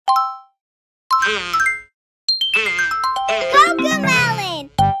Cocomelon!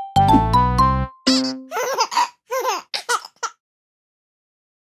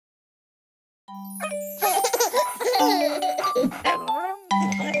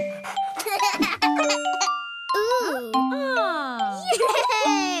 Ooh! Oh.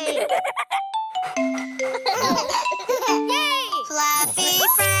 Yay! Yay! Fluffy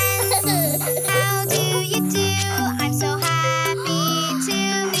friends, how do you do? I'm so happy to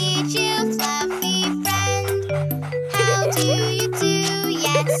meet you, fluffy friend. How do you do?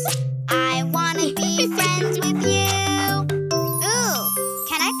 Yes, I wanna be friends with you. Ooh,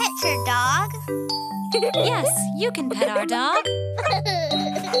 can I pet your dog? Yes, you can pet our dog.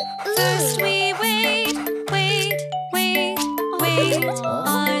 First we wait.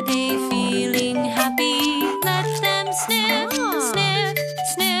 Are they feeling happy? Let them sniff, sniff,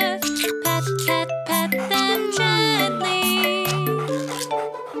 sniff. Pet them gently.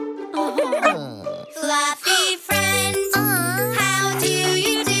 Fluffy friends, how do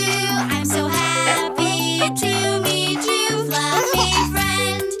you do? I'm so happy to meet you, fluffy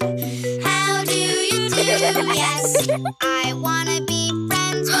friend. How do you do? Yes, I wanna be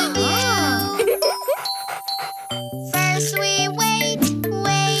friends with you. First we wait.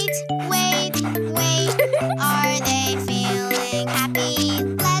 Are they feeling happy?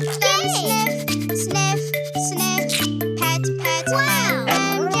 Let them sniff, sniff, sniff. Pet them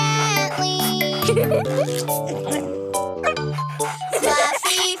gently.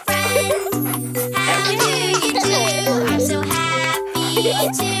 Fluffy friend, how do you do? I'm so happy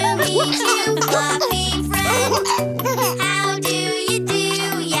to meet you, fluffy friend. How do you do?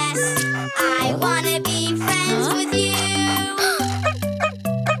 Yes, I wanna be friends with you.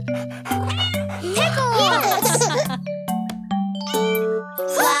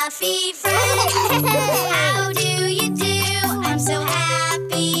 Fluffy friend, how do you do? I'm so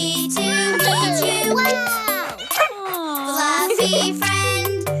happy to meet you. Wow! Fluffy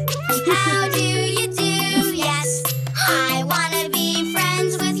friend, how do you do? Yes, I wanna be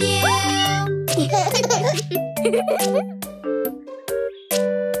friends with you.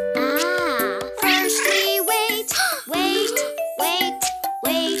 First we wait.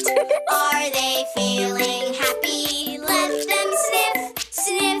 Are they feeling happy? Let them sniff,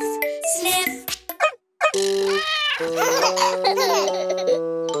 sniff, sniff.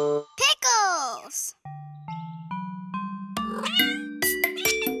 Pickles!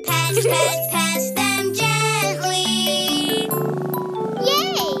 Pet them gently.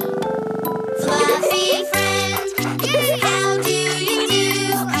 Yay! Fluffy friend, how do you do?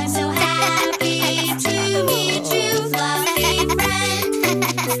 I'm so happy to meet you, fluffy friend.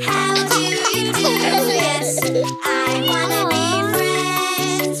 How do you do? Yes, I wanna be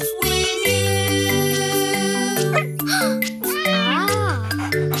friends with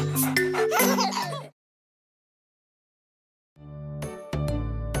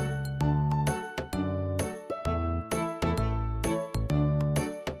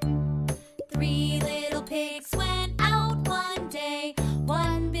Three little pigs went out one day.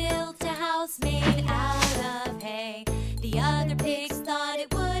 One built a house made out of hay. The other pigs thought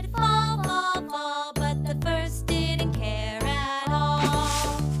it would fall, but the first didn't care at all.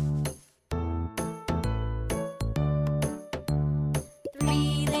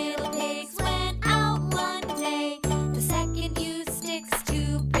 Three little pigs went out one day. The second used sticks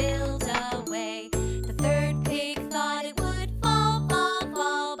to build a way. The third pig thought it would fall,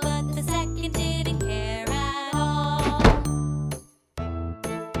 but the second didn't care at all.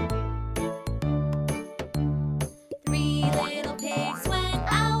 Three little pigs went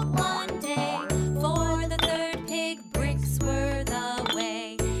out one day. For the third pig, bricks were the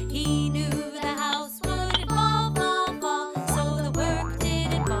way. He knew the house would fall, so the work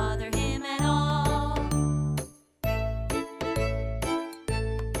didn't bother him at all.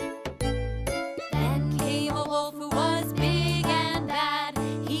 Then came a wolf who was big and bad.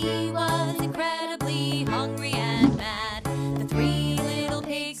 He was incredibly hungry and mad. The three little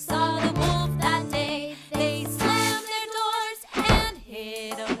pigs saw the wolf that day. They slammed their doors and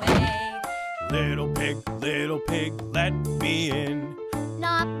hid away. Little pig, let me in.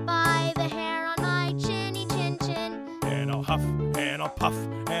 not by the hair on my chinny chin chin. And I'll huff, and I'll puff,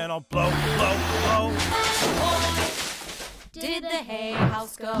 and I'll blow, blow, blow. Did the hay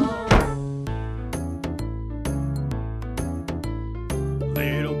house go?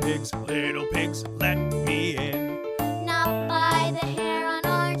 Little pigs, let me in. Not by the hair on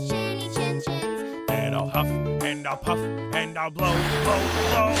our chinny chin chins. And I'll huff, and I'll puff, and I'll blow, blow,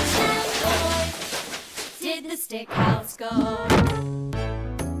 blow. Did the stick house go?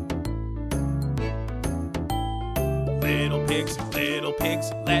 Little pigs,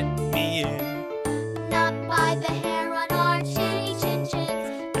 let me in.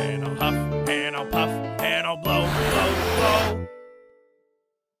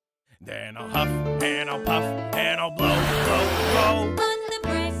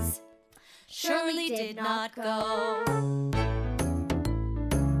 surely did not go.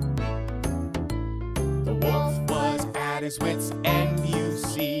 The wolf was at his wits' end, you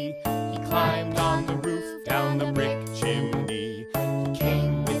see. He climbed on the roof, down the brick chimney. He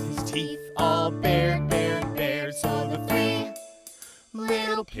came with his teeth all bared, bared, bared. So the 3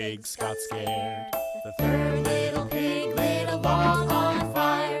 little pigs got scared. The 3rd little pig lit a log on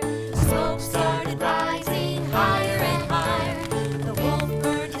fire. The smoke started rising higher and higher. The wolf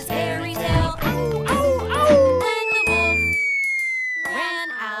burned his hairy tail. Ow, ow, ow! Then the wolf ran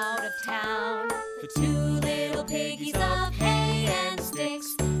out of town. The 2 little piggies of hay and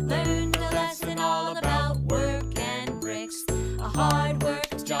sticks Learned a lesson all about work and bricks. A hard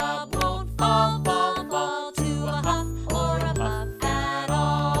worked job won't fall, fall, fall to a huff or a puff at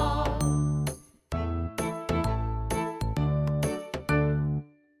all.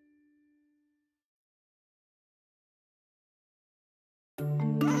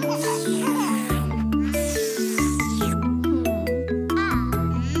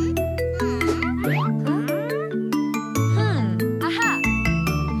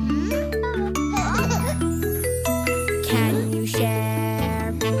 Can you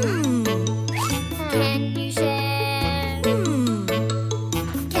share? Can you share?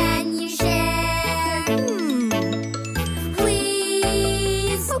 Can you share?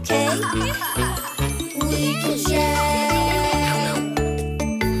 Please. Okay. We can share.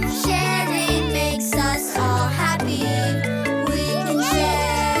 Sharing makes us all happy. We can share.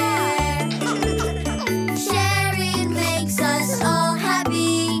 Sharing makes us all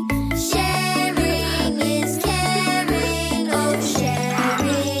happy. Sharing is caring. Oh,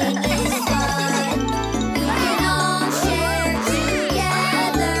 sharing is fun. We can all share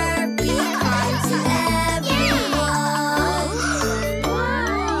together. Be kind to everyone.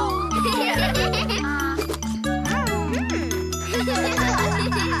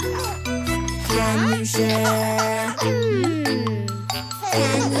 Can you share?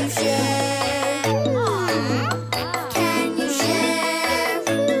 Can you share? Can you share?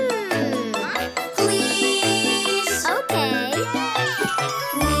 Please. Okay.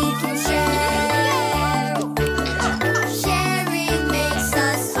 We can share. Sharing makes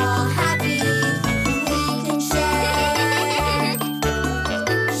us all happy. We can share.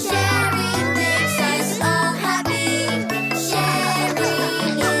 Sharing makes us all happy.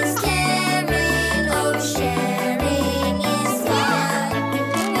 Sharing is caring. Oh, sharing is fun.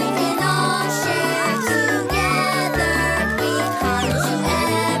 We can all share together. Be kind to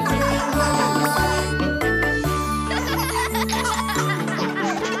everyone.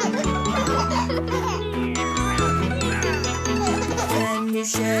 Can you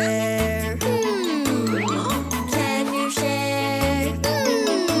share? Can you share?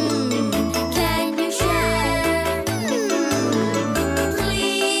 Can you share?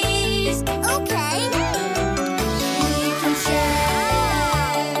 Please. Okay. We can share.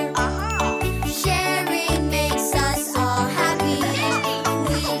 Sharing makes us all happy.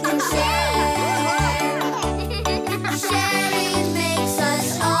 We can share. Sharing makes us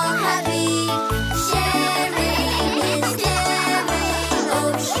all happy. Sharing is caring.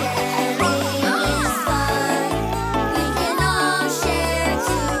 Oh, sharing is fun. We can all share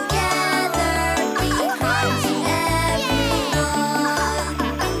together. Be kind to everyone.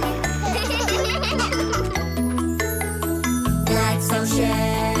 Let's all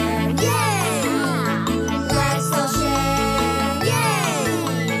share. Yay! Let's all share. Yay!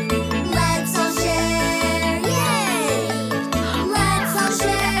 Let's all share. Yay! Let's all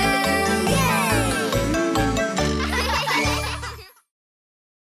share.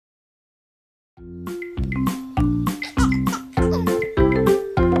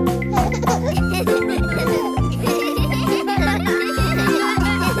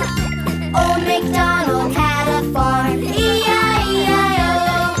 Old MacDonald had a farm, E-I-E-I-O.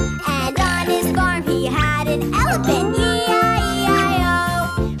 And on his farm he had an elephant, E-I-E-I-O.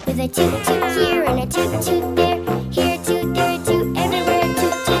 With a toot-toot here and a toot-toot there, here toot, there toot, everywhere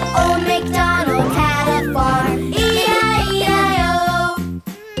toot-toot. Old MacDonald had a farm, E-I-E-I-O.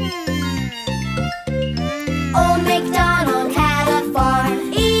 Old MacDonald had a farm,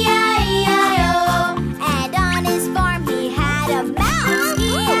 E-I-E-I-O. And on his farm he had a mouse,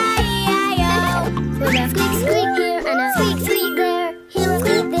 E-I-E-I-O. With a squeak, squeak here and a squeak, squeak there, here a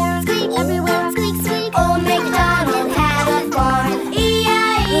squeak, there a squeak, everywhere a squeak, squeak. Old MacDonald had a farm,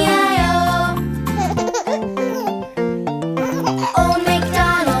 E-I-E-I-O.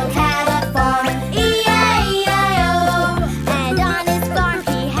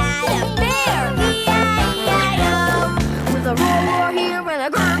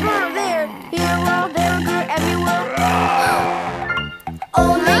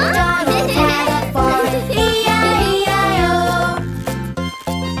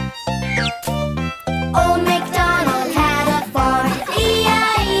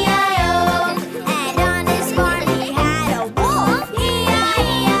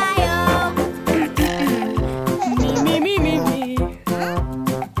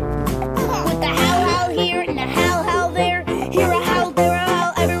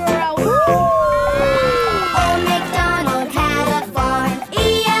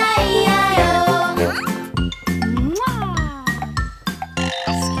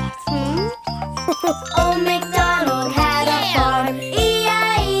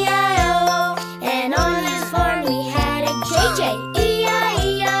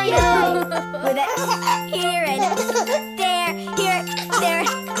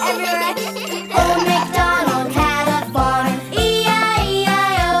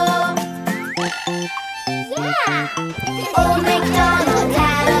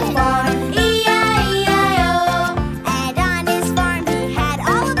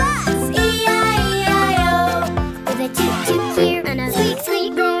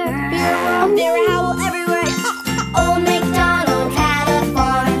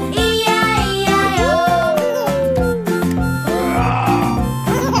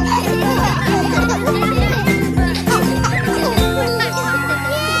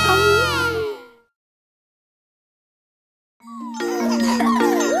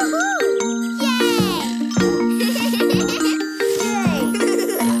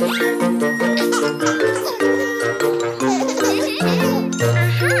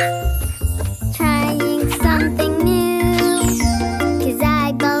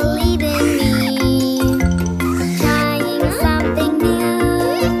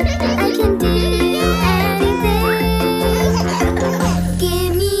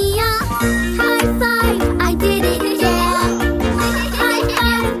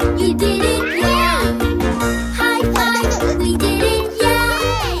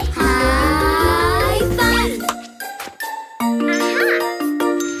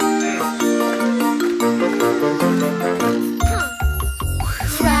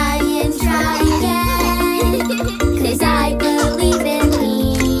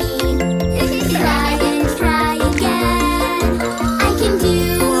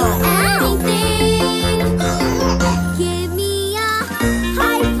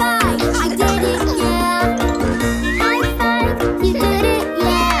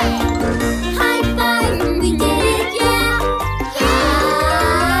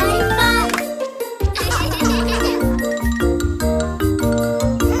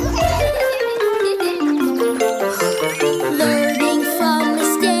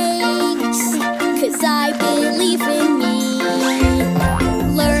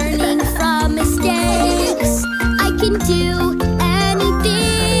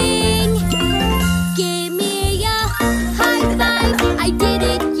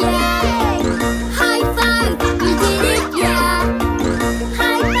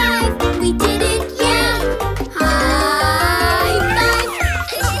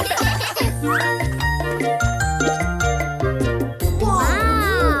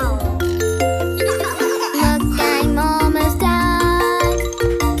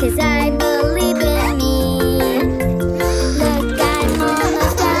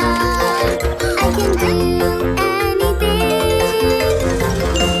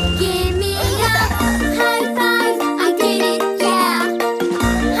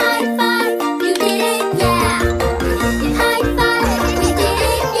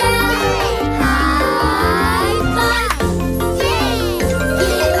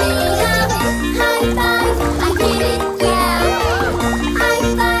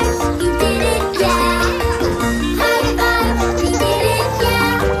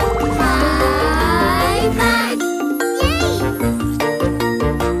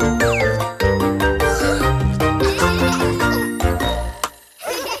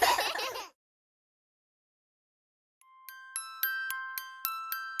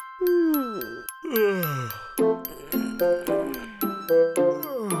 Are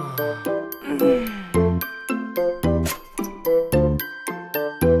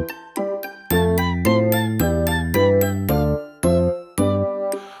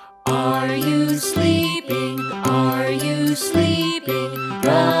you sleeping? Are you sleeping?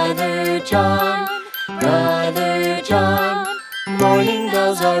 Brother John, Brother John. Morning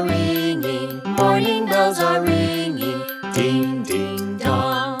bells are ringing, morning bells are ringing. Ding, ding,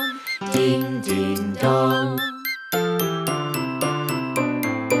 dong, ding, ding, dong.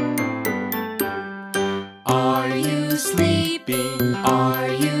 Are you sleeping? Are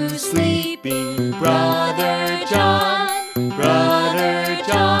you sleeping? Brother John, Brother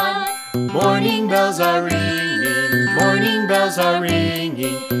John. Morning bells are ringing, morning bells are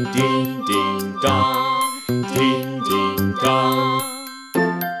ringing. Ding, ding, dong, ding, ding, dong.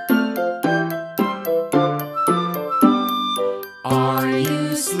 Are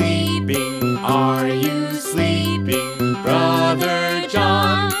you sleeping? Are you sleeping? Brother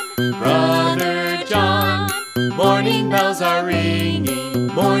John, Brother John. Morning bells are ringing,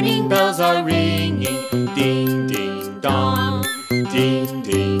 morning bells are ringing. Ding, ding, dong, ding,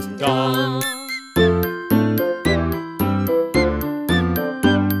 ding, dong.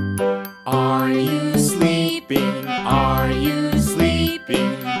 Are you sleeping? Are you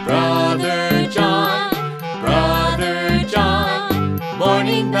sleeping? Brother John, Brother John.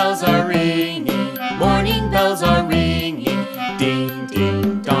 Morning bells are ringing, morning bells are ringing. Ding,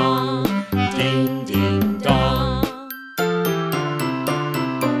 ding, dong, ding, ding, dong.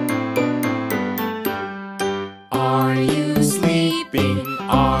 Are you sleeping?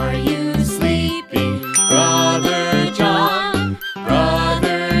 Are you sleeping? Brother John,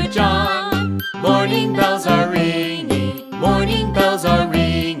 Brother John. Morning bells are ringing, morning bells are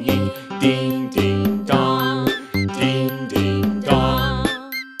ringing. Ding, ding, dong, ding, ding, dong.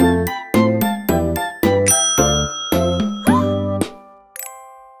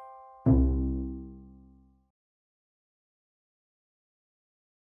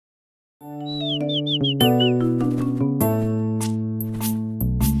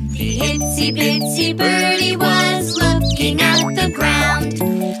 The itsy bitsy birdie was looking at the ground.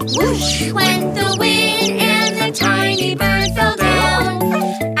 Whoosh went the wind and the tiny bird fell down.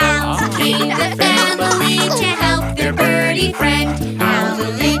 Out came the family to help their birdie friend. How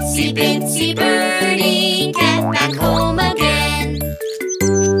will itsy bitsy birdie get back home again?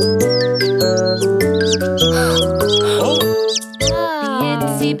 The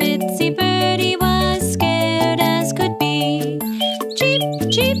itsy bitsy birdie was scared as could be. Cheep,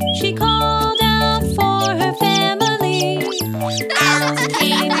 cheep, she called out for her family. Out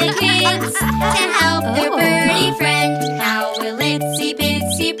came the kids to help their birdie friend. How will itsy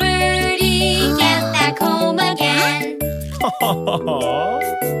bitsy birdie get back home again?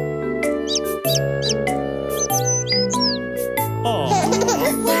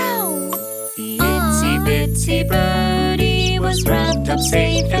 The itsy bitsy birdie was wrapped up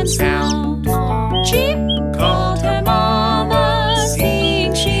safe and sound. Cheep called her mama,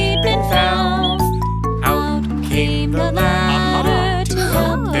 seeing she'd been found. Out came the ladder to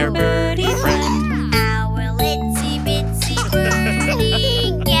help their birdie friend. How will itsy bitsy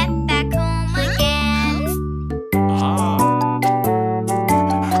birdie get back home again?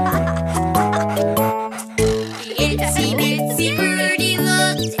 The itsy bitsy birdie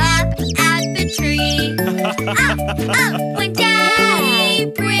looked up at the tree. Up went Daddy,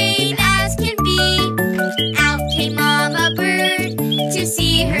 brave as can be. Out came Mama Bird to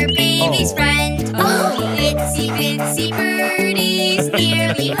see her baby's friend. The itsy bitsy birdie's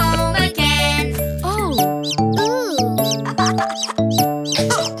nearly home again.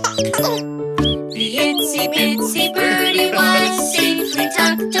 The itsy bitsy birdie was safely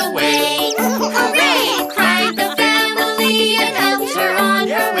tucked away. Hooray! Cried the family and helped her on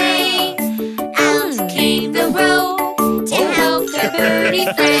her way. Out came the row to help their birdie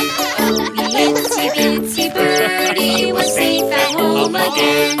friend. The itsy bitsy birdie was safe at home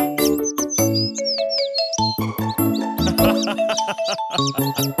again.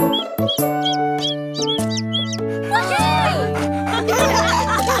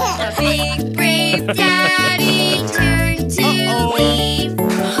 The big brave Daddy turned to leave.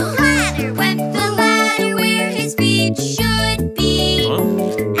 Ladder went the ladder where his feet should be.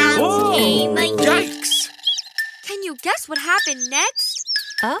 Out came a Yikes! Can you guess what happened next?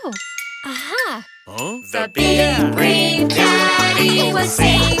 Oh, aha. The big brave Daddy was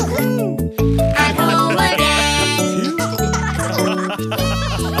safe at home again.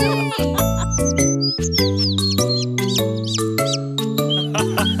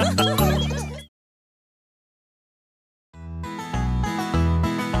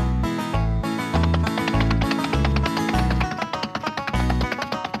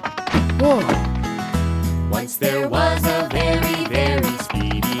 Once there was a very, very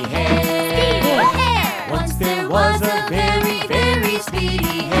speedy hare. Once there was a very, very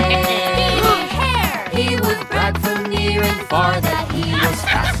speedy hare. He would brag from near and far that he was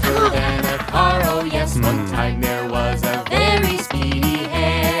faster than a car. Oh yes, one time there was a very speedy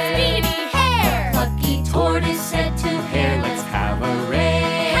hare. The plucky tortoise said to hare, let's have a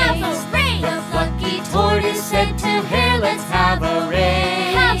race. The plucky tortoise said to hare, let's have a race.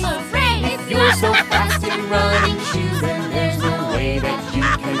 If you're so fast in running shoes, then there's no way that you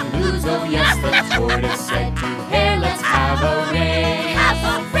can lose. Oh yes, the tortoise said to hare, let's have a race.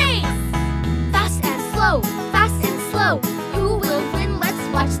 Fast and slow, fast and slow. Who will win? Let's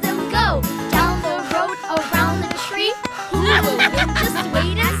watch them go. Down the road, around the tree. Who will win? Just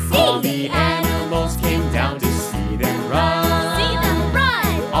wait and see. All the animals came down to see them run.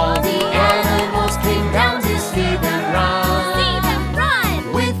 All the animals came down to see them run.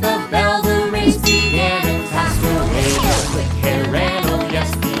 With a bell the race began and fast away the quick hare ran. Oh yes,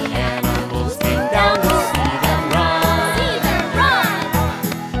 the animals came down to see them run.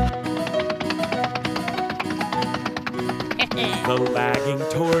 The lagging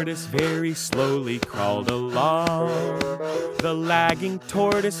tortoise very slowly crawled along. The lagging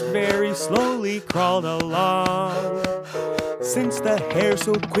tortoise very slowly crawled along. Since the hare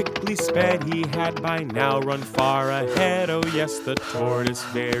so quickly sped, he had by now run far ahead. Oh yes, the tortoise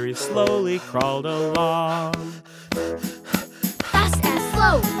very slowly crawled along. Fast and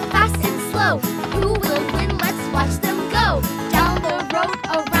slow, fast and slow. Who will win? Let's watch them go. Down the road,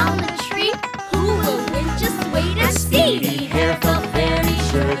 around the tree. Who will win? Just wait and see. Speedy hare felt very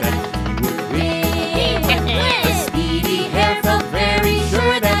sure that he would win. The speedy hare felt very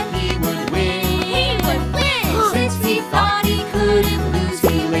sure that he would win. Since he thought he couldn't lose,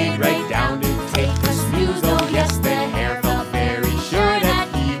 he laid right down to take a snooze. Oh yes, the hare felt very sure that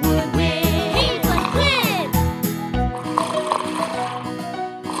he would win.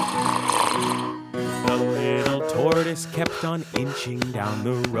 The little tortoise kept on inching down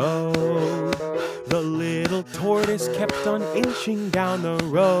the road. The little tortoise kept on inching down the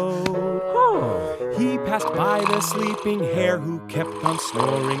road. He passed by the sleeping hare who kept on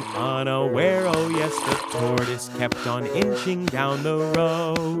snoring unaware. Oh yes, the tortoise kept on inching down the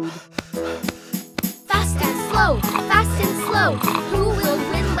road. Fast and slow, fast and slow. Who will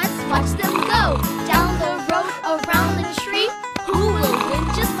win? Let's watch them go. Down the road, around the tree. Who will win?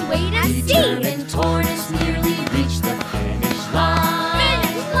 Just wait and see. Determined tortoise nearly reached the finish line.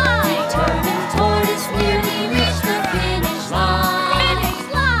 Determined tortoise nearly reached the finish line.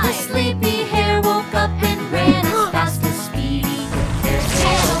 The sleepy hare woke up and ran as fast as speedy hare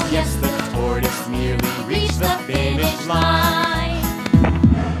said. Oh yes, the tortoise nearly reached the finish line.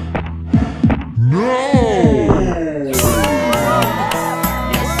 No!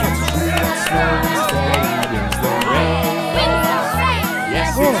 Yes, it's true that slow and steady wins the race.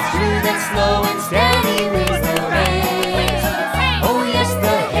 Yes, it's true that slow and steady wins the race. Oh yes,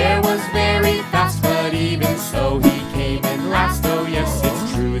 the hare was very fast, but even so he came in last. Oh yes,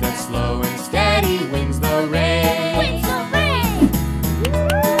 it's true that slow and steady wins the race.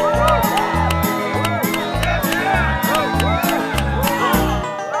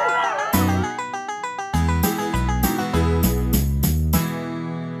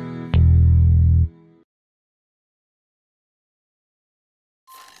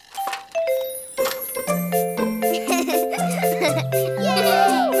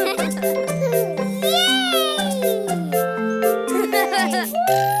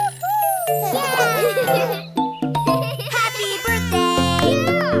 Happy birthday!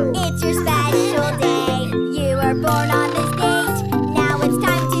 It's your special day. You were born on this date. Now it's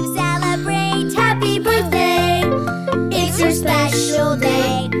time to celebrate. Happy birthday! It's your special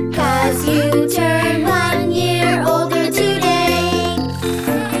day. 'Cause you turned 1 year older today.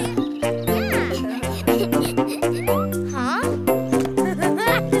 Huh?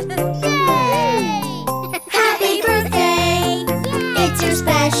 Happy birthday! It's your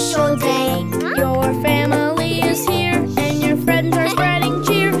special day. Your family is here and your friends are spreading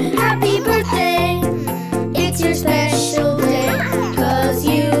cheer. Happy birthday! It's your special day. 'Cause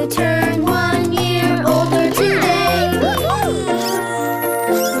you turned 1 year older today.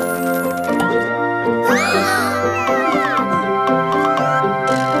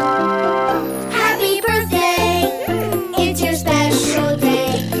 Happy birthday! It's your special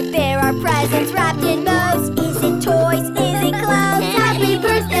day. There are presents wrapped in bows. Is it toys? Is it clothes? Happy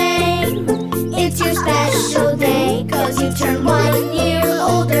birthday! It's your special day. 'Cause you turned 1 year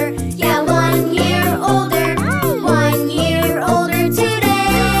older. Yeah, 1 year older. 1 year older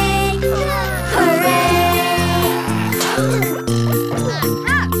today. Hooray!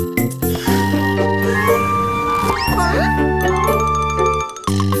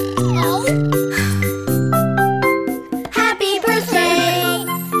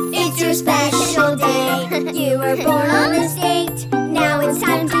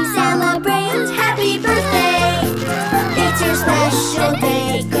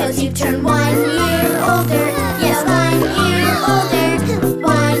 turn 1 year older. Yes, 1 year older.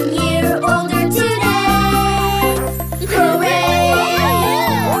 1 year older today. Hooray!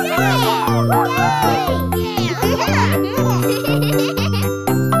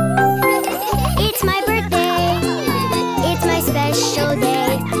 It's my birthday. It's my special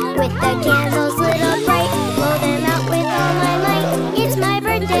day. With the candles lit up bright, blow them out with all my might. It's my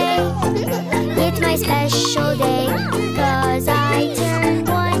birthday. It's my special day. 'Cause I turned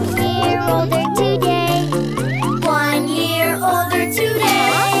 1 year older today. 1 year older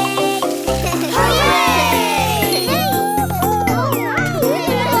today. Hooray!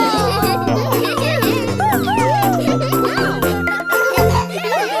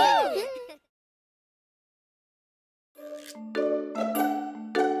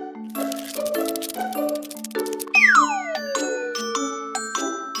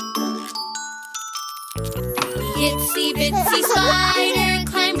 Itsy bitsy spider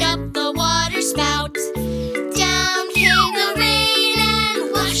climbed up the water spout. Down came the rain and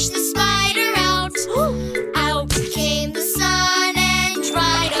washed the spider out. Out came the sun and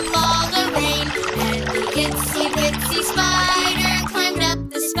dried up all the rain. And the itsy bitsy spider climbed up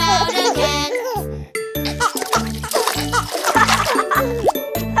the spout again.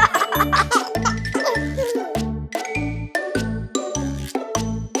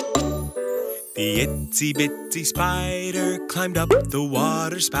 The itsy bitsy spider climbed up the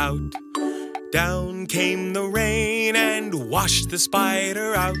water spout. Down came the rain and washed the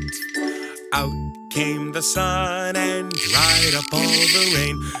spider out. Out came the sun and dried up all the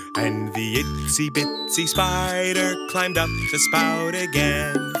rain. And the itsy bitsy spider climbed up the spout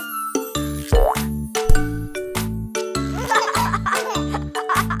again.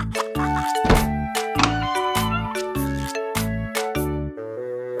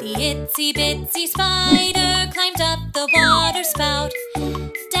 The itsy bitsy spider climbed up the water spout.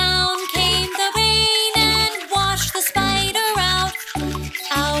 Down came the rain and washed the spider out.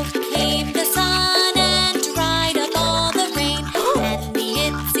 Out came the sun and dried up all the rain. And the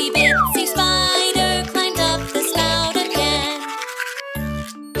itsy bitsy spider climbed up the spout again.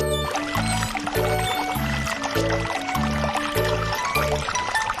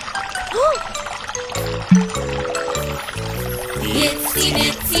 The itsy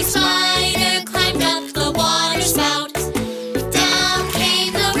bitsy spider climbed up the water spout. Down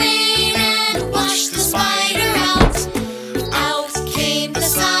came the rain and washed the spider out. Out came the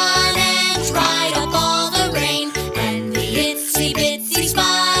sun and dried up all the rain. And the itsy bitsy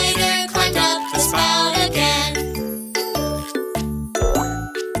spider climbed up the spout again.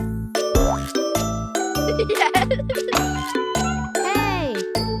 Hey!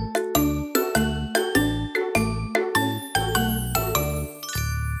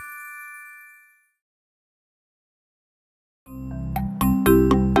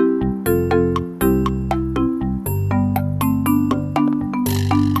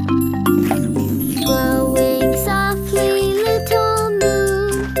 Blowing softly, little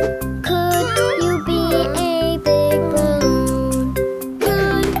moon. Could you be a big balloon?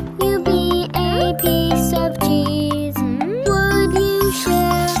 Could you be a piece of cheese? Would you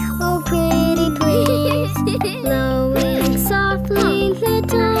share? Oh, pretty please. Blowing softly,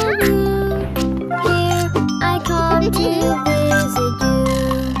 little moon. Here I come to visit you.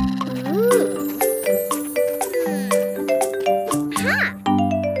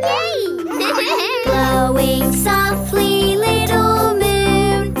 Blowing softly, little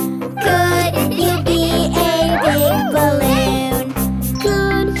moon. Could you be a big balloon?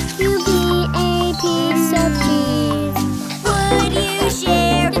 Could you be a piece of cheese? Would you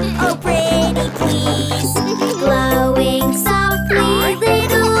share? Oh, pretty please. Blowing softly,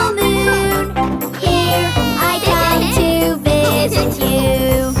 little moon. Here I come to visit you.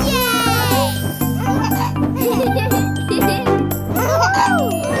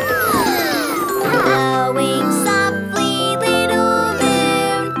 Blowing softly,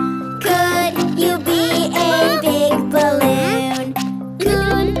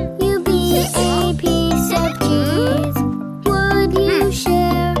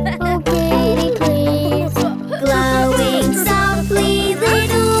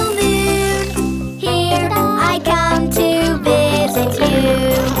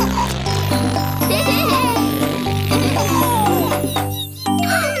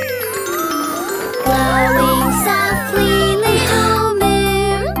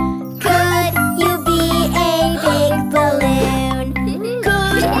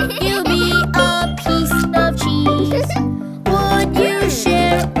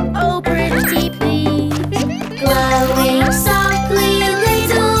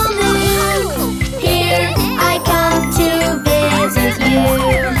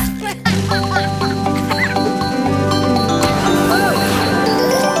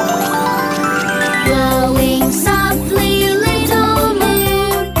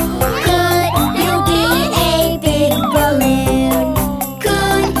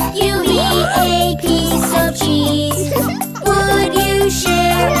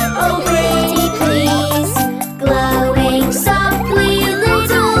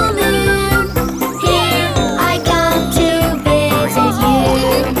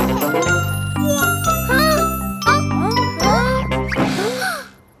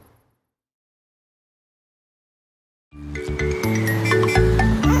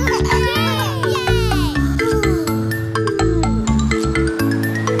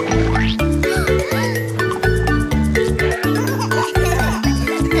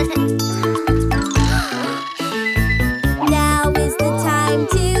 Now is the time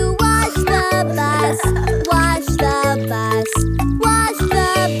to wash the bus. Wash the bus. Wash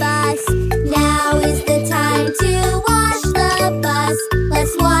the bus. Now is the time to wash the bus.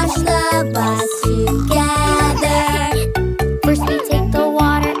 Let's wash the bus together. First we take the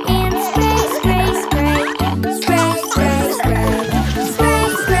water and spray, spray, spray. Spray, spray, spray. Spray,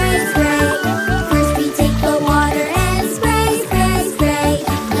 spray, spray. First we take the water and spray, spray, spray.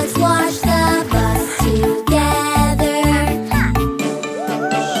 Let's wash the bus together.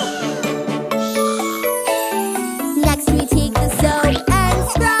 Next we take the soap and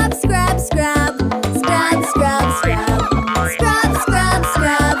scrub, scrub, scrub. Scrub, scrub, scrub. Scrub, scrub,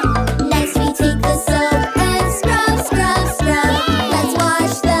 scrub. Next we take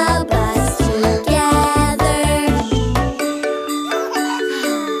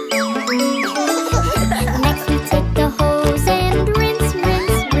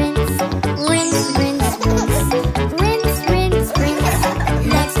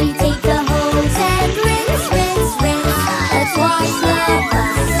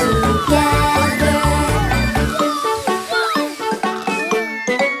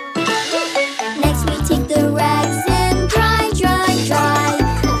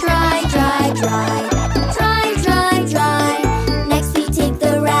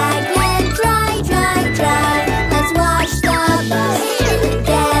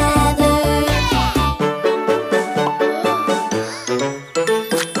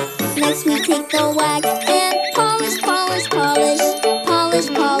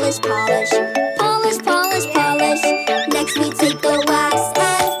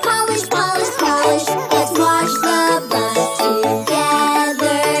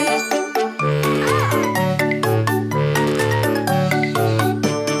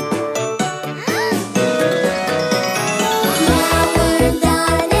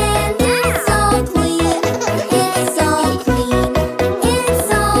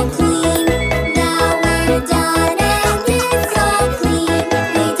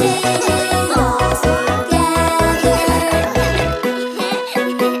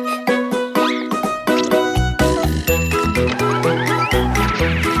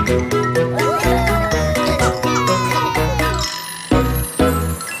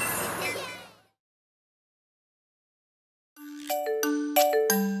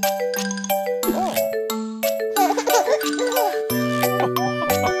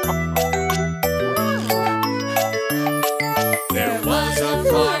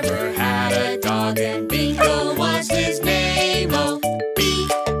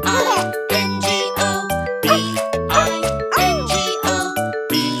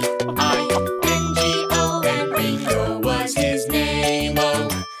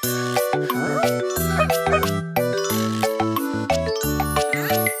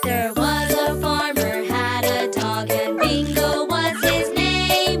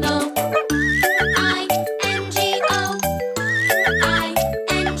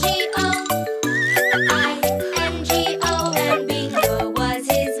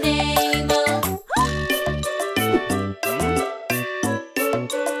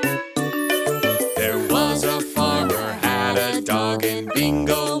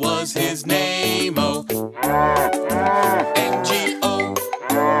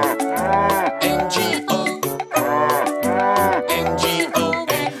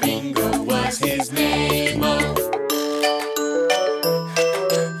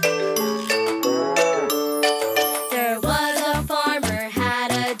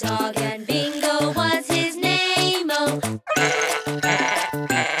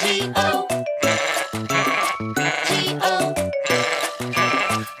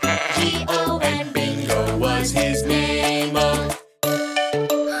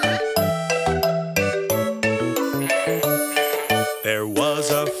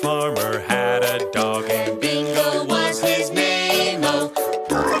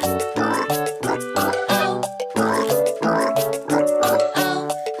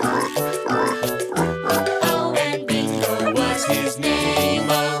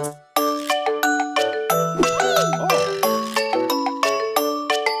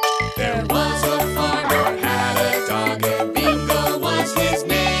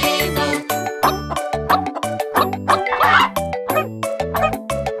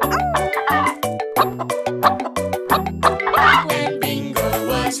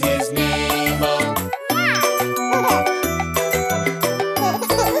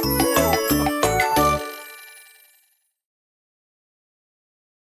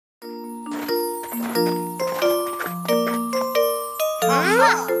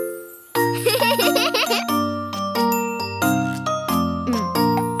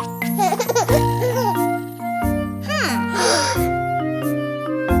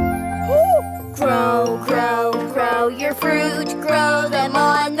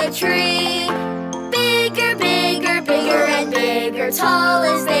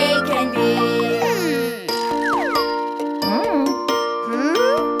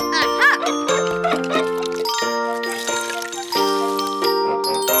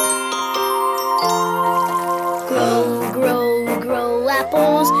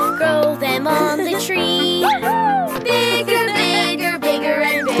apples, grow them on the tree. Bigger, bigger, bigger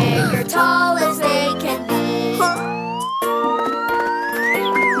and bigger, tall as they can be.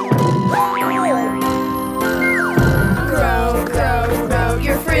 Grow, grow, grow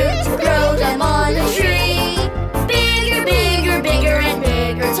your fruit, grow them on the tree. Bigger, bigger, bigger and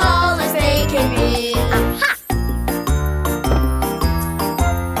bigger, tall as they can be.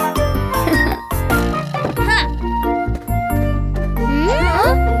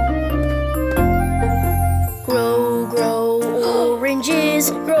 Grow, grow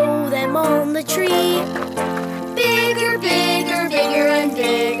oranges, grow them on the tree. Bigger, bigger, bigger and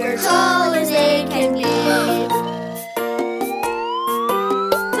bigger, tall as they can be.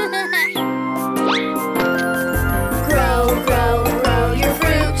 Grow, grow, grow your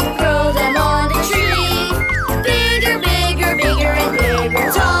fruit, grow them on the tree. Bigger, bigger, bigger and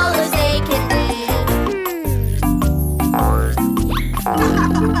bigger, tall as they can be.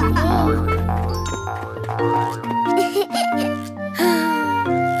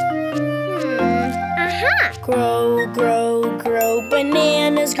 Grow, grow, grow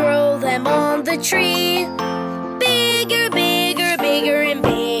bananas, grow them on the tree. Bigger, bigger, bigger and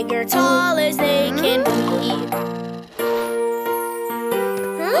bigger, tall as they can be.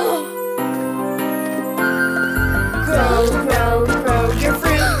 Grow, grow, grow your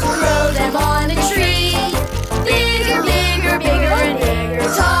fruit, grow them on the tree. Bigger, bigger, bigger and bigger,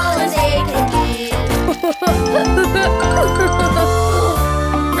 tall as they can be.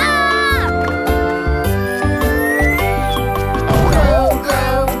 Grow,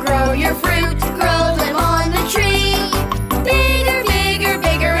 grow, grow your fruit, grow them on the tree. Bigger, bigger,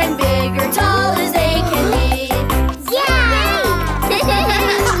 bigger and bigger, tall as they can be.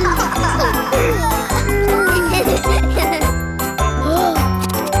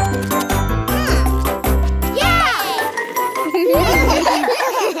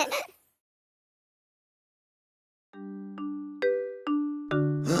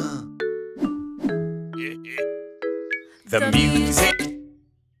 The music.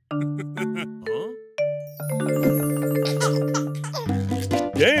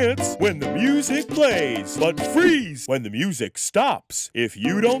 Dance when the music plays, but freeze when the music stops. If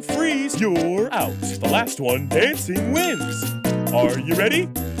you don't freeze, you're out. The last one dancing wins. Are you ready?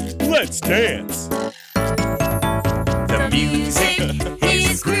 Let's dance. The music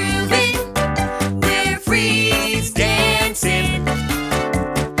is grooving. We're freeze dancing.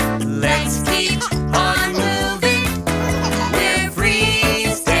 Let's keep on moving. We're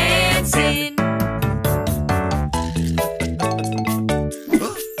freeze dancing.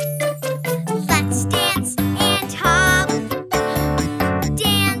 Let's dance and hop.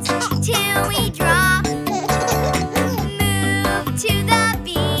 Dance till we drop. Move to the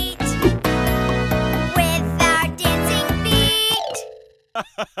beat with our dancing feet.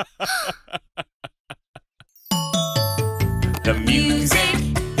 The music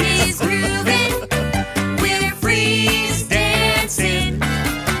is grooving. We're freeze dancing.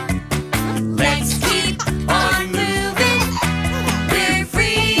 Let's keep on moving. We're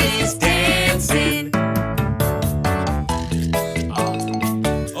freeze dancing.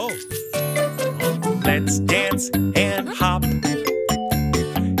 Let's dance and hop.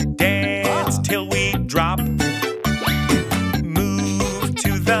 Dance till we drop. Move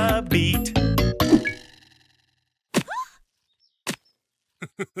to the beat.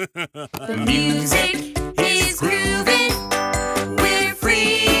 The music is grooving. We're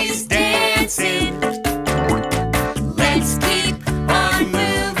freeze dancing. Let's keep on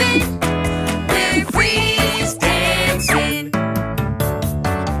moving. We're freeze dancing.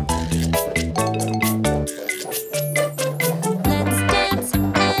 Let's dance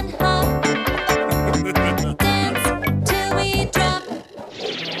and hop. Dance till we drop.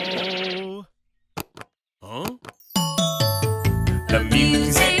 Huh? The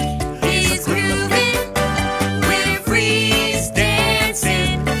music is grooving.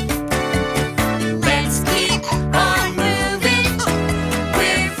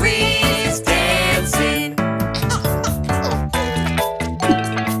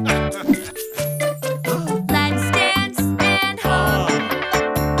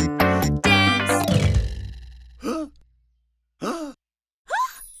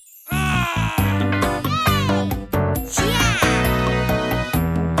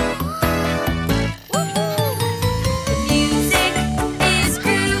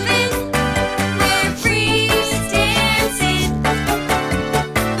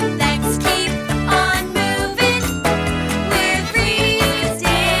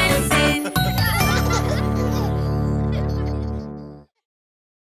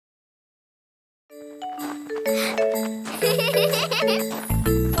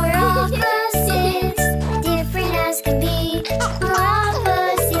 We're opposites, different as can be. We're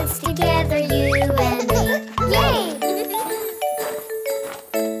opposites together, you and me. Yay!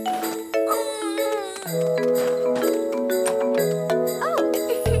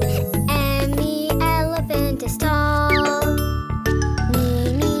 Emmy elephant is tall.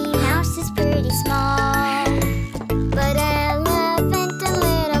 Mimi mouse is pretty small. But elephant and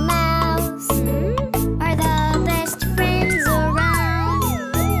little mouse are the best friends around.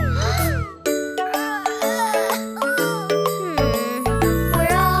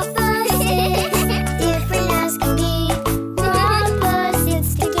 We're opposites, different as can be. We're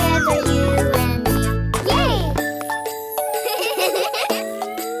opposites together, you and me. Yay!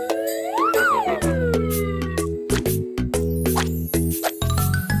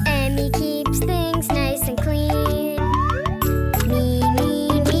 Emmy keeps things nice and clean.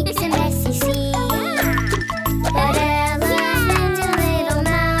 Mimi makes a messy scene. But elephant and little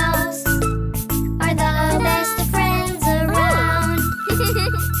mouse are the best of friends around.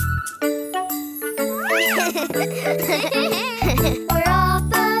 We're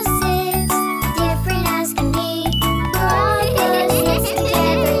opposites, different as can be. We're opposites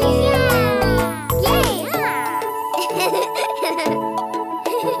together, you and me.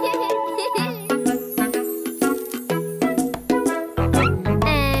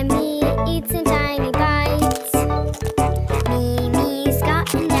 Emmy eats in tiny bites. Mimi's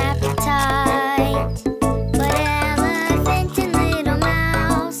got an appetite. But elephant and little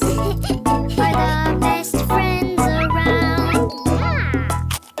mouse are the best friends around.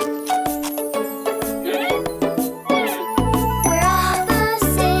 We're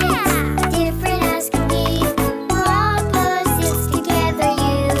opposites, different as can be. We're opposites together,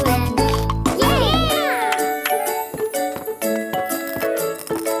 you and me.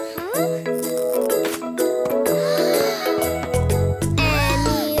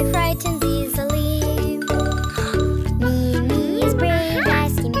 Emmy frightens easily. Mimi's brave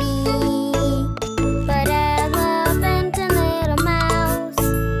as can be. But elephant and little mouse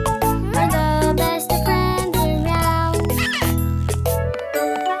are the best of friends around.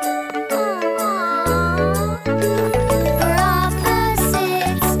 We're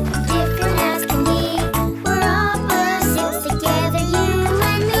opposites, different as can be. We're opposites together, you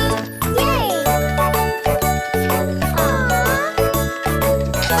and me. Yay!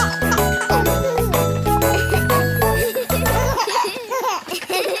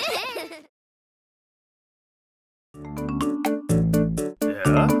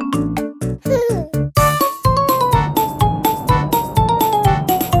 Yeah?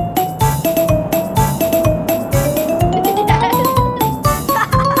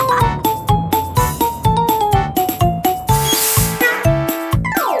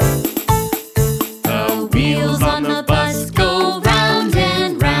 The wheels on the bus go round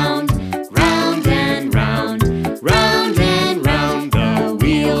and round, round and round, round and round. The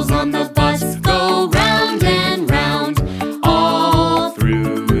wheels on the bus go round and round, all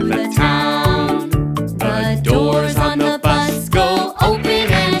through the town. The doors on the bus go open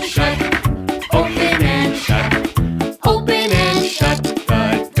and shut, open and shut, open and shut.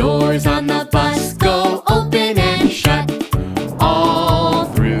 The doors on the bus go open and shut, all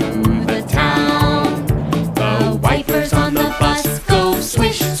through the town. The wipers on the bus go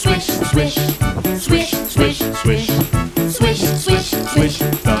swish, swish, swish, swish, swish, swish, swish, swish, swish.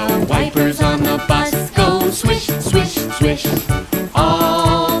 The wipers on the bus go swish, swish, swish,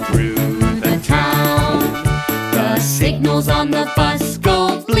 all through the town. The signals on the bus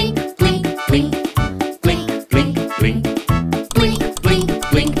go blink, blink, blink, blink, blink, blink, blink,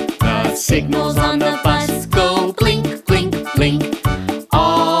 blink, blink. The signals on the bus go blink, blink, blink,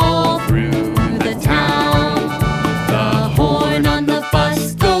 all through the town. The horn on the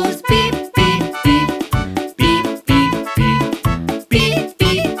bus goes beep, beep, beep, beep, beep, beep, beep,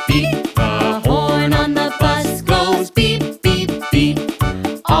 beep, beep. The horn on the bus goes beep, beep, beep,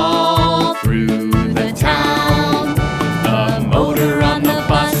 all through the town. The motor on the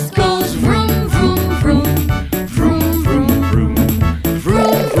bus goes vroom, vroom, vroom, vroom, vroom, vroom,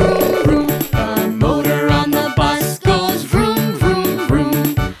 vroom, vroom, vroom. The motor on the bus goes vroom, vroom,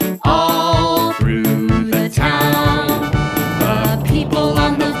 vroom, all through the town. The people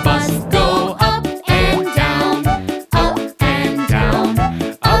on the bus go up and down, up and down,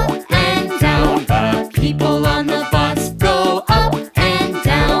 up and down. The people on the bus go up and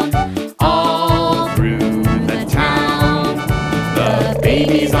down, all through the town. The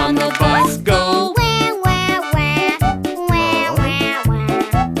babies on the bus go Wah, wah, wah. Wah, wah, wah.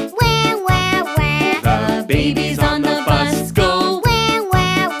 Wah, wah, wah. The babies on the bus go Wah,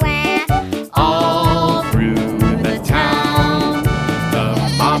 wah, wah. all through the town.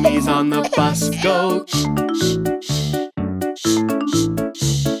 mommies on the bus go.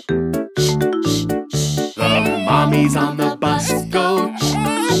 The mommies on the bus go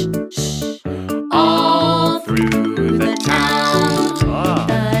all through the town.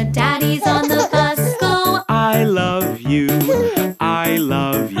 The daddies on the bus go. I love you, I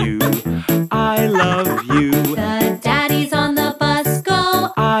love you, I love you. The daddies on the bus go.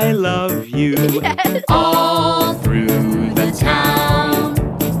 I love you, all through the town.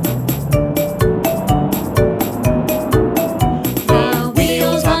 The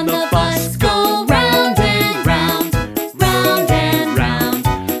wheels on the bus go round and round, round and round,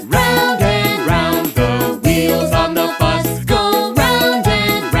 round and round. The wheels on the bus go round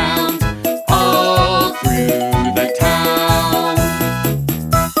and round, all through the town.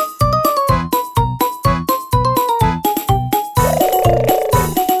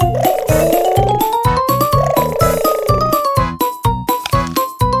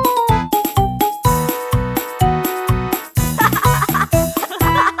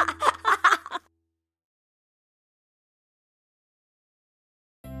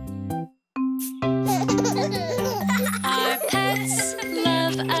 Our pets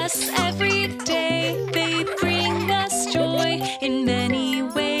love us every day. They bring us joy in many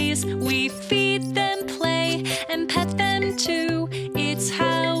ways. We feed them, play, and pet them too. It's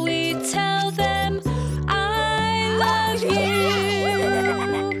how we tell them, I love you.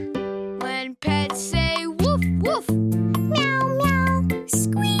 When pets say woof woof, meow meow,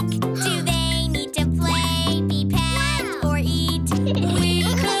 squeak, do they need to play, be pet, or eat? We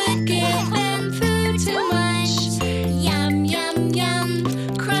could give them food to munch. Yum yum yum,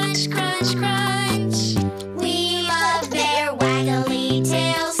 Crunch, crunch, crunch. we love their waggly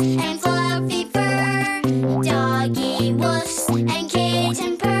tails and fluffy fur, doggy woofs and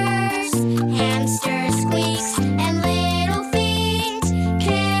kitten purrs, hamster squeaks and little feet.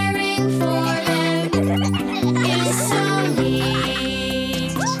 Caring for them is so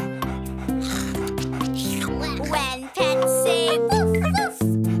neat. When pets say woof woof,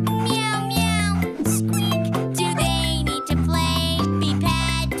 meow meow, squeak, do they need to play, be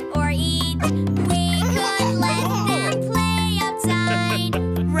pet, or eat? We could let them play outside,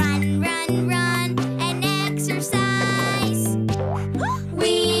 run, run, run, and exercise.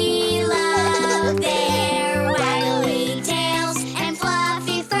 We love their waggly tails and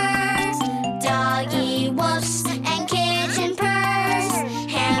fluffy furs, doggy woofs and kitten purrs,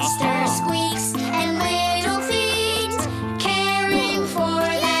 hamster squeaks and little feet. Caring for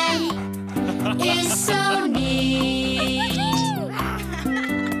them is so neat.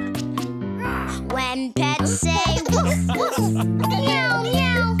 When pets say woof woof, meow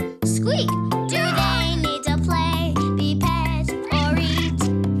meow, squeak, do they need to play, be pet, or eat?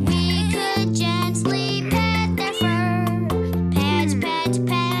 We could gently pet their fur, pet, pet,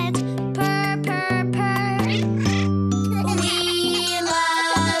 pet, purr, purr, purr. We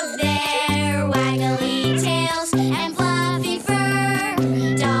love their waggly tails and fluffy fur,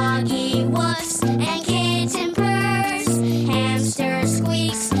 doggy woofs and kitten purrs, hamster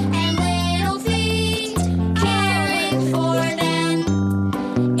squeaks and little feet. Caring for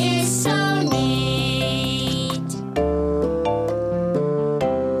them is so neat.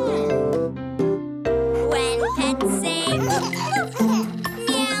 When pets say woof woof,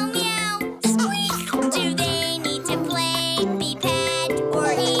 meow meow, squeak, do they need to play, be pet,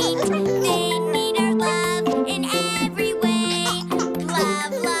 or eat? They need our love in every way.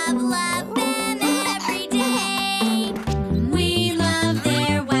 Love, love, love them every day. We love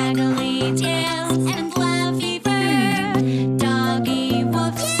their waggly tails and fluffy fur, doggy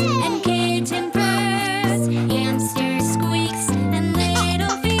woofs and kitten purrs, hamster squeaks and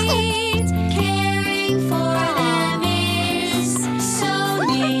little feet. Caring for them is so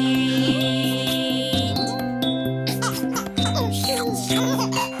neat.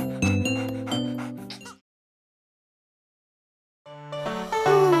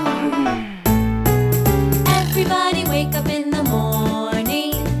 Everybody wake up in the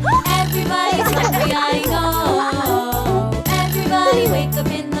morning. Everybody's hungry, I know. Everybody wake up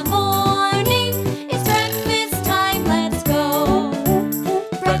in the morning. It's breakfast time, let's go.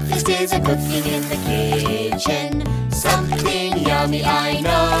 Breakfast is a cooking in the kitchen, something yummy I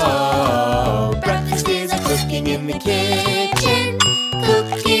know. Breakfast is a cooking in the kitchen,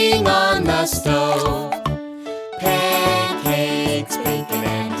 cooking on the stove. Pancakes, bacon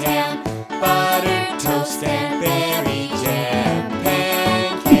and ham, butter, toast and berry jam.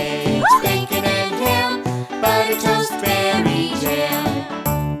 Pancakes, bacon and ham, butter, toast, berry jam.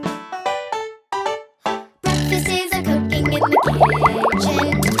 Breakfast is a cooking in the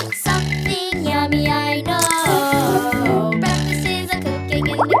kitchen, something yummy I know. Breakfast is a cooking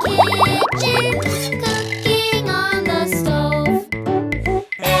in kitchen, cooking on the stove.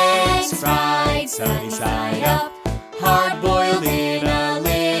 Eggs fried sunny side up, hard-boiled in a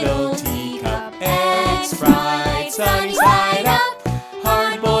little teacup. Eggs fried sunny side up,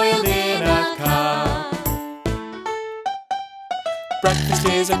 hard-boiled in a cup. Breakfast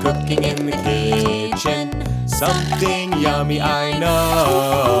is a cooking in the kitchen, something yummy I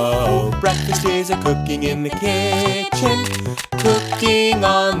know. Breakfast is a cooking in the kitchen, cooking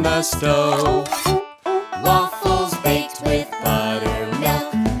on the stove. Waffles baked with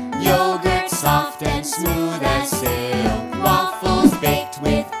buttermilk, yogurt soft and smooth as silk. Waffles baked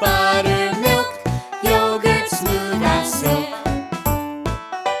with buttermilk, yogurt smooth as silk.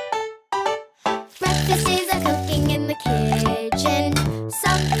 Breakfast is a cooking in the kitchen,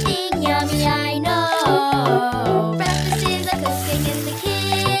 something yummy I know. Breakfast is a cooking in the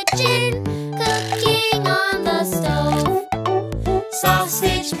kitchen, cooking on the stove.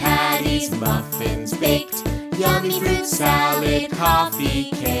 Sausage patties, muffins baked, yummy fruit salad,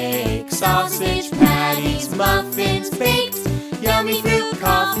 coffee cake. Sausage patties, muffins baked, yummy fruit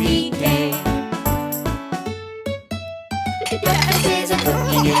coffee cake. Breakfast is a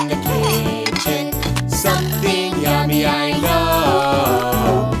cooking in the kitchen, something yummy I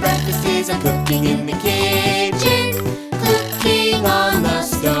know. Breakfast is a cooking in the kitchen, cooking on the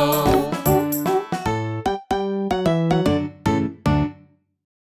stove.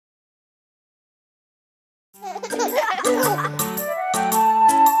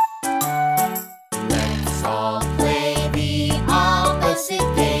 Let's all play the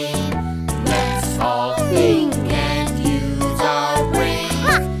opposite game. Let's all think and use our brains.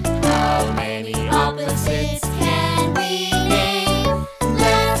 How many opposites can we name?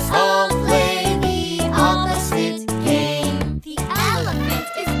 Let's all play the opposite game. The elephant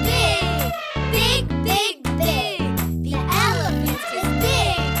is big, big, big, big. The elephant is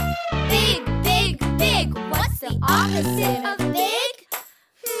big, big, big, big. What's the opposite of big?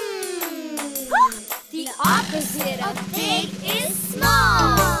 The opposite of big is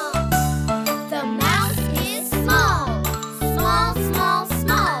small. The mouse is small, small, small,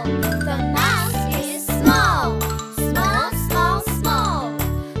 small. The mouse is small, small, small, small.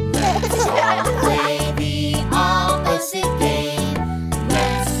 Let's all play the opposite game.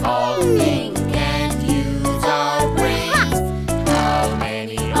 Let's all think and use our brains. How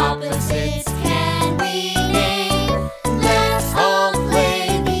many opposites can we name? Let's all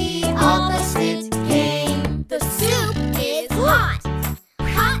play the opposite game. The soup is hot,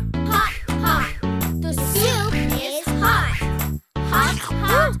 hot, hot, hot. The soup is hot, hot,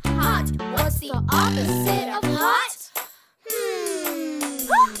 hot, hot. What's the opposite of hot?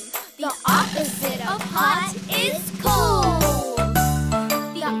 The opposite of hot is cold.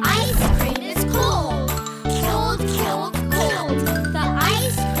 The ice cream is cold, cold, cold, cold. The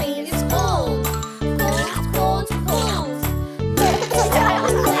ice cream is cold, cold, cold, cold. Let's all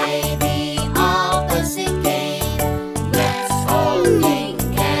play the opposite game. Let's all think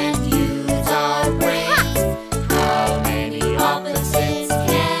and use our brains. How many opposites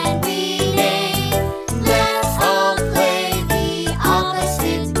can we name? Let's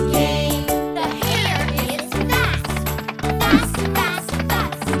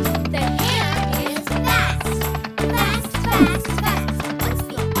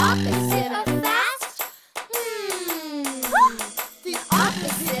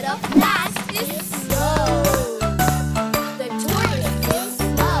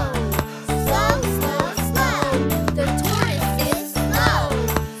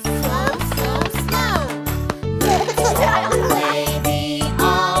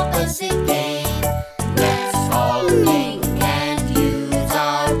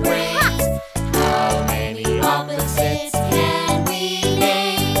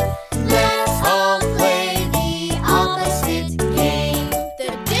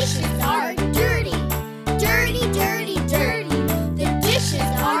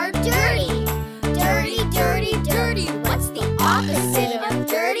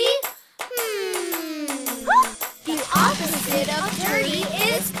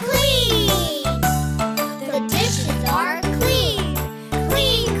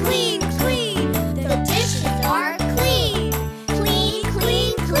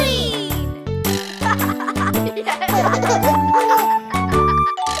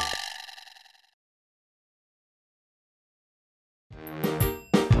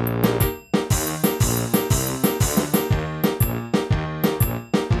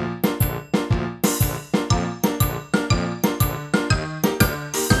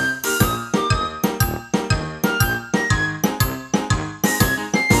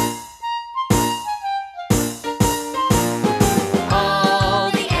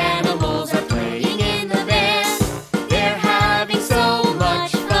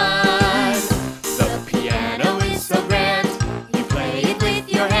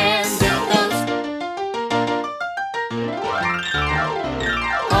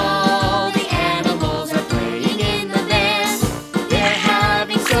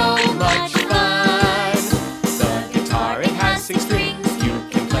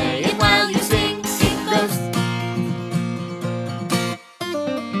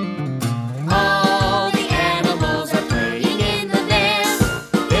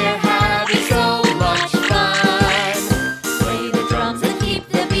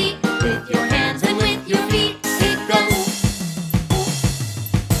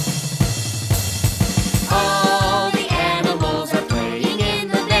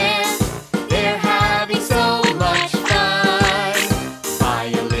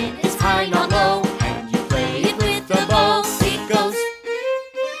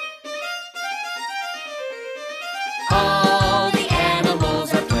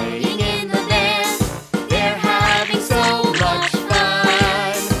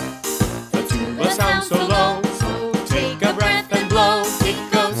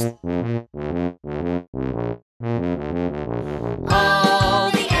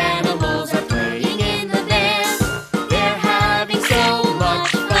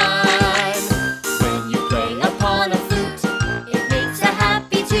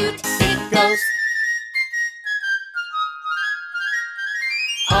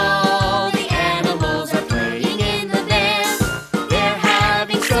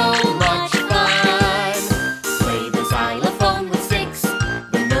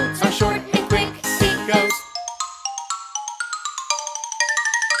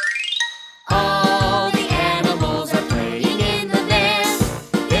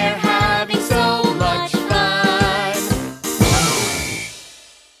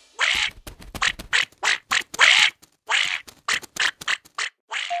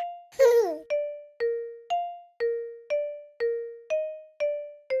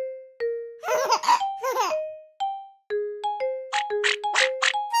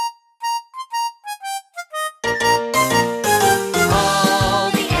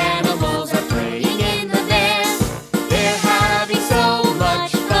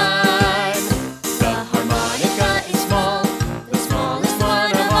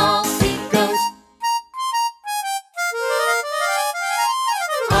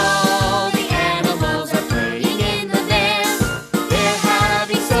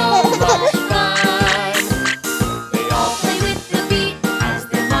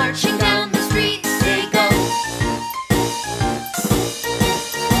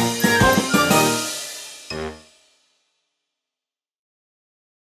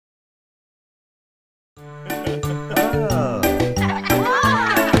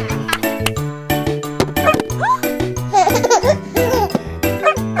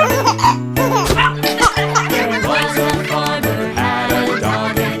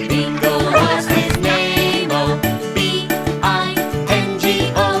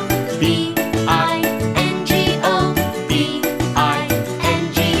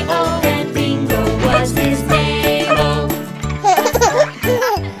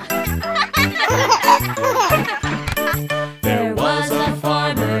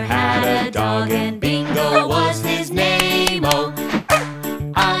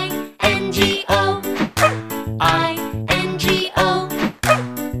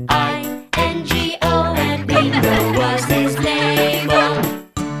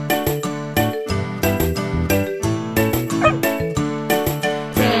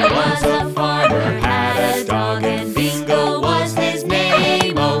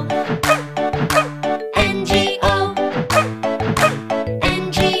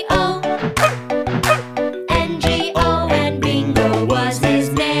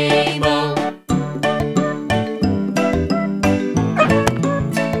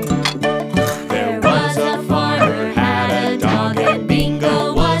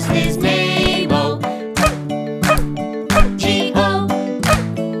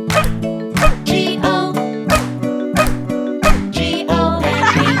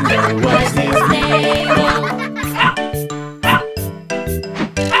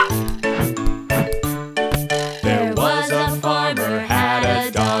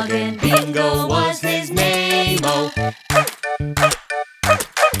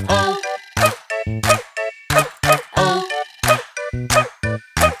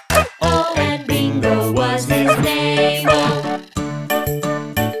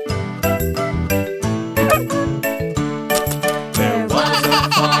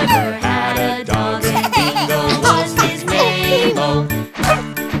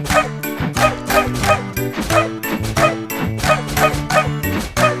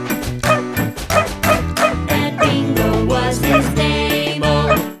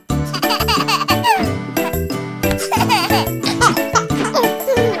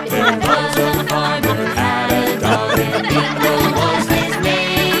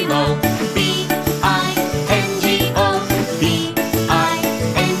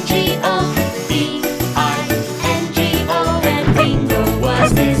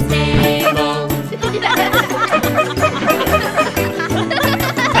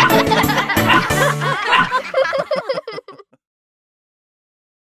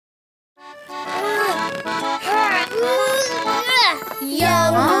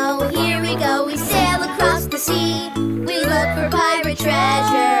we go, we sail across the sea. We look for pirate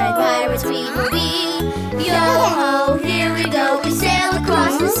treasure, and pirates we will be. Yo-ho, here we go, we sail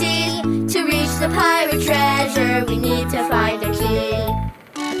across the sea. To reach the pirate treasure, we need to find a key.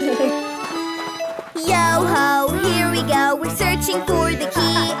 Yo-ho, here we go, we're searching for the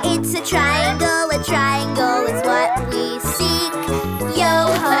key. It's a triangle is what we seek.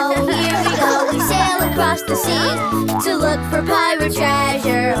 Yo-ho, here we go, we sail across the sea. To look for pirate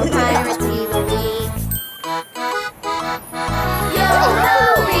treasure, oh pirates we will be. Yo-ho,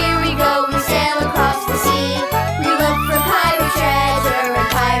 here we go, we sail across the sea. We look for pirate treasure, and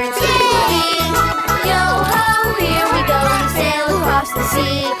pirates we will be. Yo-ho, here we go, we sail across the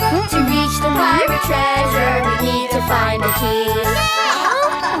sea. To reach the pirate treasure, we need to find a key.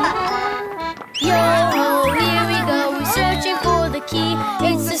 Yo-ho, here we go, we're searching for the key.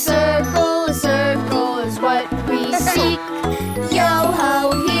 It's a circle is what we seek.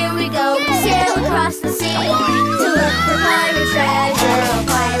 Yo-ho, here we go, we sail across the sea. To look for pirate treasure, oh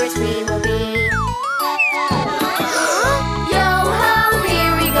pirates we will be. Yo-ho,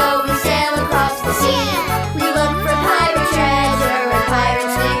 here we go, we sail across the sea. We look for pirate treasure, and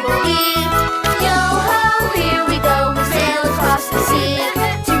pirates we will be. Yo-ho, here we go, we sail across the sea.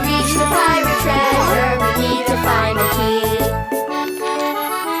 To reach the pirate treasure, we need to find a key.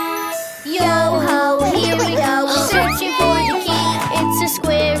 Yo-ho, here we go, we're searching for the key. It's a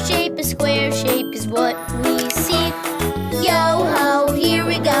square shape is what we seek. Yo-ho, here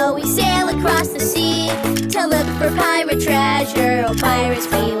we go, we sail across the sea. To look for pirate treasure, oh pirates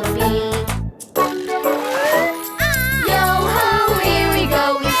we will be. Yo-ho, here we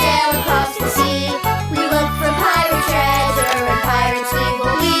go, we sail across the sea. We look for pirate treasure, and pirates we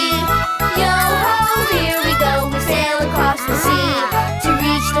will be. Yo-ho, here we go, we sail across the sea. To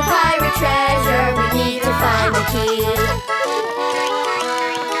reach the pirate treasure, we need to find a key.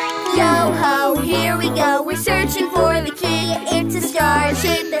 Yo-ho, here we go, we're searching for the key. It's a star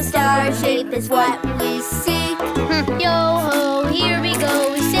shape is what we seek. Yo-ho, here we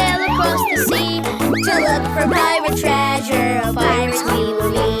go, we sail across the sea. To look for pirate treasure, oh pirates we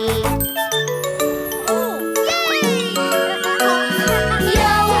will be.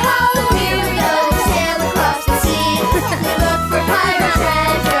 Yo-ho, here we go, we sail across the sea. We look for pirate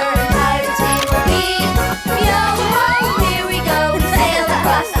treasure, and pirates we will be. Yo-ho, here we go, we sail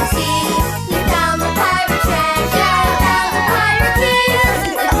across the sea. We found the pirate treasure, found the pirate key.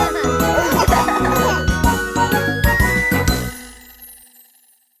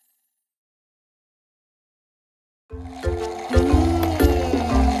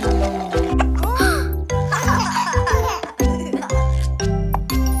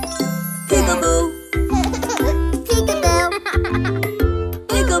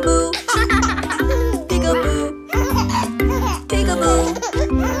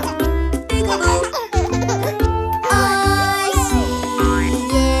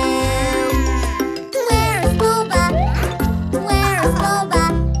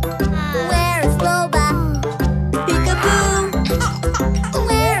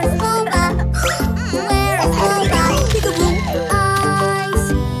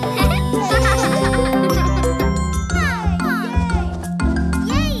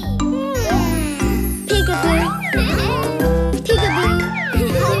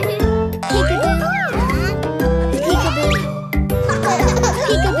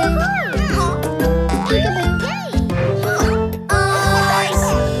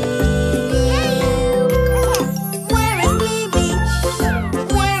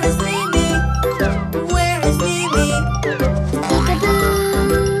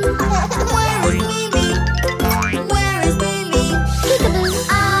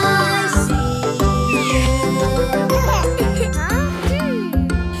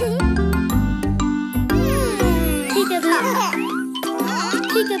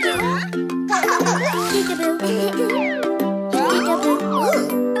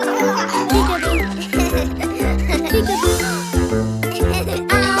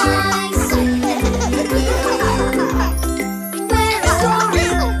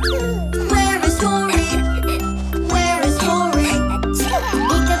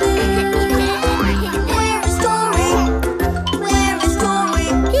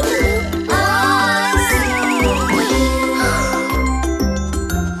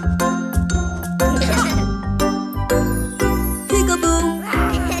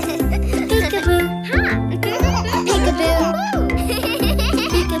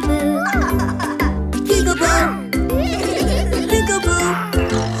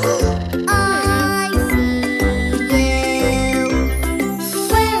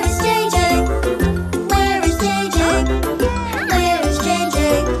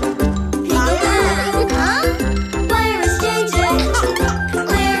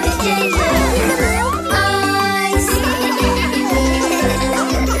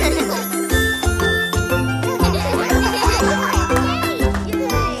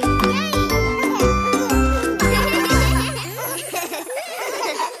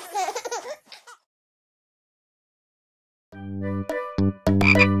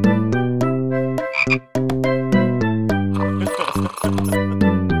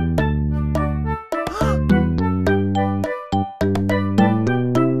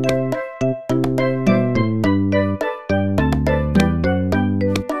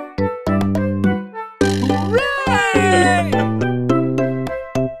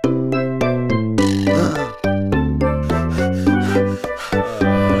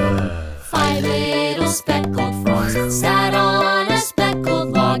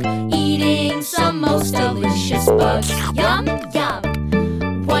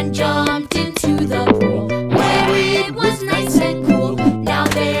 One jumped into the pool where it was nice and cool. Now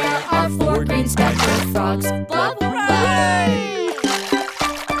there are 4 green speckled frogs. Blah, blah, blah.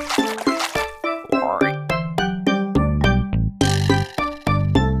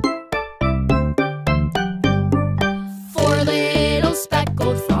 4 little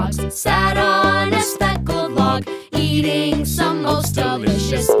speckled frogs sat on a speckled log, eating some most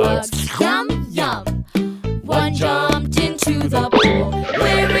delicious bugs. Yum, yum. One jumped into the pool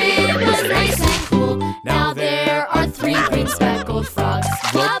where it was nice and cool. Now there are 3 green speckled frogs.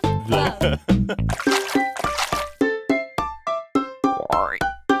 Blub, blub.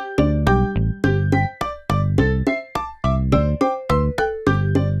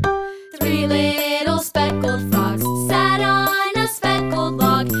 3 little speckled frogs sat on a speckled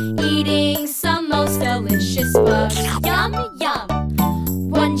log, eating some most delicious bugs. Yum, yum.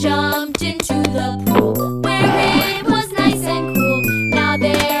 One jumped into the pool where it was nice and cool. Now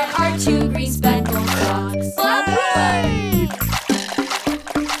there are 2 green speckled frogs. Blub, blub.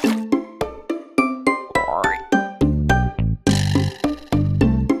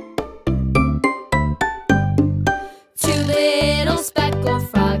 2 little speckled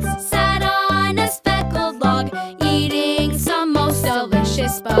frogs sat on a speckled log, eating some most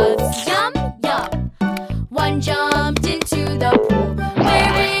delicious bugs. Yum, yum. One jumped into the pool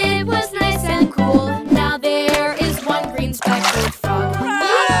where it was nice and cool. Now there is 1 green speckled frog.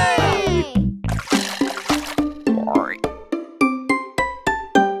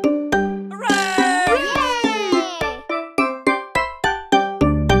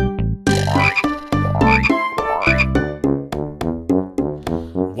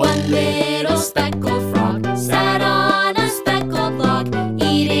 One little speckled frog sat on a speckled log,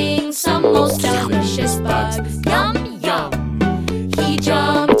 eating some most delicious bugs. Yum, yum. He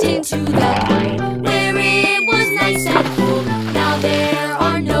jumped into the pine where it was nice and cool. Now there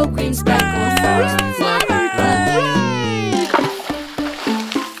are no green speckled frogs. Flap, flap.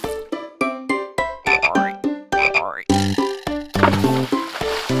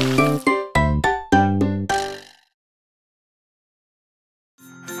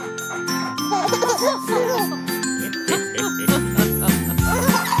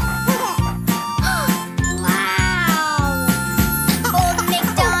 Old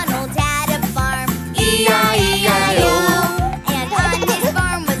MacDonald had a farm, E-I-E-I-O. and on his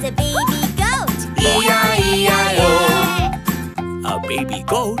farm was a baby goat. E-I-E-I-O. A baby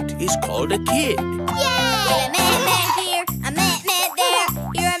goat is called a kid. Yay! A met here, a met there.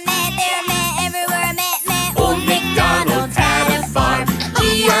 Here a met, there a met, everywhere a met. Old MacDonald had a farm,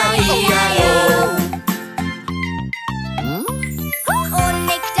 E-I-E-I-O. Old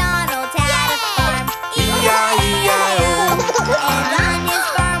MacDonald had a farm, E-I-E-I-O. and on his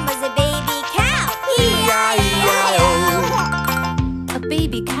farm was a baby cow. E-I-E-I-O. A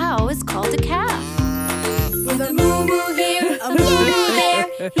baby cow is called a calf. With a moo moo here, a moo moo there.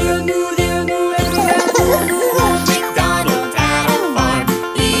 Here a moo, there a moo, everywhere a moo moo. Old MacDonald had a farm,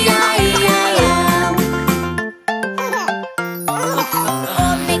 E-I-E-I-O.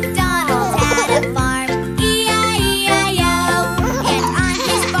 Old MacDonald had a farm, E-I-E-I-O, and on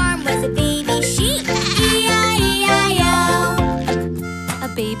his farm was a baby sheep, E-I-E-I-O. A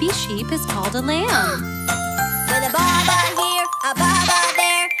baby sheep is called a lamb. With a baba here, a baba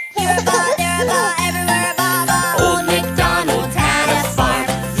there. Here a ba, there a ba, everywhere a baba. Old MacDonald had a farm,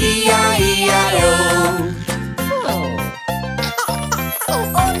 E-I-E-I-O.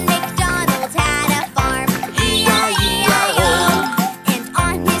 Old MacDonald had a farm, E-I-E-I-O, and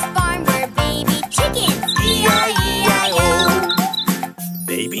on his farm were baby chickens, E-I-E-I-O.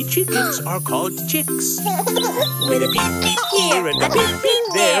 Baby chickens are called chicks. With a peep peep here and a peep peep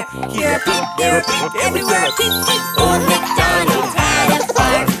there. Here a peep, there a peep, everywhere a peep peep. Old MacDonald had a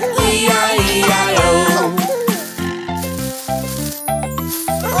farm, E-I-E-I-O.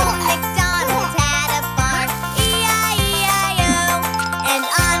 Old MacDonald had a farm, E-I-E-I-O, and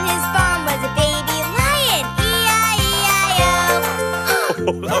on his farm was a baby lion, E-I-E-I-O.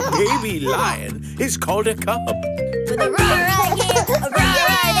 A baby lion is called a cub. With a roar here, a roar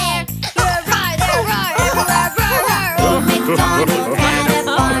there, here a roar, there a roar, everywhere a roar, roar. Old MacDonald had a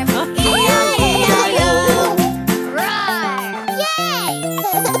farm, E-I-E-I-O. Roar! Yay!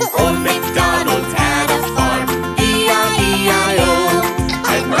 Old MacDonald had a farm, E-I-E-I-O.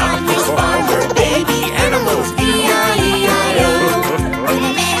 And on his farm were baby animals, E-I-E-I-O. With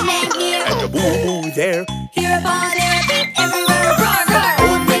a man here, And a moo moo there. here a paw, there a beep, everywhere a roar, roar.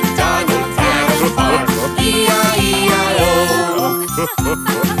 Old MacDonald had a farm, E-I-E-I-O.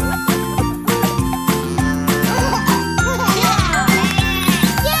 Yeah!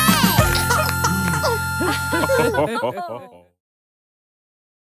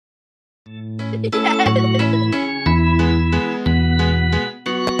 Take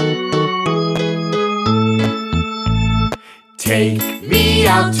me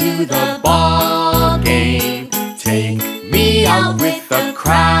out to the ball game. Take me out with the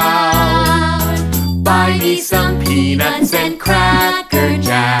crowd. Buy me some peanuts and cracker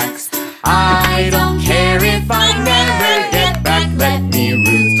jacks. I don't care if I never get back. Let me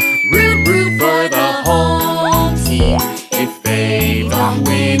root for the home team. If they don't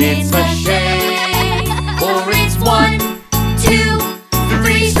win, it's a shame. For it's 1, 2,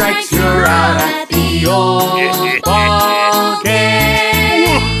 3 strikes, you're out at the old ball game.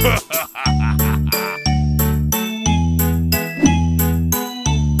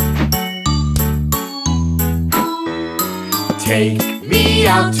 Take me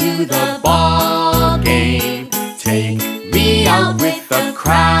out to the ball game. Take me out with the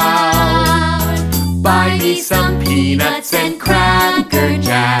crowd. Buy me some peanuts and cracker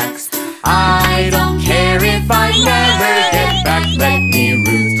jacks. I don't care if I never get back. Let me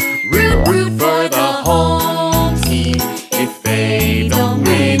root for the home team. If they don't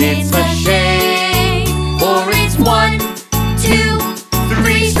win, it's a shame. For it's 1, 2,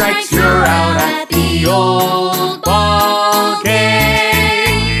 3 strikes, you're out at the old ball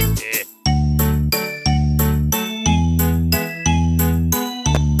game.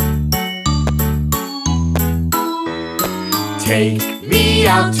 Take me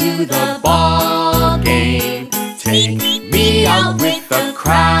out to the ball game. Take me out with the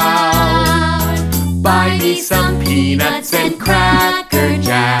crowd. Buy me some peanuts and cracker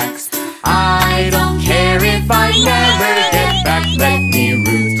jacks. I don't care if I never get back. Let me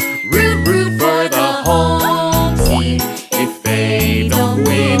root for the home team. If they don't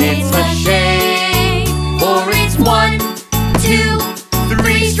win, it's a shame. For it's 1, 2,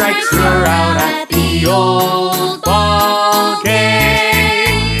 3 strikes, you're out at the old ball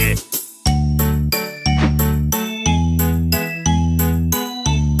game.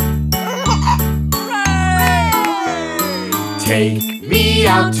 Take me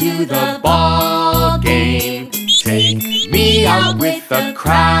out to the ball game. Take me out with the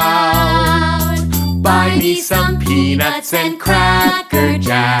crowd. Buy me some peanuts and cracker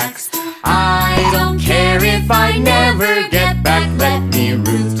jacks. I don't care if I never get back. Let me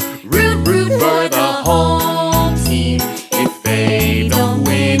root for the home team. If they don't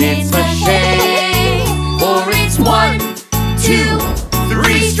win, it's a shame. For it's 1, 2,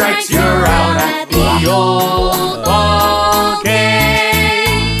 3 strikes, you're out at the old ball game.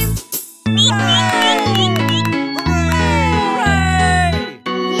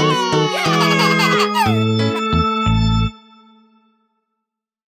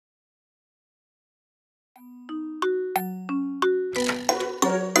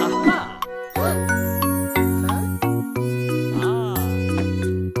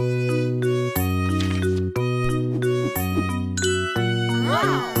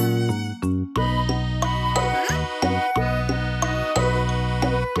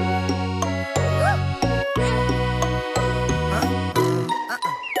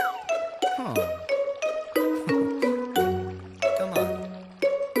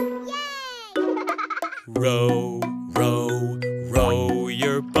 Row, row, row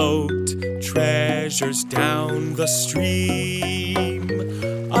your boat, treasures down the stream.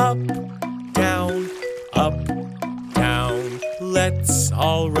 Up, down, let's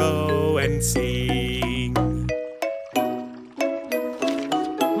all row and sing.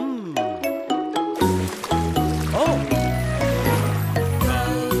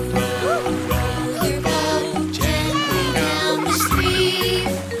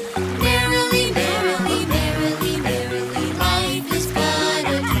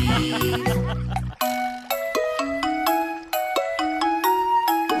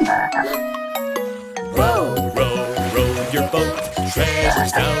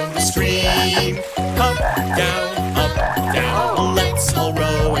 Treasures down the stream. Up, down, let's all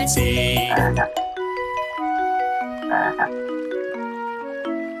row and sing. Row,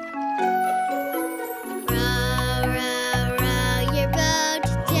 row, row your boat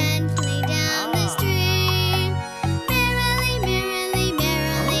gently down the stream. Merrily, merrily,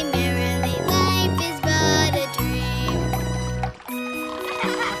 merrily, merrily, life is but a dream.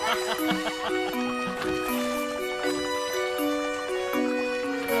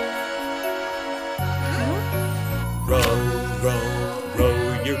 Row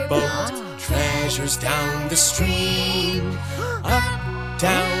your boat, treasures down the stream. Up,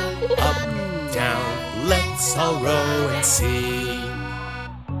 down, let's all row and sing.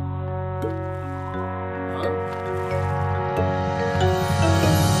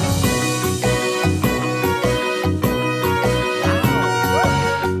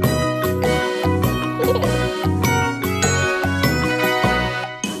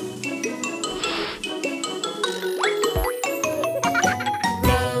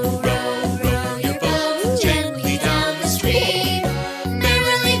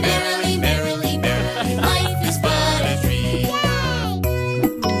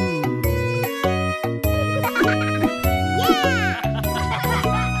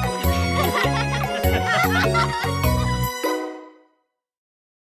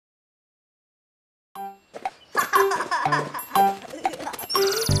 Hickory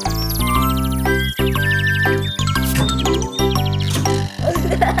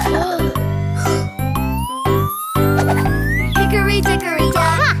dickory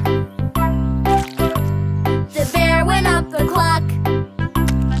dock. The bear went up the clock.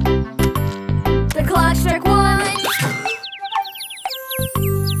 The clock struck 1.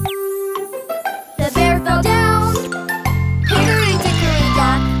 The bear fell down. Hickory dickory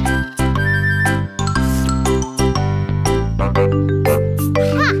dock.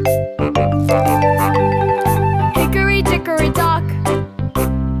 Hickory dickory dock.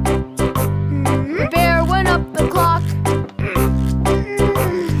 The bear went up the clock.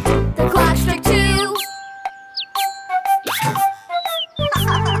 The clock struck 2.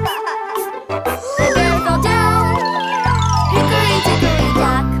 The bear fell down. Hickory dickory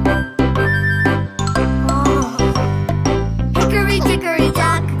dock. Hickory dickory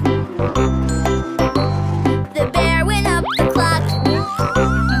dock. The bear went up the clock.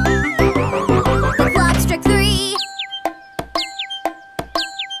 The clock struck 3.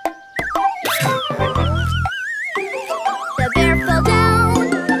 The bear fell down.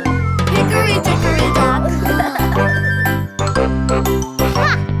 Hickory dickory dock.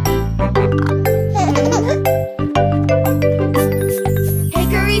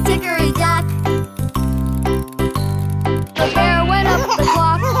 Hickory dickory dock. The bear went up the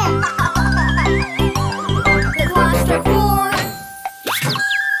clock. The clock struck 4.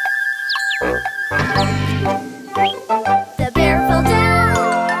 The bear fell down.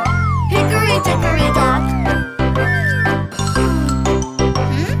 Hickory dickory dock.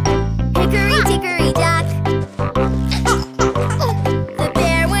 Hickory dickory dock. The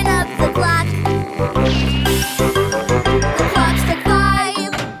bear went up the clock. The clock struck 5.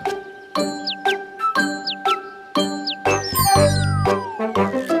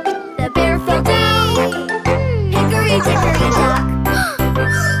 The bear fell down. Hickory dickory dock.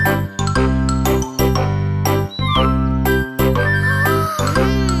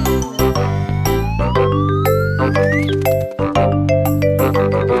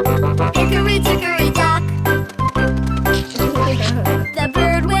 Hickory dickory dock. The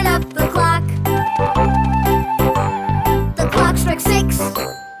bird went up the clock. The clock struck 6.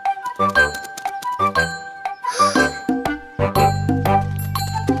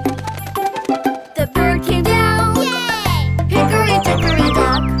 The bird came down. Hickory dickory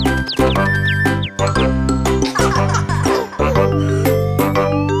dock.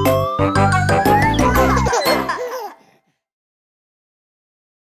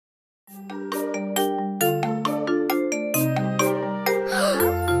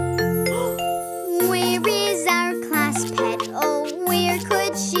 Where is our class pet? Oh, where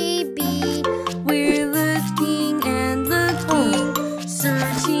could she be? We're looking and looking,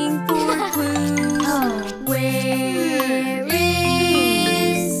 searching for clues. Where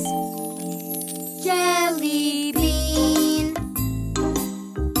is Jelly Bean?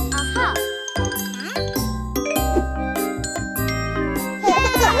 Aha!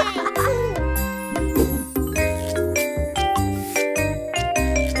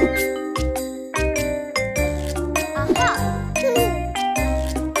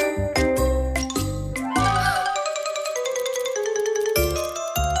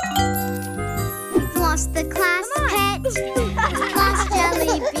 We've lost the class pet. We've lost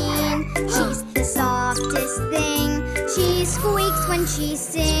Jelly Bean. She's the softest thing. She squeaks when she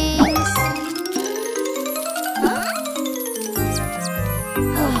sings.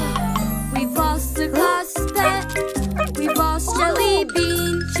 We've lost a class pet. We've lost Jelly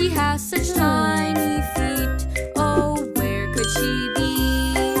Bean. She has such tiny feet. Oh, where could she be?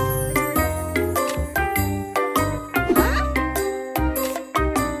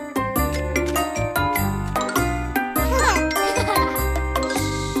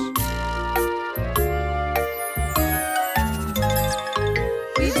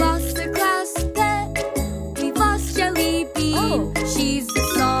 We've lost a class pet. We've lost Jelly Bean. She's the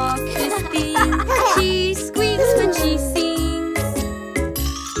softest thing. She squeaks when she sings.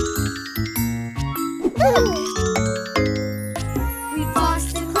 We've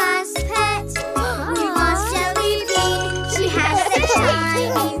lost the class pet. We've lost Jelly Bean. She has such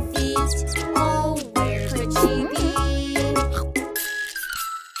tiny feet. Oh, where could she be?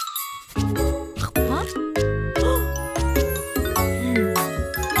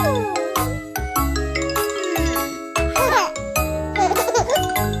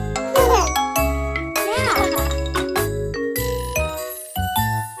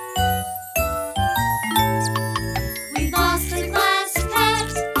 We've lost the class pet.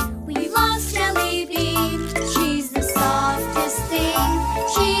 We've lost Jelly Bean. She's the softest thing.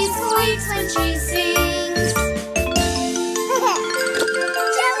 She squeaks when she sings.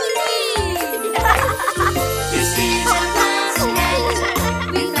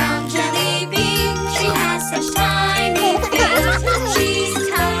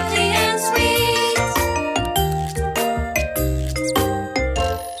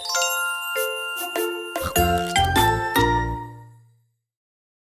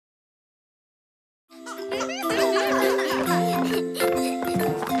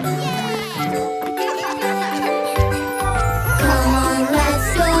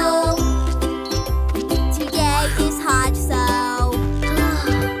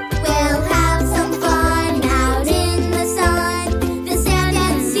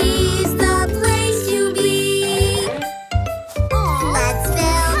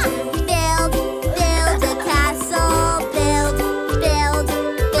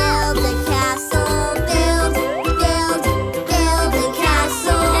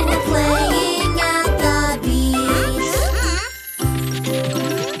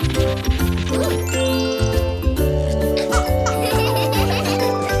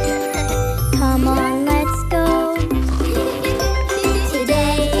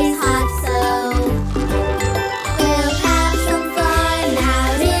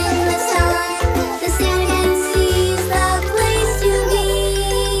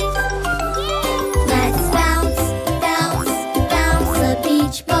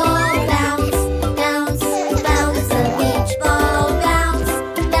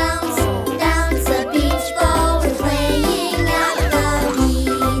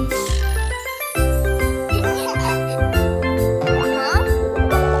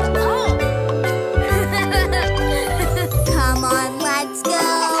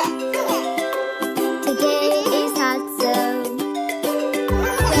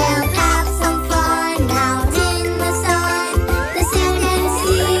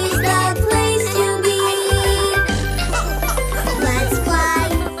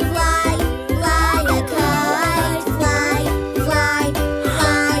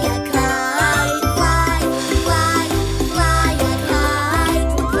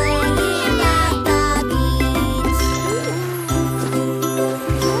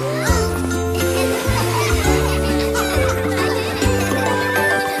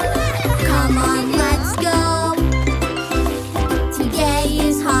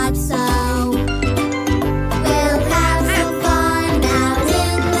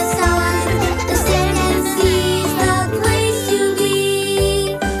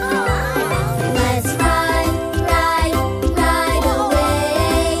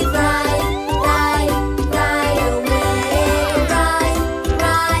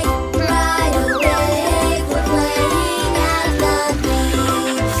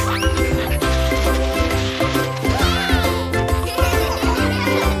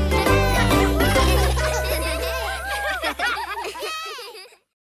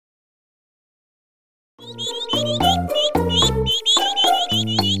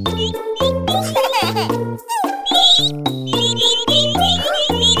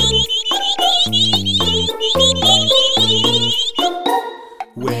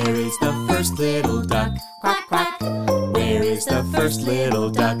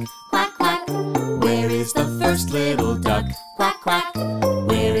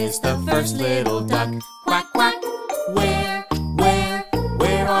 is the first little duck? Quack, quack. Where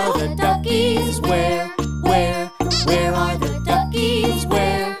are the duckies? Where are the duckies?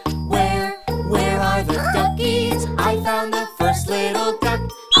 Where are the duckies? I found the first little duck.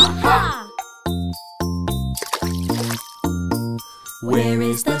 Aha! Where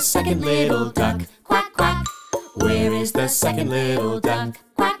is the second little duck? Quack, quack. Where is the second little duck?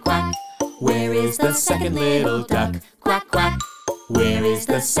 Quack, quack. Where is the second little duck? Quack, quack. Where is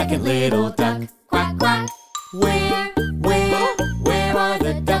the second little duck? Quack, quack. Where are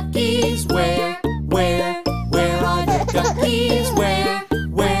the duckies? Where are the duckies? Where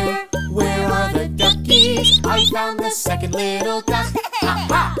are the duckies? I found the second little duck.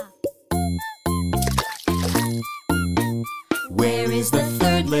 Ha Where is the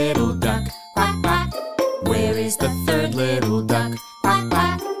third little duck? Quack, quack. Where is the third little duck? Quack,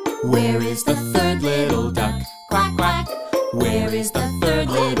 quack. Where is the third little duck? Quack, quack. Where is the third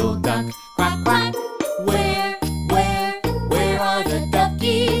little duck? Quack, quack. Where are the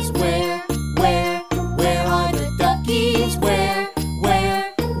duckies? Where are the duckies? Where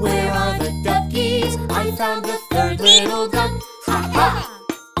are the duckies? I found the third little duck. Ha ha!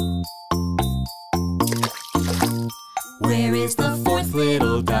 Where is the fourth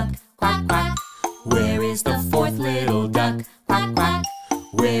little duck? Quack, quack. Where is the fourth little duck? Quack, quack.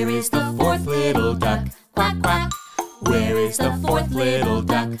 Where is the fourth little duck? Quack, quack. Where is the fourth little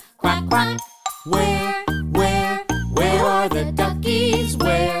duck? Quack, quack. Where are the duckies?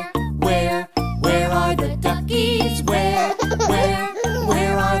 Where are the duckies? Where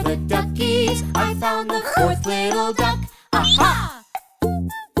are the duckies? I found the fourth little duck. Aha!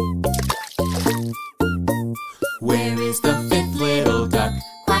 Where is the fifth little duck?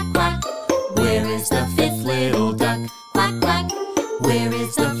 Quack, quack. Where is the fifth little duck? Quack, quack. Where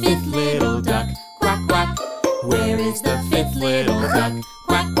is the fifth little duck? Quack, quack. Where is the fifth little duck?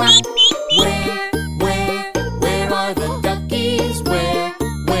 Quack, quack. Where are the duckies? Where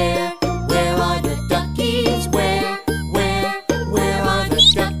are the duckies? Where are the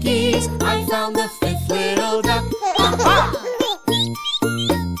duckies? I found the fifth little duck. Aha!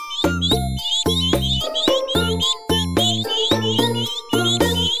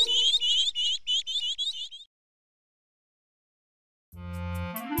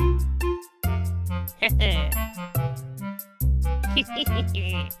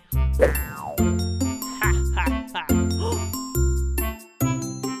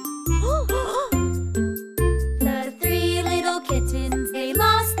 The three little kittens, they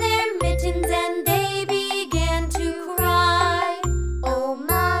lost their mittens and they began to cry. Oh,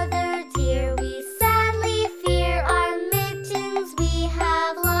 mother dear, we sadly fear our mittens we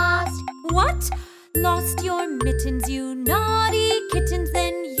have lost. What? Lost your mittens, you naughty kittens,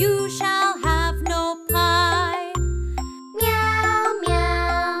 then you shall have no pie. Meow,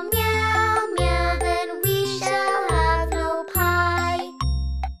 meow, meow, meow, then we shall have no pie.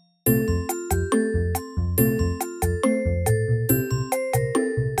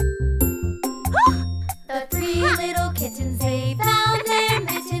 The three little kittens, they found their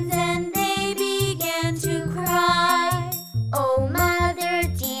mittens and they began to cry. Oh, mother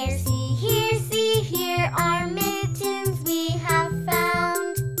dear, see here, our mittens we have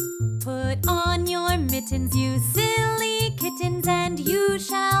found. Put on your mittens, you silly kittens, and you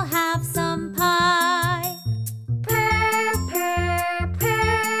shall have some pie. Purr, purr,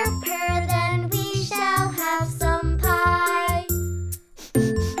 purr, purr, then we shall have some pie.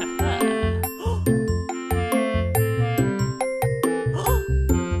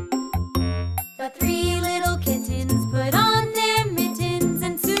 The three little kittens put on their mittens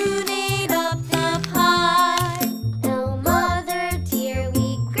and soon ate up the pie. Oh, mother dear,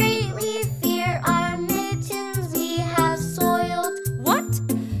 we greatly fear our mittens we have soiled. What?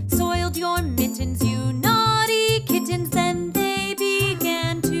 Soiled your mittens, you naughty kittens, then they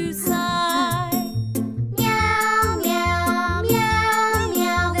began to sigh. Meow, meow, meow,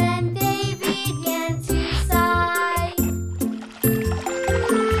 meow, then they began to sigh.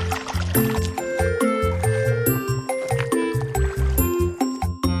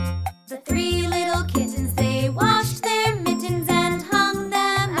 The three little kittens, they washed their mittens and hung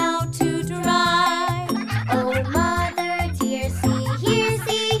them out to dry. Oh, mother dear, see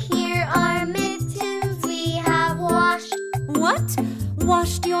here, our mittens we have washed. What?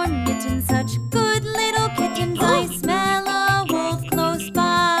 Washed your mittens, such good little kittens, I smell a wolf close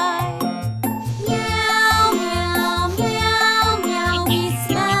by. Meow, meow, meow, meow, we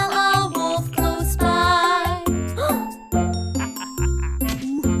smell a wolf close by.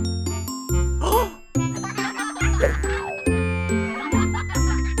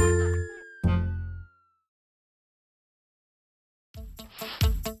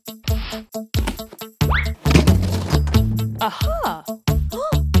 Aha!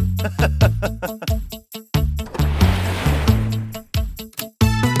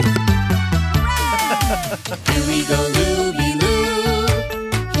 Here we go, Looby-Loo.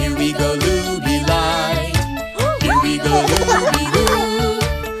 Here we go, Looby-Light. Here we go, Looby-Loo.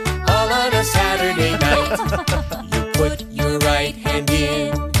 All on a Saturday night. You put your right hand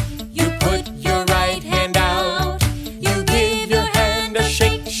in. You put your right hand out. You give your hand a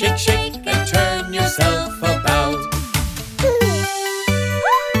shake, shake, shake, and turn yourself about.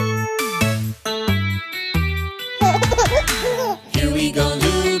 Here we go,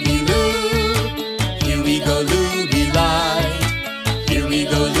 Looby-Loo. Here we go, Looby-Light. Here we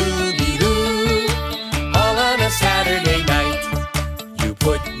go, Looby-Loo. All on a Saturday night. You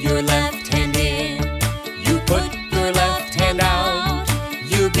put your left hand in. You put your left hand out.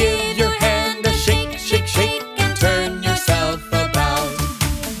 You give your hand a shake, shake, shake, and turn yourself about.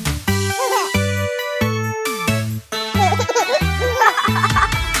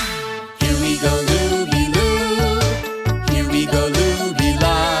 Here we go, Looby-Loo. Here we go,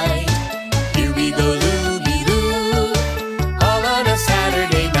 Looby-Light. Here we go, Looby-Loo. All on a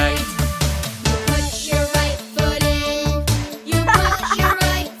Saturday night. Put your right foot in. You put your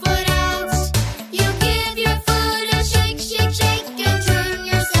right foot out. You give your foot a shake, shake, shake, and turn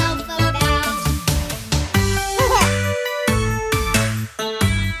yourself about.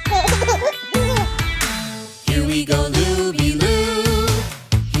 Here we go, Looby-Loo.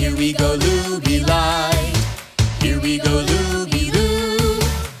 Here we go, Looby-Light. Here we go, Looby-Loo.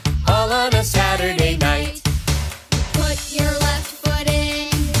 All on a Saturday night. Put your left foot in.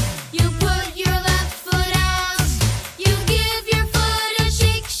 You put your left foot out. You give your foot a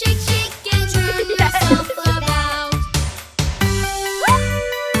shake, shake, shake, and turn yourself about.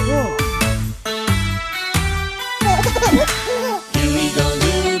 Here we go,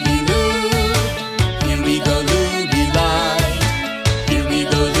 Looby-Loo. Here we go, Looby-Light. Here we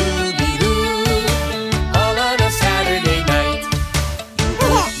go, Looby-Loo. All on a Saturday night. You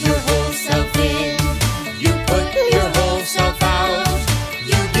put your whole self in. You put your whole self out.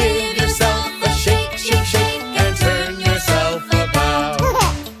 You give yourself a shake, shake, shake, and turn yourself about.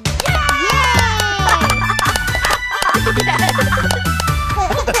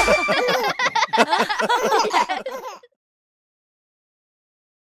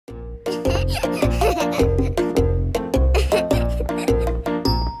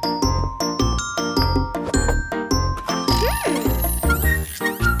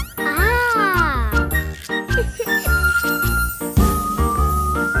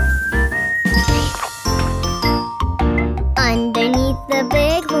 Underneath the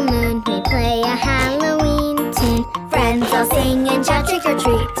big full moon, we play a Halloween tune. Friends all sing and shout trick or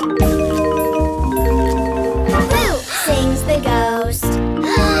treat. Boo! Sings the ghost.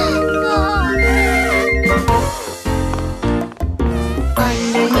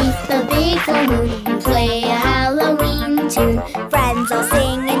 Underneath the big full moon, we play a Halloween tune. Friends all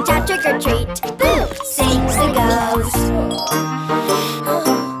sing and shout trick or treat. Boo! Sings the ghost.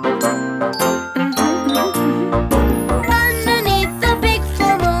 Underneath the big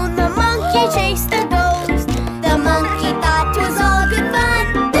full moon, the monkey chased the ghost. The monkey thought 'twas all good fun.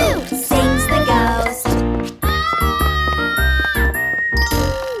 Boo! Sings the ghost.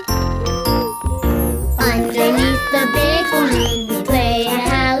 Underneath the big full moon, we play a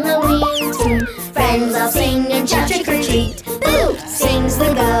Halloween tune. Friends all sing and shout trick or treat. Boo! Sings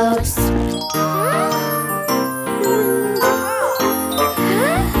the ghost.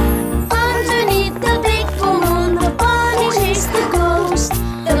 Underneath the big full moon, the bunny chased the ghost.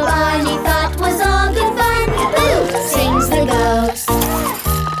 The bunny thought 'twas all good fun. Boo! Sings the ghost.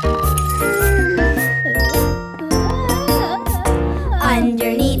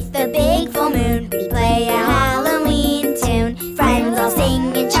 Underneath the big full moon, we play a Halloween tune. Friends all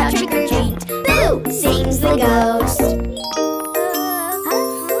sing and shout trick or treat. Boo! Sings the ghost.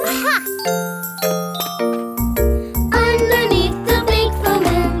 Underneath the big full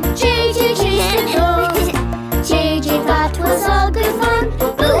moon, JJ chased the ghost. JJ thought 'twas all good fun.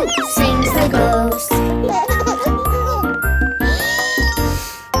 Boo! Sings the ghost.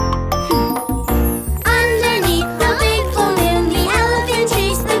 Underneath the big full moon, the elephant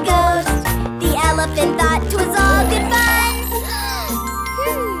chased the ghost.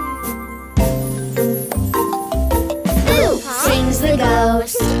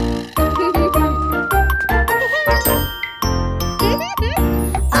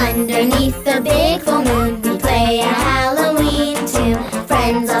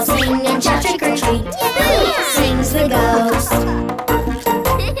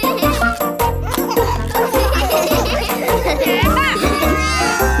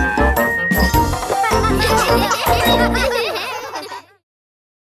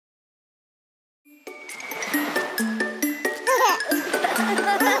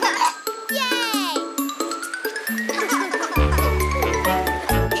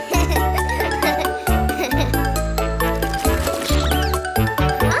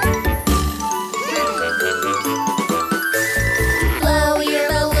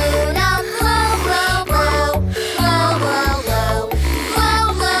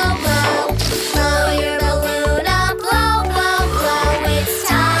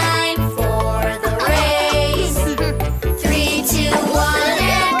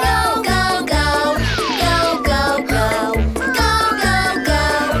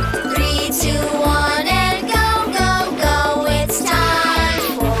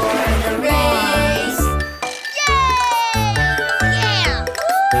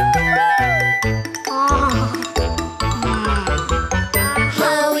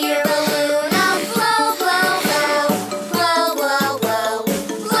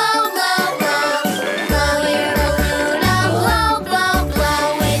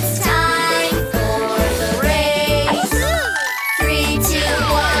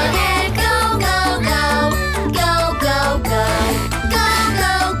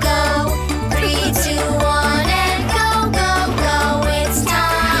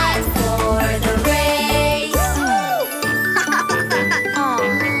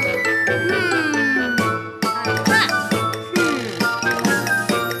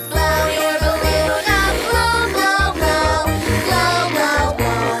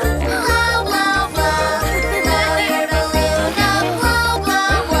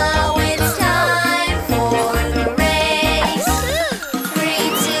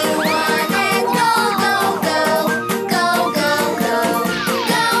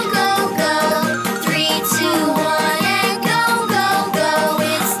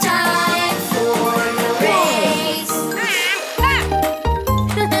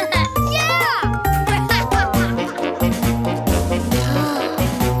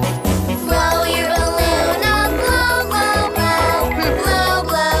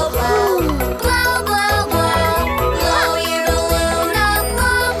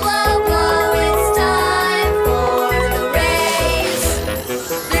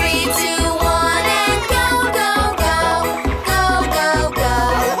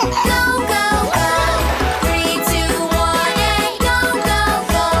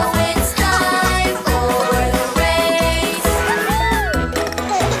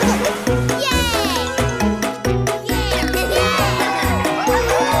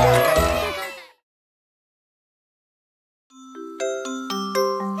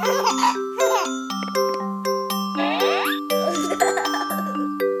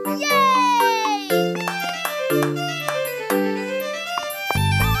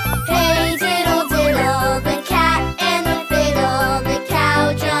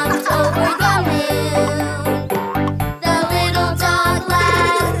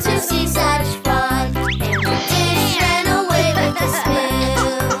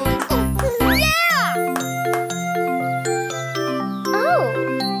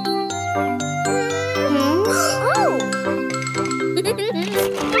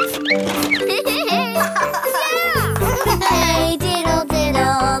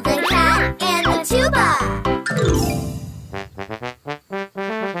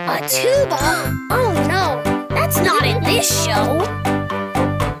 tuba? Oh no, that's not in this show.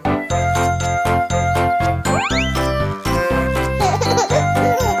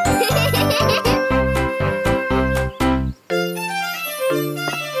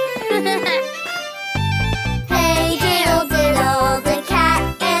 Hey diddle diddle, the cat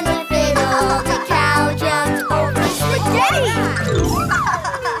and the fiddle, the cow jumped over spaghetti.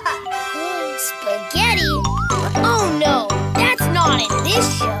 Spaghetti? Oh no, that's not in this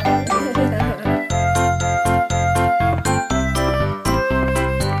show.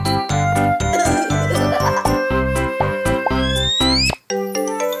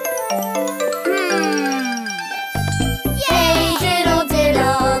 Hey diddle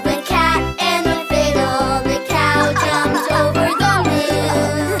diddle, the cat and the fiddle, the cow jumped over the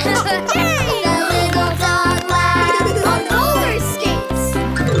moon. The little dog laughed on roller skates.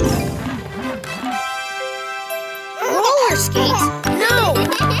 Roller skates? No,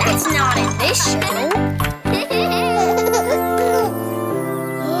 that's not in this show.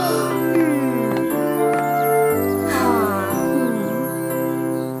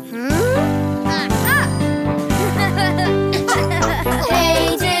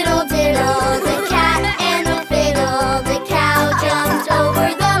 Hey diddle diddle, the cat and the fiddle, the cow jumped over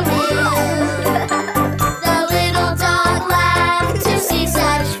the moon. The little dog laughed to see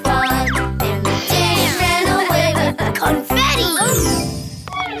such fun, and the dish ran away with Confetti!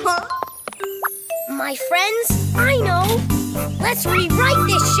 My friends, I know. Let's rewrite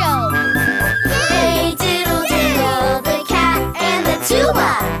this show. Hey diddle diddle, the cat and the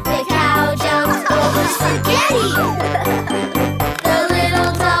tuba, the cow jumped over spaghetti. The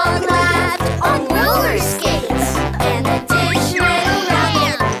little dog laughed on roller skates, and the dish ran around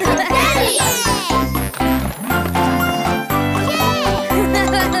in confetti.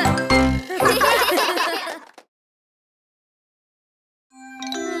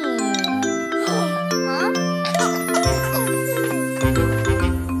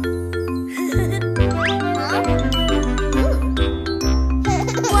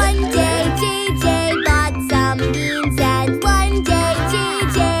 One day JJ bought some beans, and one day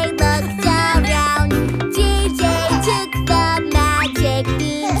JJ looked around. JJ took the magic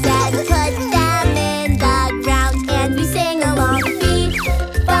beans and put them in the ground, and we sang along. Fee,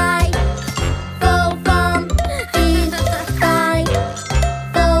 fi, fo, fum, fee, fi,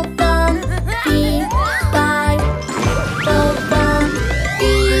 fo, fum, fee, fi, fo, fum,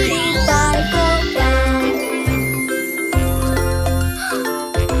 fee, fi, fo, fum.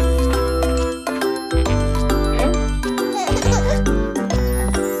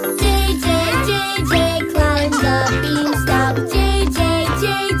 JJ climbed the beanstalk. JJ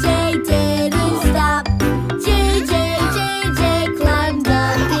didn't stop. JJ climbed the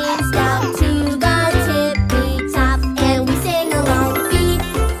beanstalk to the tippy top, and we sang along. Fee,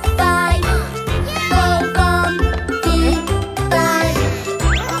 fi, fo, fum, fee, fi,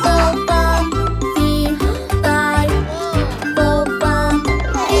 fo, fum, fee, fi, fo, fum,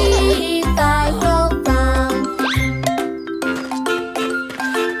 fee, fi, fo, fum.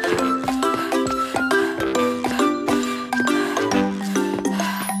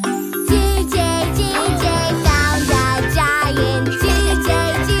 JJ found a giant. JJ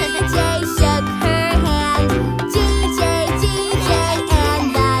shook her hand. JJ and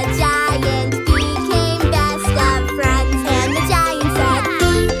the giant became best of friends. And the giant said,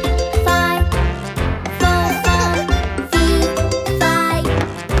 Fee, fi, fo, fum, fee, fi,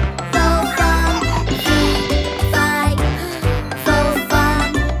 fo, fum, fee, fi, fo, fum,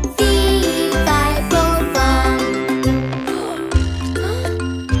 fee, fi, fo, fum.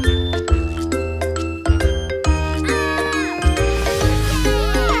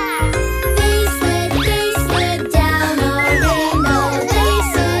 They slid down a rainbow. They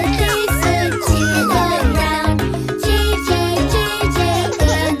slid to the ground. JJ and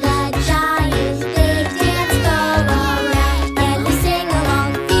the giant, they danced all around, and we sang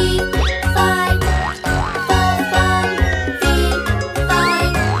along. Fee, fi, fo, fum, fee, fi,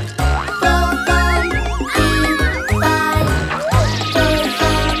 fo, fum, fee, fi, fo,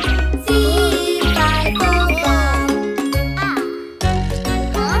 fum, fee, fi, fo, fum.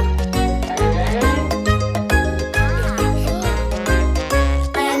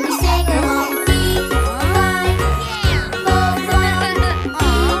 And we sang along. Fee, fi, fo, fum,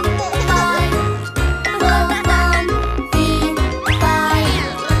 fee, fi, fo, fum, fee, fi,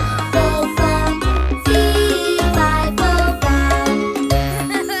 fo, fum, fee, fi, fo, fum.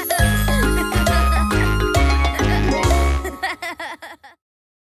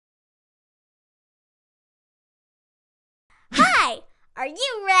 Hi, are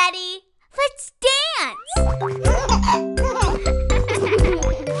you ready? Let's dance!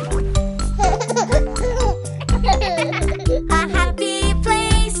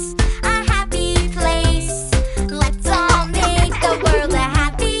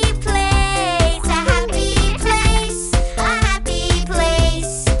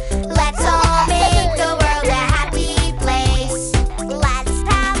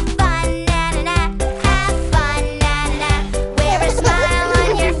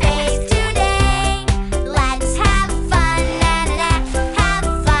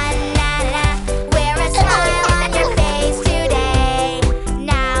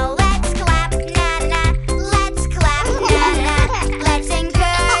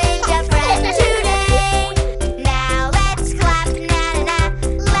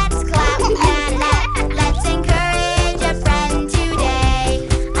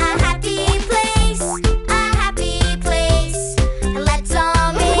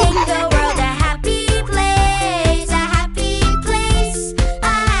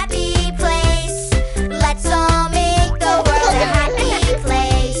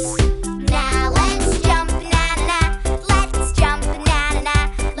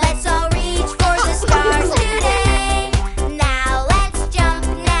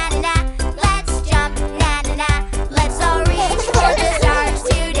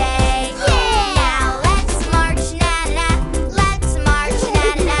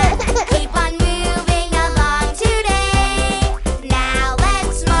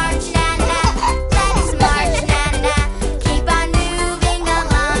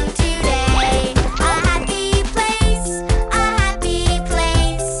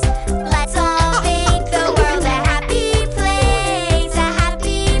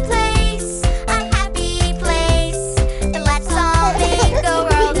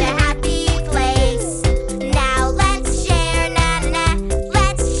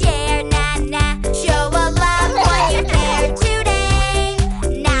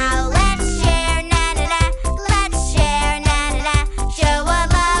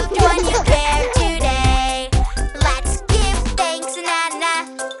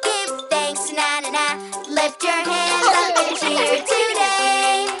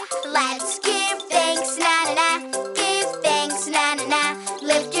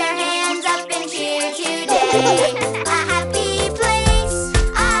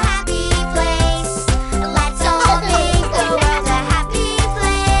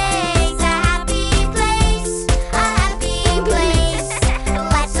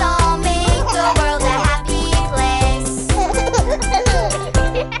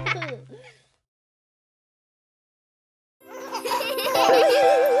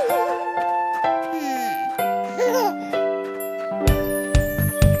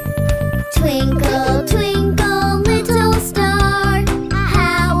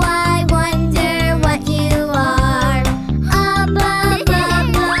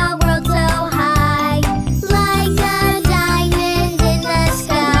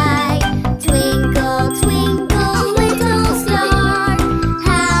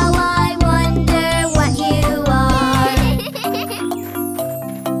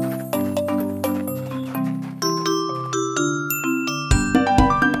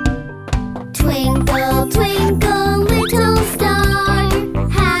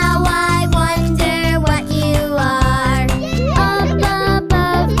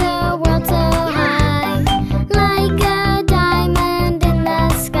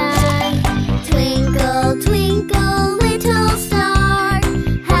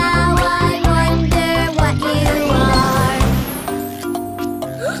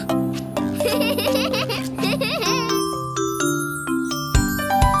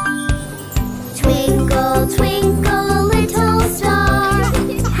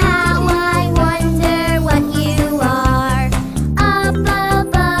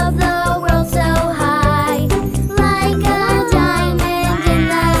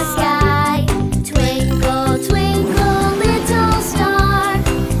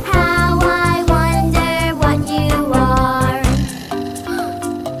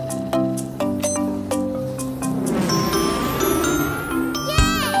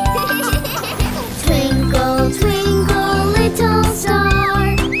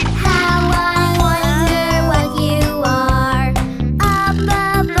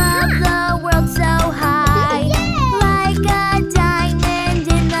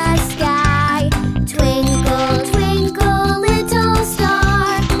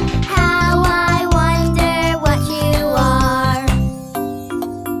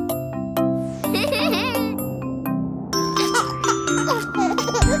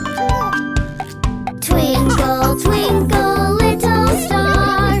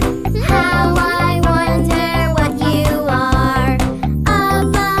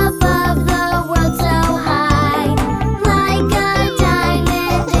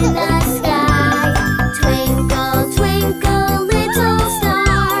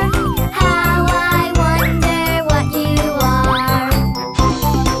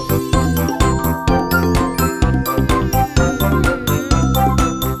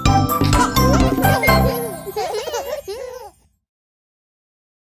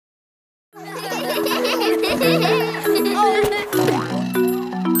 I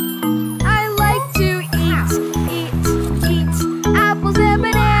like to eat apples and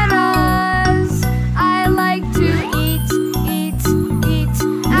bananas. I like to eat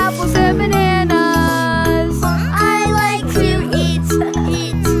apples and bananas. I like to eat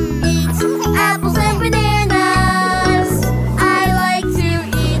apples and bananas. I like to eat apples and bananas. I like to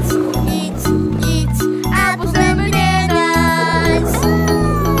eat apples and bananas. I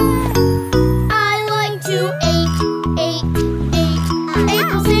like to eat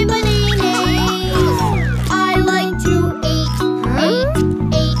apples and bananas. I like to eat apples and bananas. I like to eat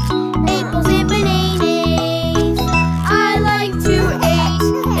apples and bananas. I like to eat apples and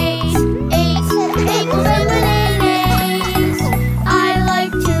bananas. I like to eat apples and bananas. I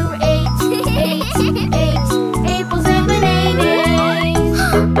like to eat apples and bananas.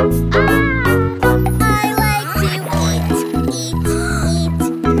 I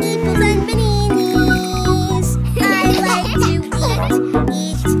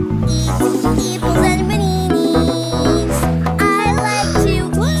like to eat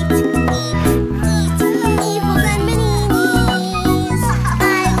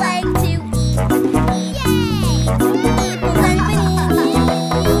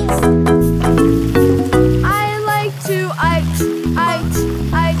apples and bananas. I like to eat apples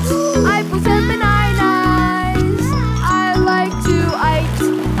and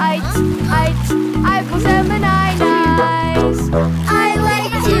bananas. I like to eat apples and bananas. I like to eat apples and bananas. I like to eat apples and bananas. I like to apples and bananas. I like to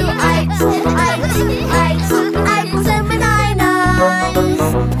apples and bananas.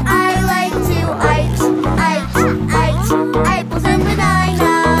 I like to apples and bananas. I like to apples and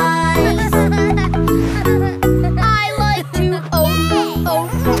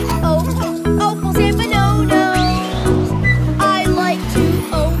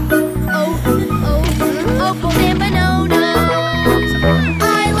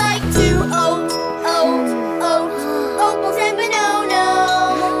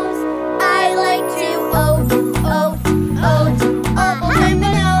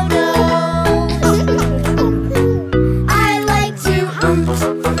I like to apples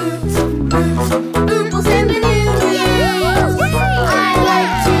and bananas.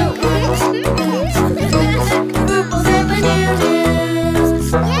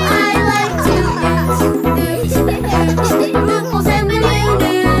 I like to apples and bananas. I like to apples and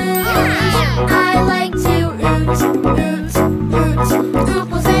bananas. I like to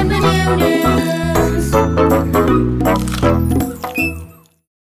apples and bananas.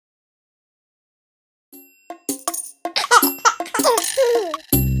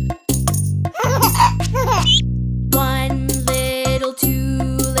 One little, two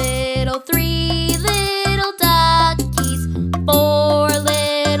little, three little duckies. Four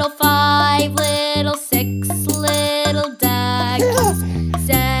little, five little, six little duckies.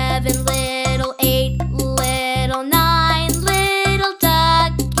 Seven little, eight little, nine little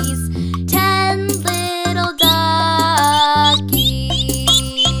duckies. 10 little duckies.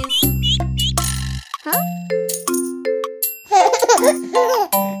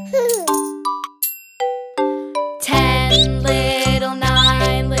 Ten little,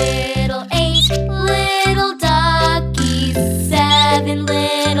 9 little, 8 little duckies. 7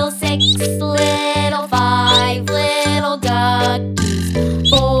 little, 6 little, 5 little duckies.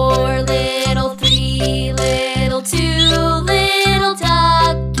 4 little, 3 little, 2 little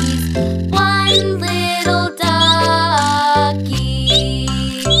duckies. 1 little ducky.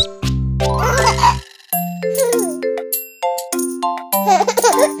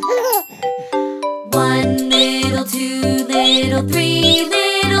 One little, two little, three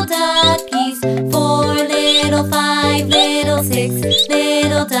little duckies. 4 little, 5 little, 6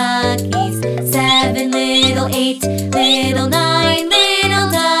 little duckies. 7 little, 8 little, 9 little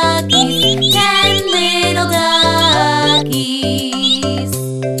duckies. 10 little duckies.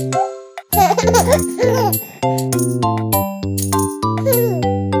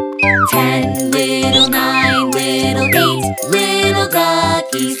 10 little, 9 little, 8 little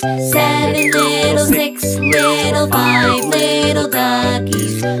duckies. 7 little, 6 little, 5 little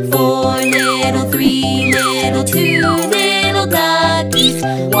duckies. 4 little, 3 little, 2 little duckies.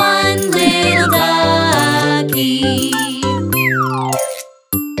 1 little ducky.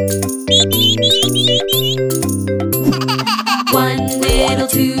 One little,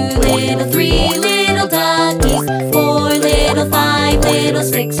 two little, three little duckies. 4 little, 5 little,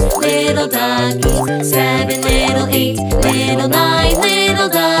 6 little duckies. 7 little, 8 little, 9 little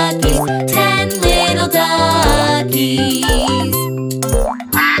duckies. 10 little duckies.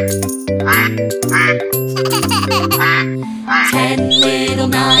 10 little,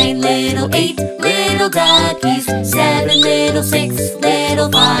 9 little, 8 little duckies. 7 little, 6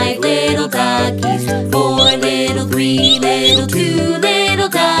 little, 5 little duckies. 4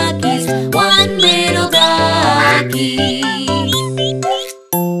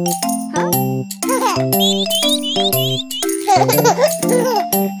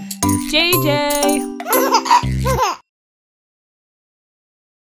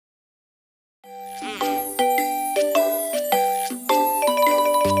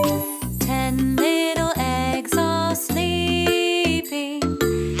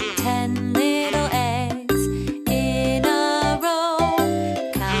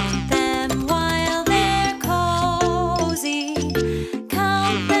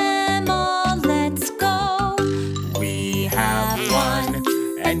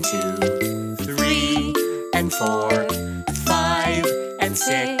 and 2, 3 and 4, 5 and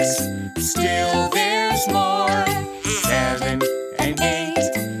 6. Still there's more. 7 and 8,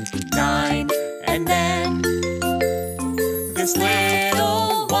 9 and then this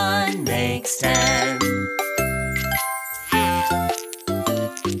little one makes 10.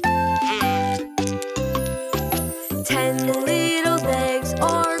 10 little legs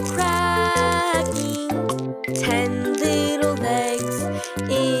are cracking. 10 little legs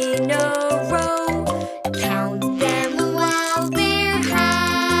in a row. Count them while they're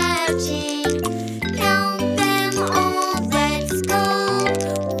hatching. Count them all, let's go.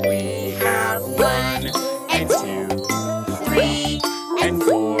 We have 1 and 2, 3 and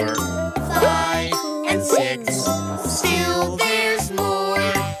 4, 5 and 6. Still there's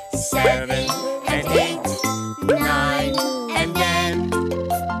more. 7 and 8, 9 and then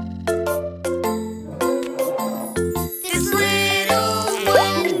This little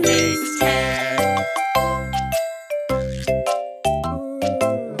one makes 10.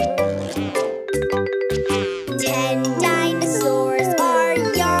 10 dinosaurs are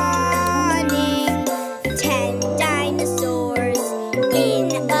yawning. 10 dinosaurs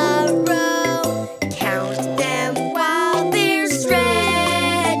in a row. Count them while they're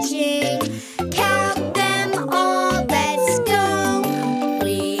stretching. Count them all, let's go.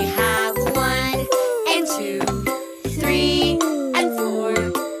 We have 1 and 2, 3 and 4,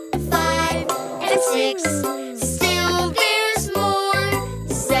 5 and 6. Still there's more.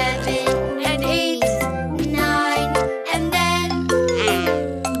 7 and 8, 9 and then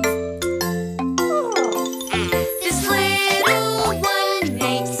this little one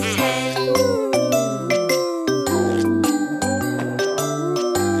makes 10.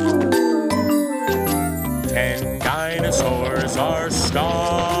 10 dinosaurs are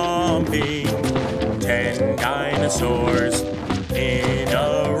stomping. 10 dinosaurs in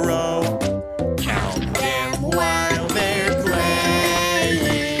a row. Count them while they're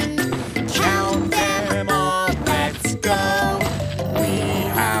playing. Count them all, let's go. We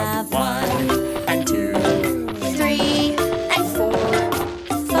have 1 and 2, 3 and 4,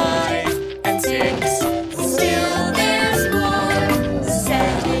 5 and 6. still there's more.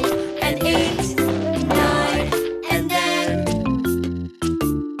 7 and 8, 9 and then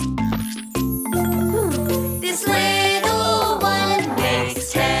this little one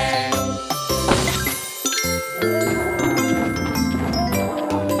makes 10.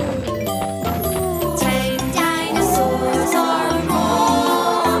 10 dinosaurs are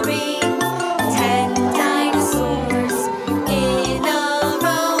roaring. 10 dinosaurs in a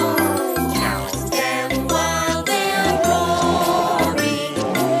row. Count them while they're roaring.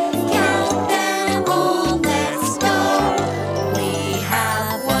 Count them all, let's go. We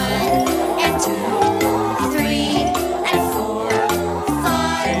have 1 and 2, 3 and 4,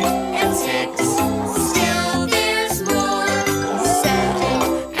 5 and 6. Still there's more. 7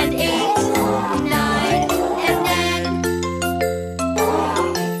 and 8, 9 and then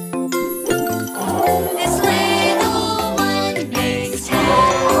this little one makes 10.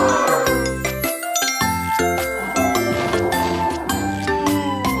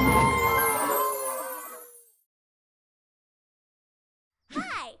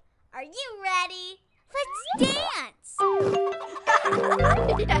 Hi, are you ready? Let's dance!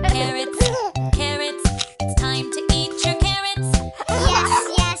 Carrots, carrots, it's time to eat your carrots. Yes,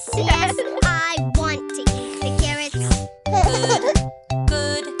 yes, yes, I want to eat the carrots. Good,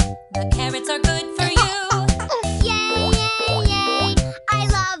 good, the carrots are good for you. Yay, yay, yay, I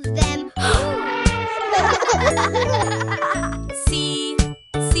love them. See,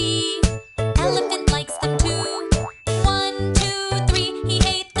 see, elephant likes them too. 1, 2, 3, he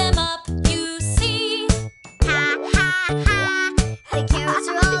ate them up, you see. Ha, ha, ha, the carrots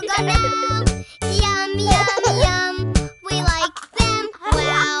are all gone now.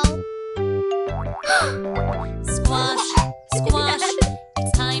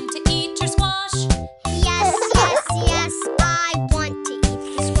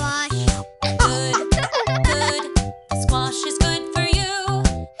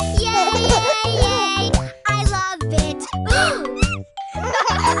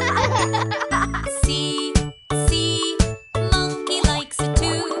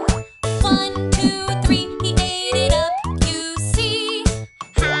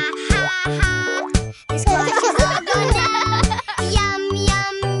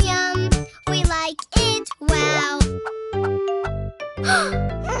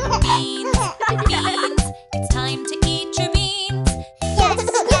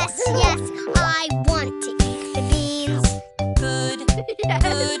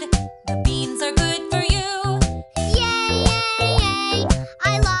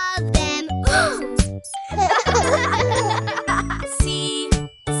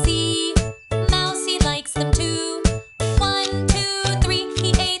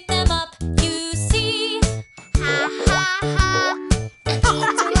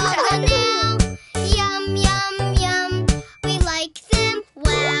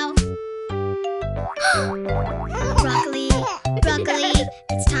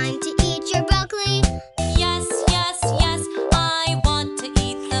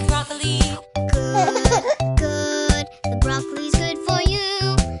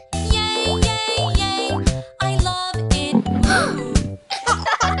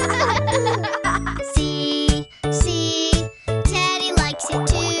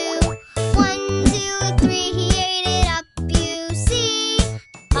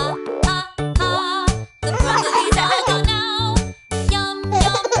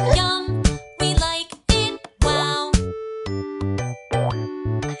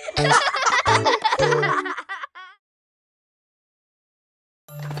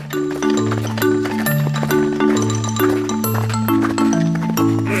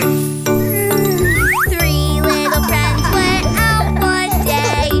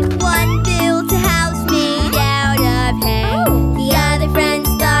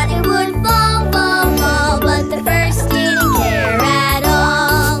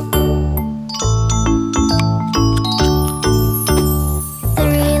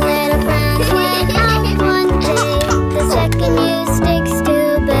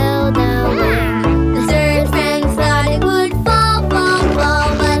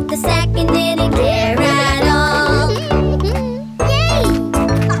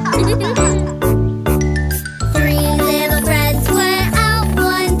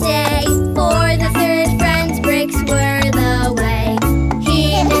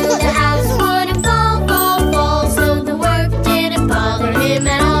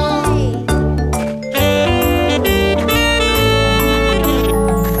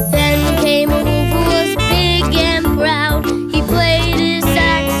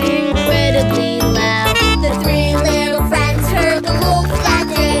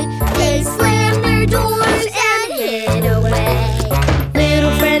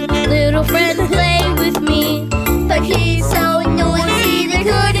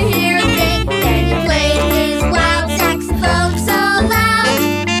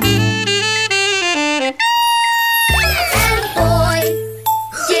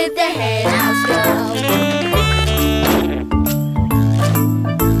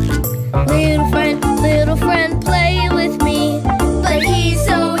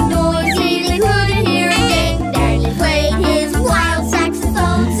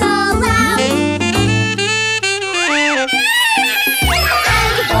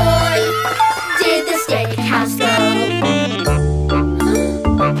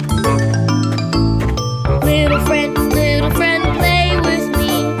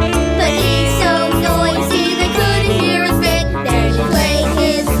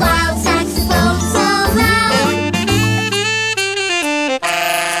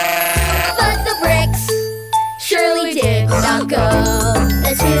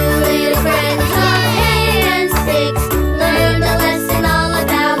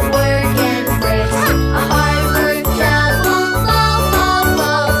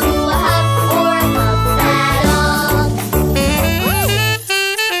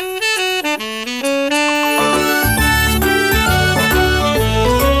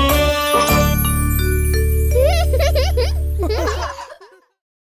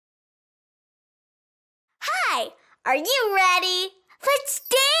 Are you ready? Let's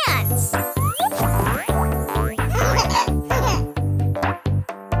dance!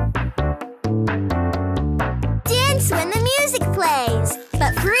 Dance when the music plays,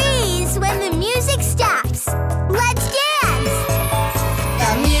 but freeze when the music stops. Let's dance!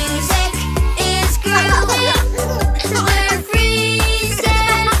 The music is grooving. We're freeze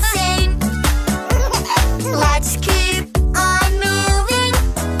dancing. Let's keep on moving.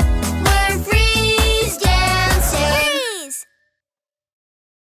 We're freeze dancing. Freeze!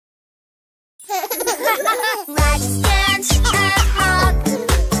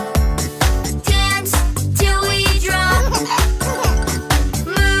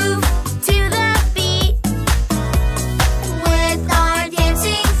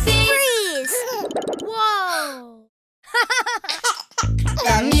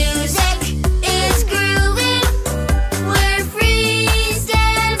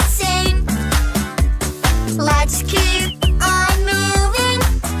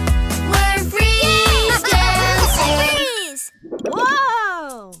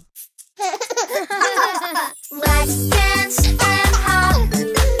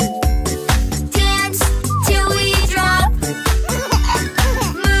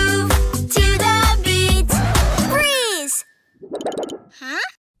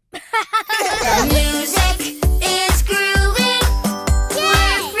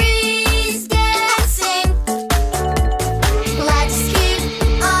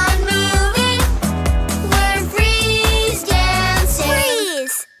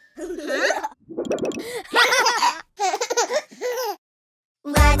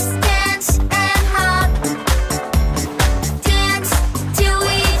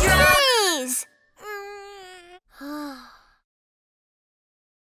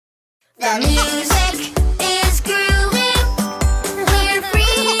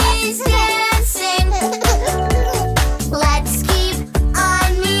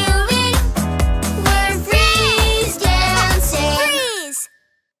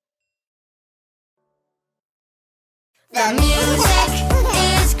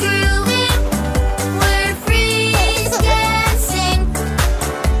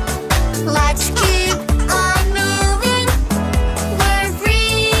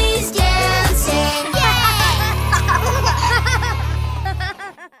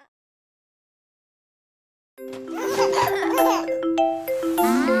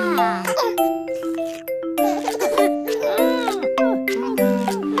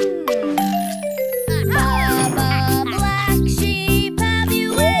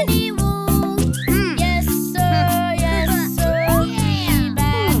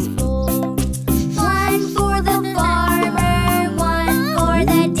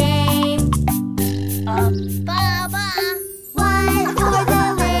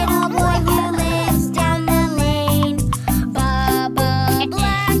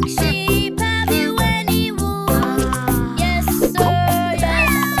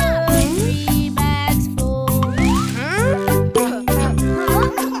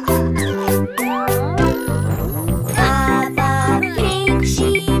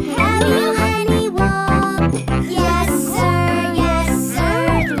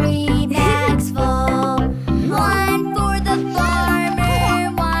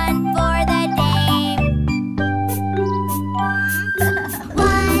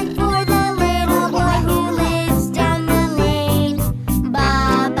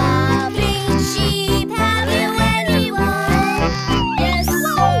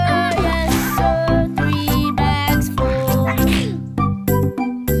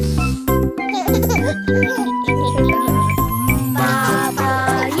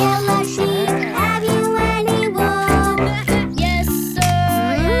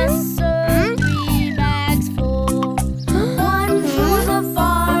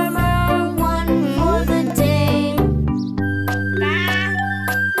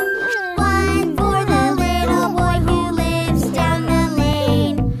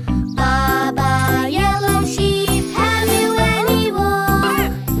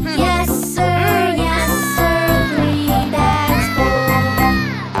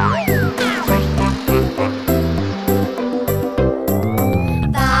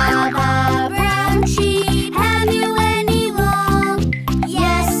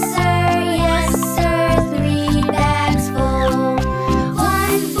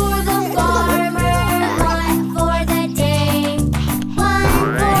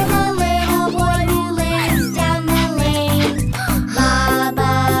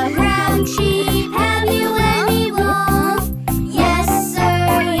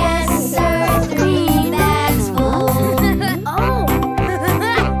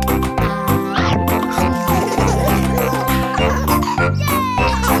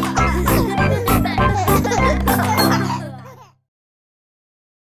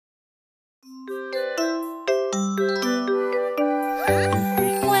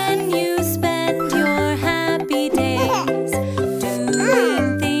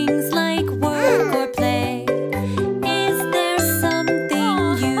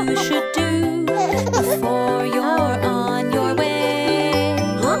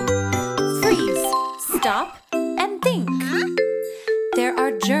 stop and think. There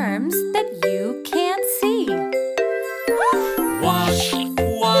are germs that you can't see. Wash,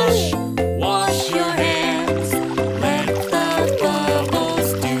 wash, wash your hands. Let the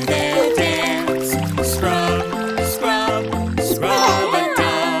bubbles do their dance. Scrub, scrub, scrub a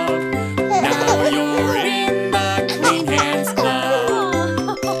dub. Now you're in the Clean Hands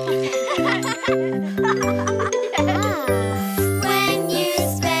Club. When you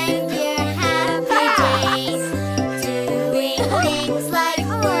spend your happy days doing things like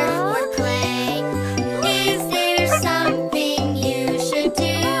work or play, is there something you should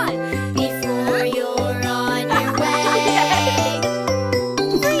do before you're on your way?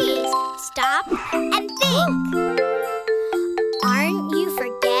 Please stop and think. Aren't you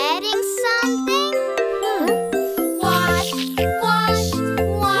forgetting something? Wash, wash,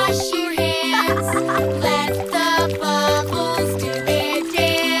 wash your hands. Let the bubbles do their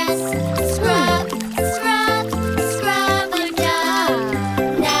dance. Scrub, scrub, scrub a dub.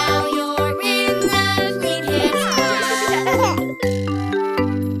 Now you're in the Clean Hands Club.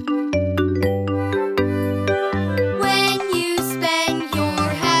 When you spend your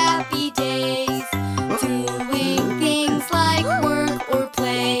happy days doing things like work or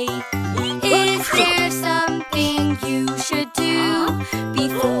play, is there something you should do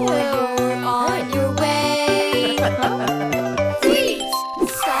before you're on your way? Please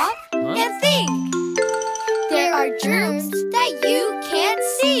stop and think. There are germs that you can't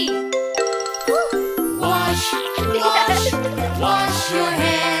see. Wash, wash, wash your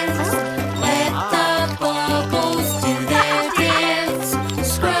hands. Let the bubbles do their dance.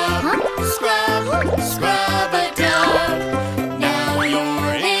 Scrub, scrub, scrub a dub. Now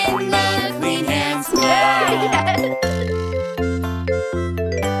you're in the Clean Hands Club.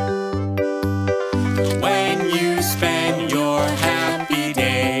 When you spend your happy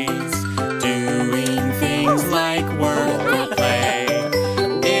days doing things like work or play,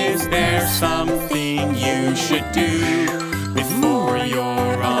 is there something you should do before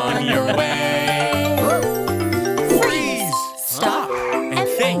you're on your way? Freeze! Stop and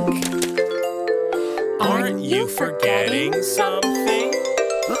think. Aren't you forgetting something?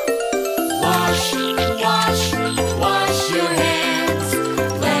 Wash, wash, wash your hands.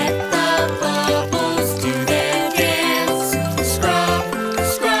 Let the bubbles do their dance. Scrub,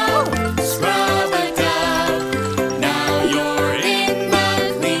 scrub, scrub a dub. Now you're in the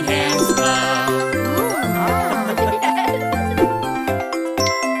Clean Hands Club.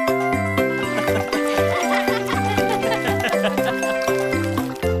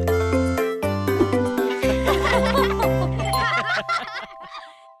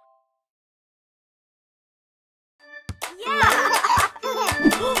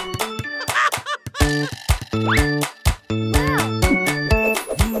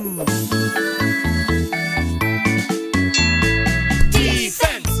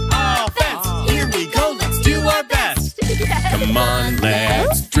 Defense, offense, here we go, let's do our best. Come on,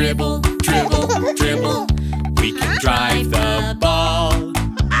 let's dribble, dribble, dribble. We can drive the ball.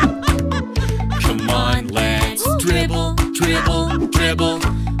 Come on, let's dribble, dribble, dribble.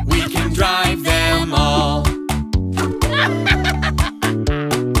 We can drive them all.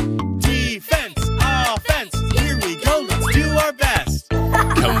 Defense, offense, here we go, let's do our best.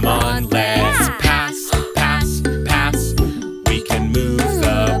 Come on, let's pass, pass, pass. We can move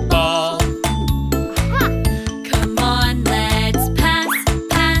the ball. Come on, let's pass,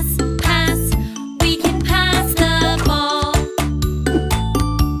 pass, pass. We can pass the ball.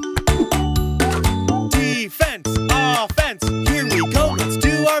 Defense, offense, here we go, let's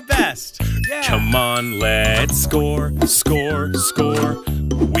do our best. Come on, let's score, score, score.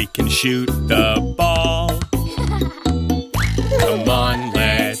 We can shoot the ball. Come on,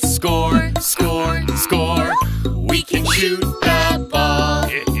 let's score, score, score. We can shoot the ball.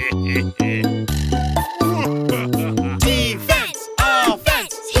 Defense,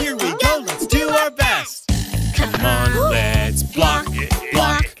 offense, here we go, let's do our best. Come on, let's block,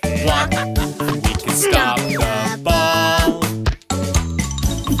 block, block. We can stop the ball.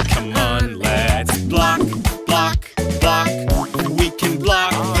 Come on, let's block, block, block. We can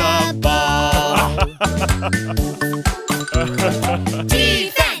block the ball.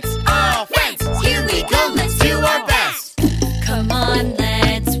 Defense, offense, here we go, let's do our best. Come on,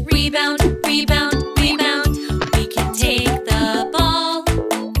 let's rebound, rebound, rebound. We can take the ball.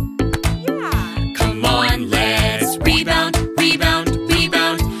 Come on, let's rebound, rebound,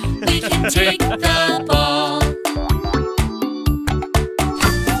 rebound. We can take the ball.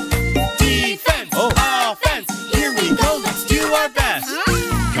 Defense, offense, here we go, let's do our best.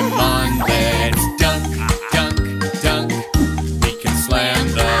 Come on, let's dunk, dunk, dunk. We can slam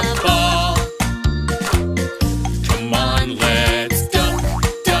the ball.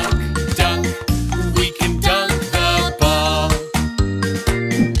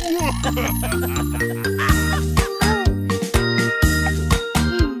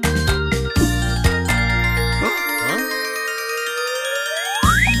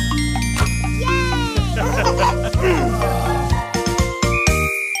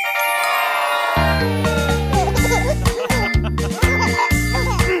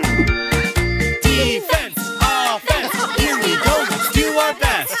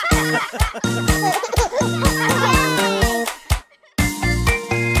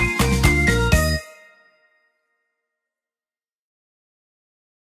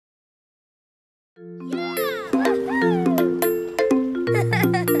 Down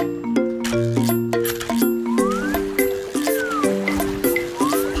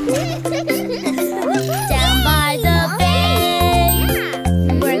by the bay,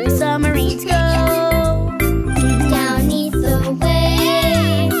 where the submarines go. Down 'neath the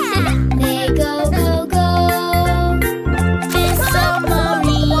waves, they go, go, go. This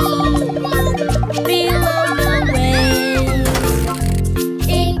submarine, below the waves,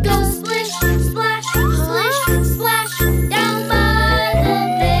 it goes splish, splash, splish, splash, down by the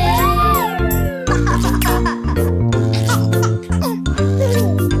bay.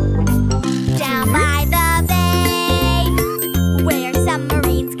 Down by the bay, where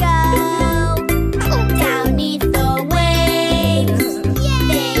submarines go. Down 'neath the waves,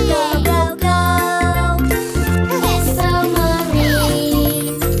 they go, go, go. This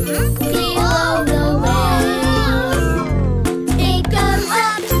submarine, below the waves, it goes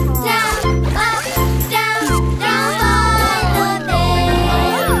up, down, down by the bay.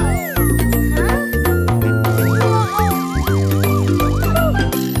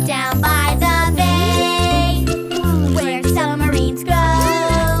 Down by the bay, where submarines go.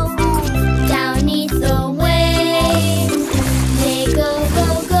 Down 'neath the waves, they go, go,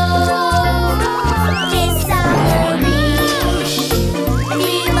 go. This submarine,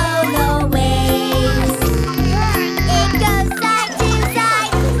 below the waves, it goes side to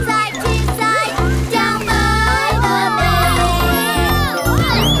side, side to side, down by the bay.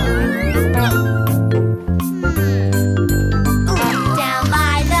 Down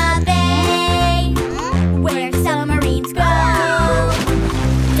by the bay, where submarines go.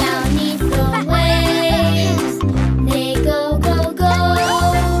 Down 'neath the waves, they go, go, go.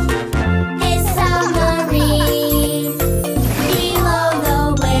 This submarine, below the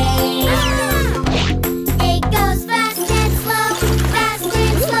waves, it goes fast and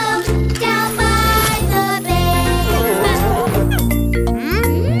slow, down by the bay.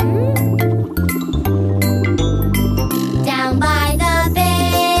 Down by the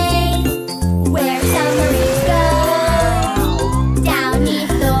bay, where submarines go. Down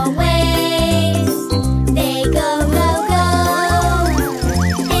 'neath the waves, they go, go, go.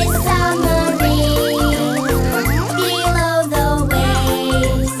 This submarine, below the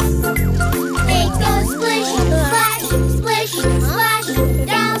waves, it goes splish, splash, splish, splash,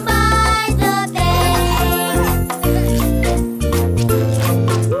 down by the bay.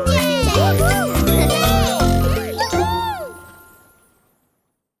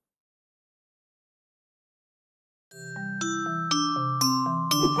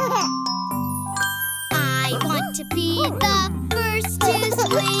 I want to be the first to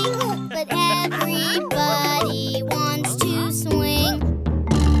swing, but everybody wants to swing.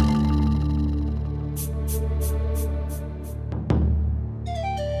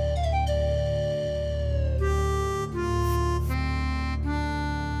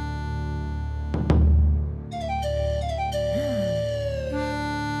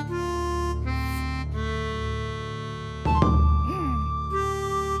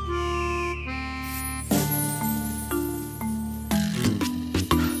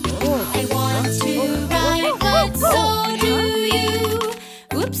 I want to ride, but so do you.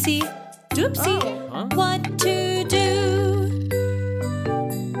 Oopsie, doopsie, what to do?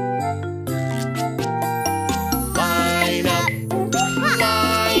 Line up,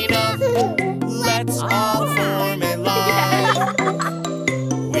 let's all form a line.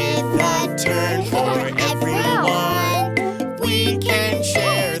 With a turn for everyone, we can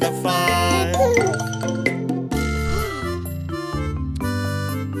share the fun.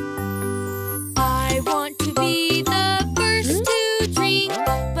 I want to be the first to drink,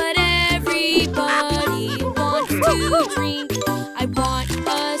 but everybody wants to drink. I want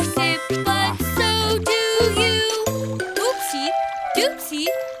a sip, but so do you. Oopsie, doopsie,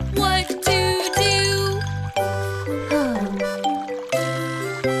 what to do?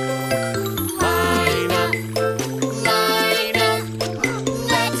 Line up,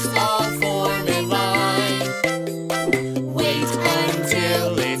 let's all form a line. Wait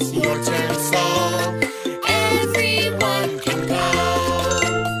until it's your turn, so everyone can go.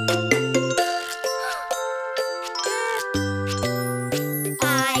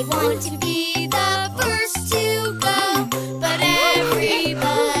 I want to be the first to go, but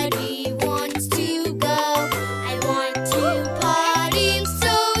everybody wants to go. I want to potty,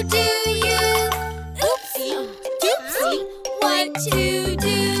 so do you. Oopsie, doopsie, what to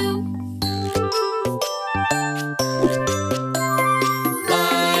do?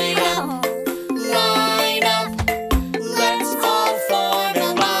 Line up, let's all form a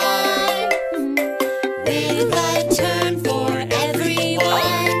line. With a turn for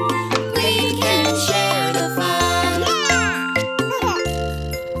everyone, we can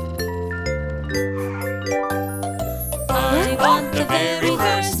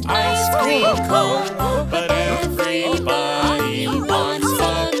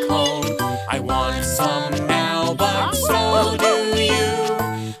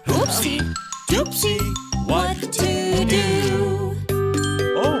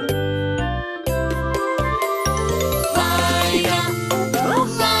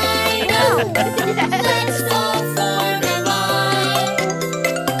Let's all form a line.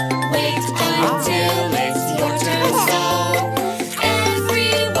 Wait until it's your turn, so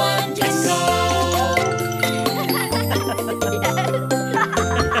everyone can go.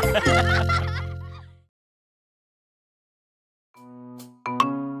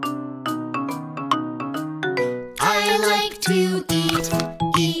 I like to eat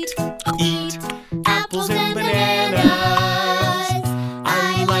apples and bananas.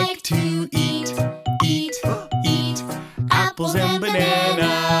 I like to eat apples and bananas.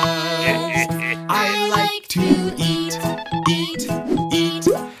 I like to eat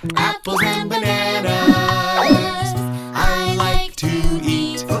apples and bananas. I like to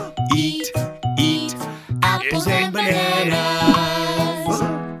eat apples and bananas.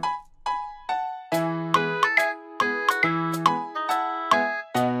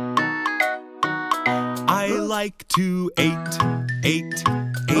 I like to eat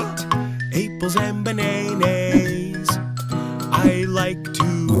apples and bananas. I like to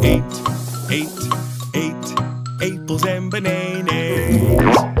eat apples and bananas.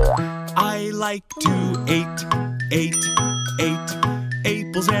 I like to eat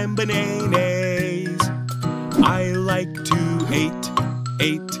apples and bananas. I like to eat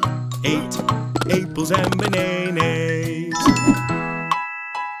apples and bananas.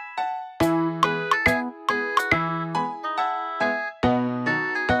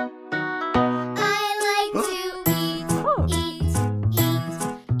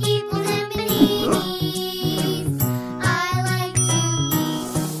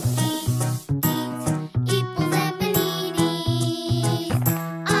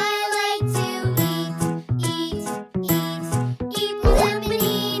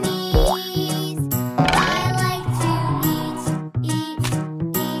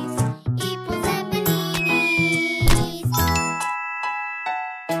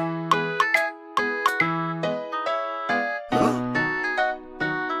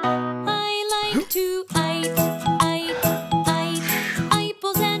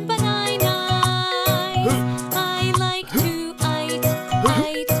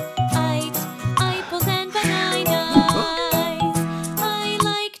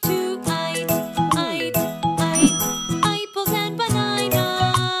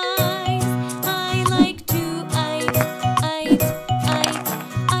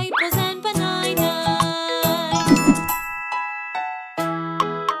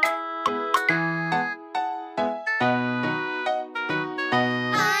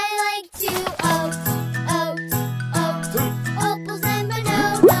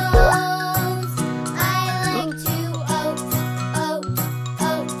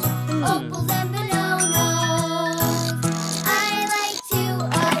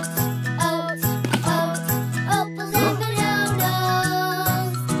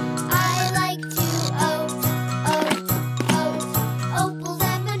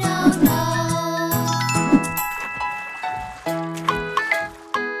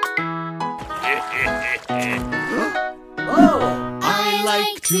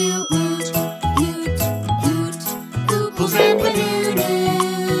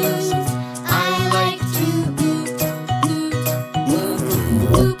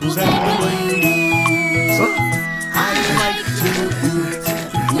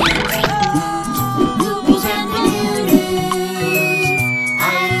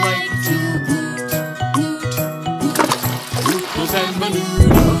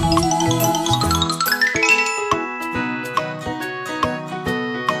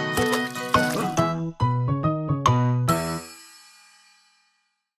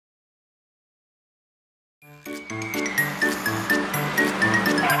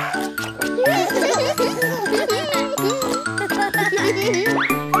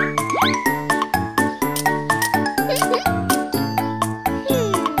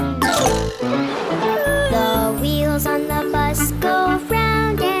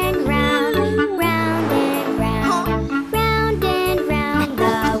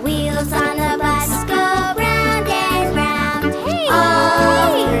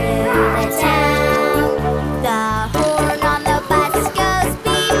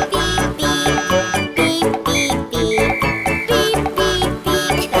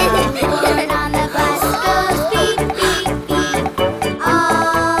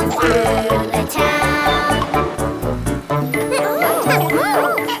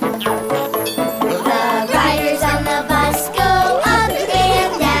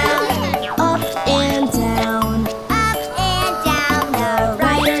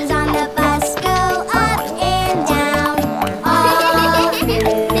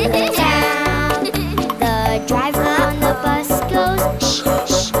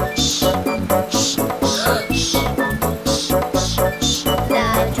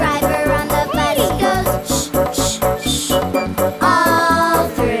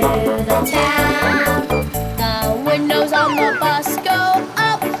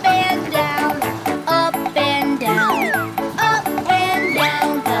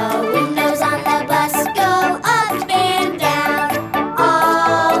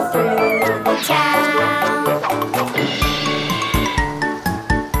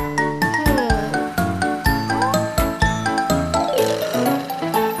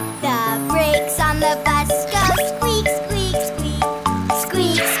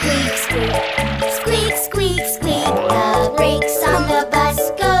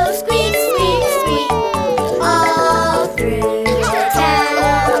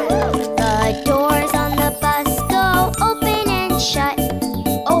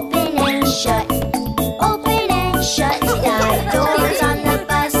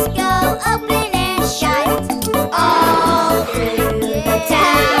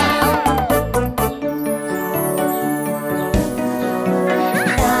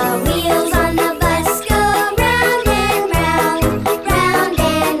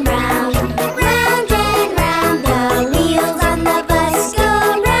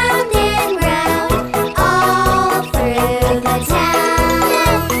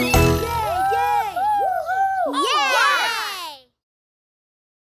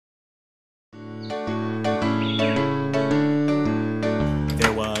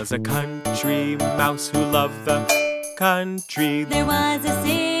 was a country mouse who loved the country. There was a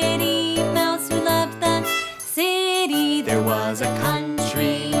city mouse who loved the city. There was a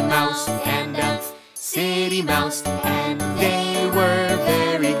country mouse and a city mouse, and they were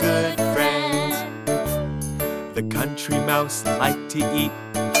very good friends. The country mouse liked to eat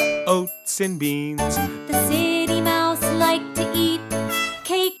oats and beans. The city mouse liked to eat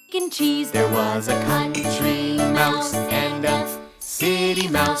cake and cheese. There was a country mouse and a city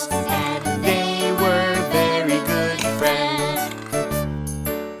mouse, and they were very good friends.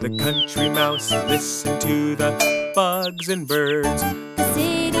 The country mouse listened to the bugs and birds. The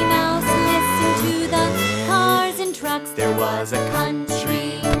city mouse listened to the cars and trucks. There was a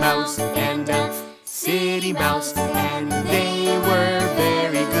country mouse and a city mouse, and they were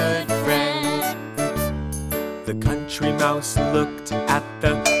very good friends. The country mouse looked at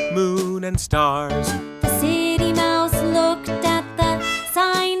the moon and stars. The city mouse looked at the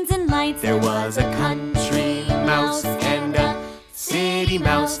signs and lights. There was a country mouse and a city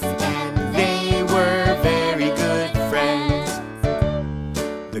mouse, and they were very good friends.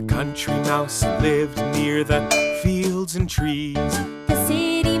 The country mouse lived near the fields and trees. The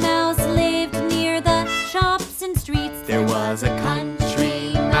city mouse lived near the shops and streets. There was a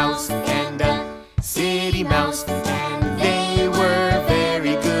country mouse and a city mouse, and they were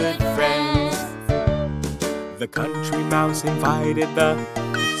very good friends. The country mouse invited the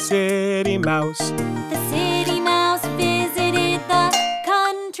city mouse. The city mouse visited the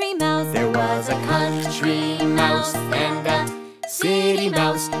country mouse. There was a country mouse and a city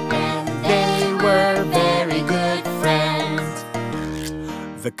mouse, and they were very good friends.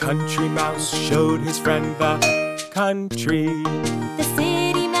 The country mouse showed his friend the country. The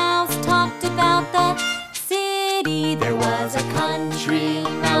city mouse talked about the city. There was a country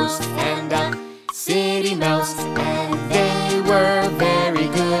mouse and a city mouse, and they were very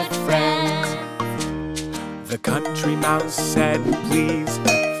good friends. The country mouse said, "Please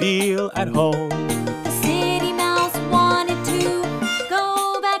feel at home." The city mouse wanted to go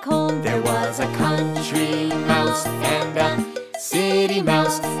back home. There was a country mouse and a city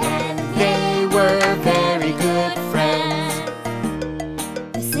mouse, and they were very good friends.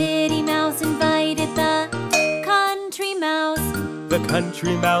 The city mouse invited the country mouse. The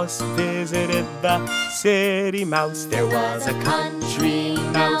country mouse visited the city mouse. There was a country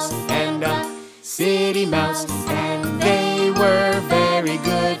mouse and a city mouse, and they were very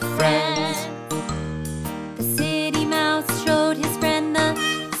good friends. The city mouse showed his friend the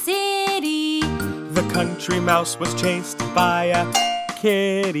city. The country mouse was chased by a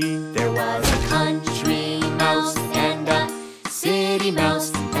kitty. There was a country mouse and a city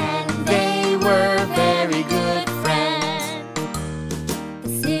mouse, and they were very good friends.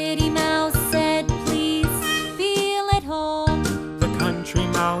 The city mouse said, "Please feel at home." The country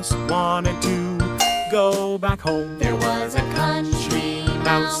mouse wanted to go back home. There was a country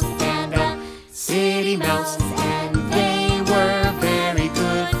mouse and a city mouse, and they were very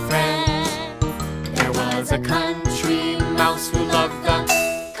good friends. There was a country mouse who loved the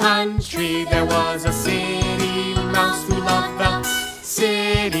country. There was a city mouse who loved the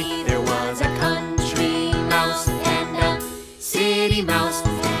city. There was a country mouse and a city mouse,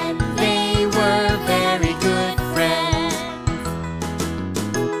 and they were very good friends.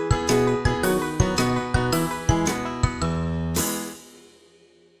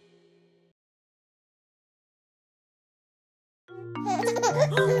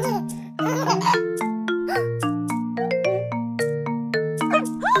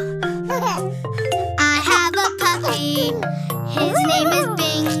 I have a puppy. His name is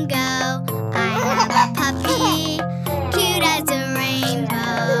Bingo. I have a puppy, cute as a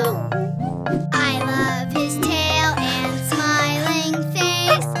rainbow. I love his tail and smiling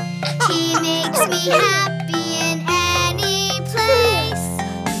face. He makes me happy in any place.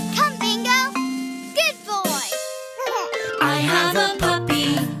 Come, Bingo. Good boy. I have a puppy.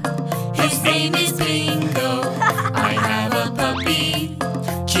 His name is Bingo. I have a puppy,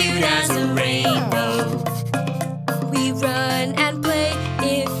 cute as a rainbow. We run and play.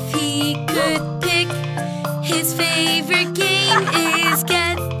 If he could pick, his favorite game is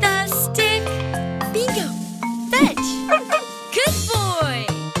get the stick. Bingo, fetch. Good boy.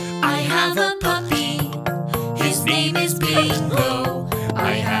 I have a puppy. His name is Bingo.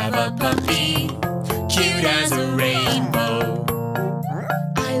 I have a puppy, cute as a rainbow.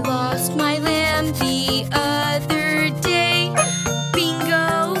 I lost my lamb the other day. Bingo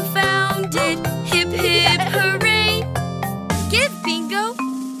found it. Hip hip hooray. Give Bingo.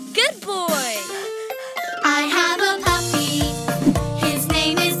 Good boy. I have a puppy. His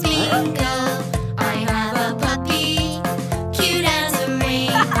name is Bingo. I have a puppy, cute as a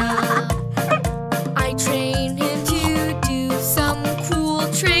rainbow.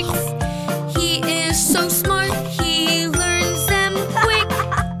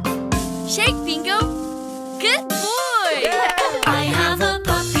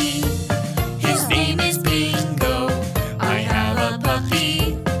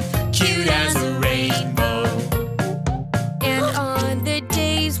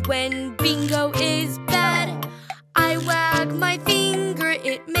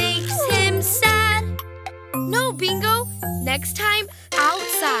 Next time,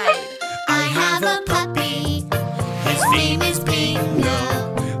 outside. I have a puppy. His name is Bingo.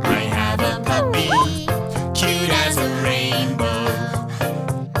 I have a puppy, cute as a rainbow.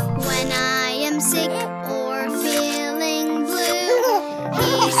 When I am sick or feeling blue,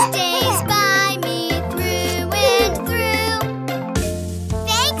 he stays by me through and through.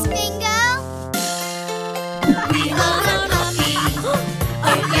 Thanks, Bingo. We love our puppy.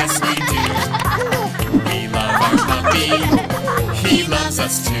 Oh, yes, we do. We love our puppy. He loves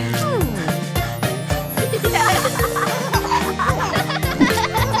us too.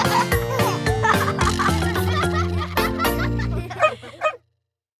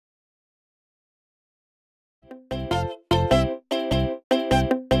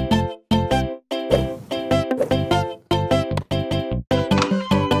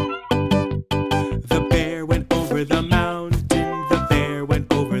 The bear went over the mountain. The bear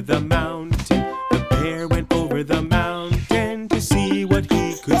went over the mountain. The bear went over the mountain to see what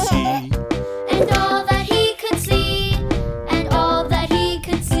he could see. And all that he could see, and all that he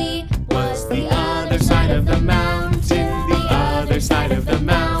could see Was the other side of the mountain. The other side of the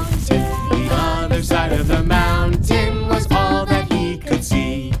mountain. The other side of the mountain was all that he could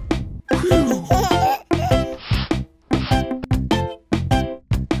see.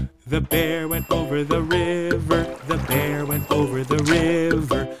 The bear went over the river. The bear went over the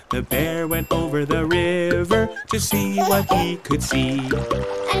river. The bear went over the river to see what he could see.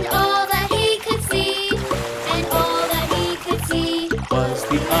 and all that he could see, and all that he could see Was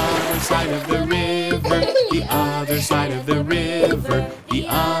the other side of the river. The other side of the river. The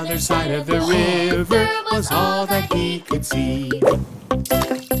other side of the river was all that he could see.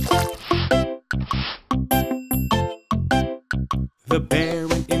 The bear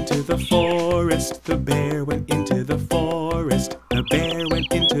went into the forest. The bear went into the forest. The bear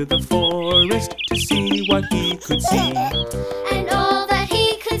went into the forest to see what he could see. and all that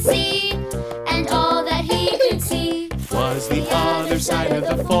he could see, and all that he could see Was the other side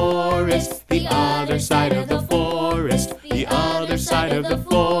of the forest. The other side of the forest. The other side of the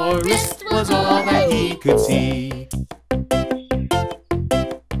forest was all that he could see.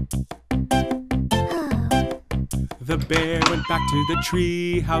 The bear went back to the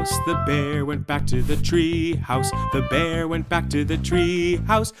tree house. The bear went back to the tree house. The bear went back to the tree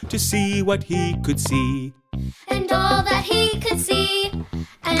house to see what he could see. and all that he could see,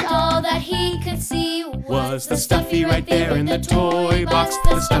 and all that he could see Was the stuffy right there in the toy box.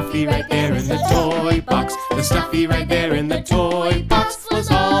 The stuffy right there in the toy box. The stuffy right there in the toy box was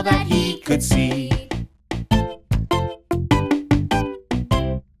all that he could see.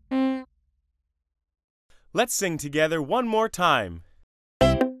 Let's sing together one more time.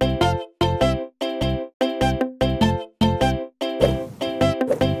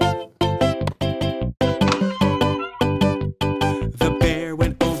 The bear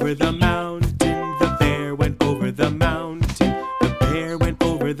went over the mountain. The bear went over the mountain. The bear went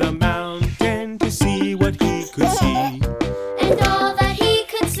over the mountain to see what he could see. and all that he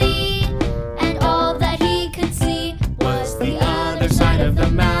could see, and all that he could see Was the other side of the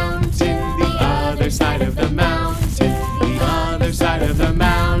mountain. The other side of the mountain. The other side of the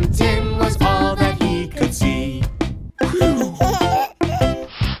mountain was all that he could see.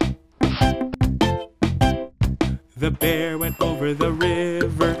 The bear went over the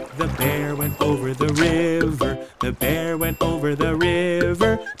river. The bear went over the river. The bear went over the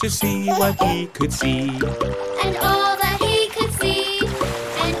river to see what he could see. and all that he could see,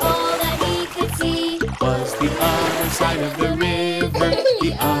 and all that he could see Was the other side of the river.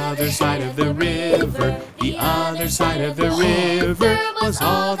 The other side of the river. The other side of the river was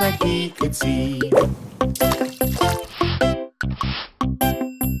all that he could see.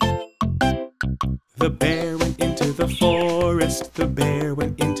 The bear went into the forest. The bear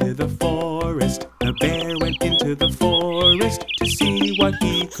went into the forest. The bear went into the forest to see what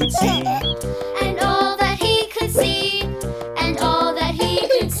he could see. and all that he could see, and all that he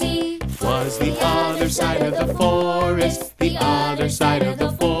could see Was the other side of the forest. The other side of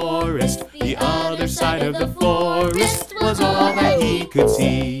the forest. The other side of the forest was all that he could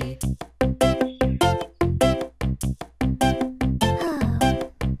see.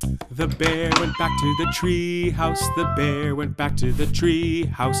 The bear went back to the tree house. The bear went back to the tree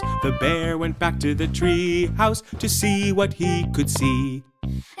house. The bear went back to the tree house to see what he could see.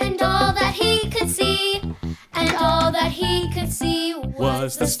 and all that he could see, and all that he could see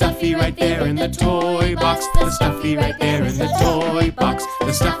Was the stuffy right there in the toy box. The stuffy right there in the toy box.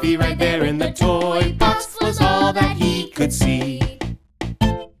 The stuffy right there in the toy box was all that he could see.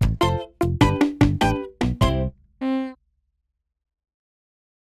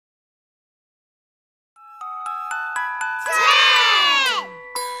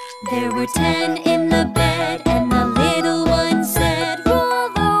 were 10 in the bed, and the little one said, roll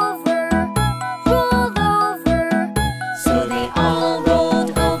over, roll over. So they all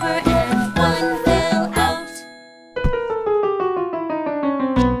rolled over and one fell out.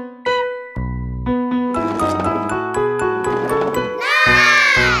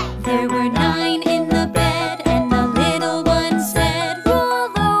 There were 9 in the bed, and the little one said, roll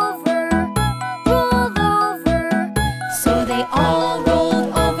over, roll over. So they all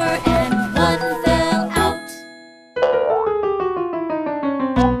rolled over and one fell out.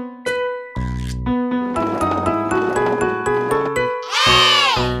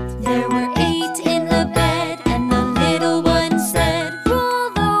 There were 8 in the bed, and the little one said,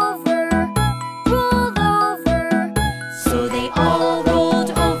 roll over, roll over. So they all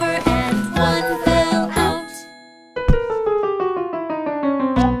rolled over and one fell out.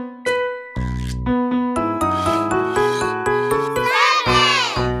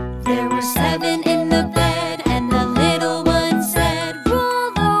 There were 7 in the bed, and the little one said,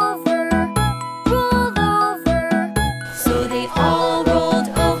 roll over, roll over. So they all rolled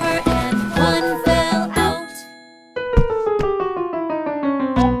over and one fell out.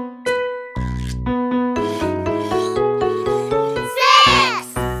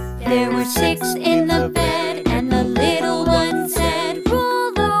 There were 6 in the bed, and the little one said,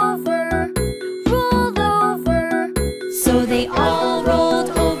 roll over, roll over. So they all rolled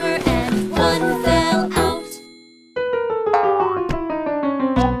over and one fell out.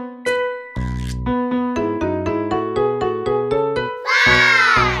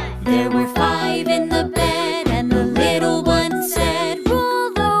 There were 5 in the bed, and the little one said,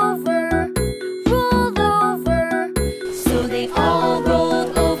 roll over, roll over. So they all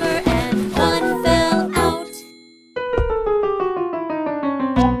rolled over and one fell out.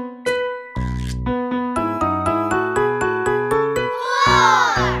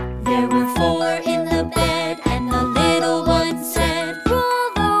 There were 4 in the bed, and the little one said,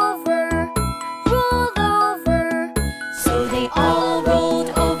 roll over, roll over. So they all rolled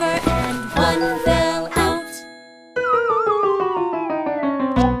over and one fell out.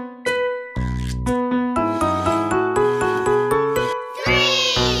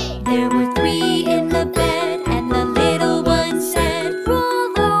 There were 3 in the bed, and the little one said,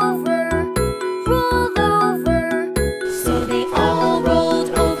 roll over, roll over. So they all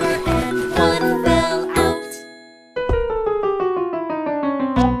rolled over and one fell out.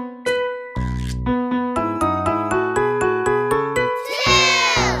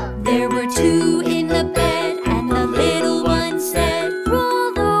 There were 2 in the bed, and the little one said,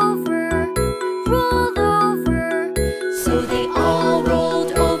 roll over, roll over. So they all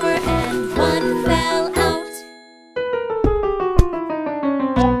rolled over and one fell out.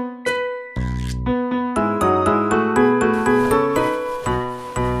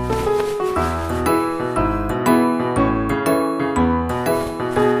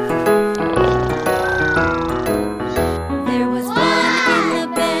 There was 1 in the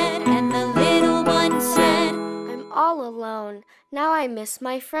bed, and the little one said, I'm all alone. Now I miss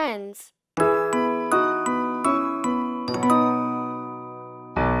my friends.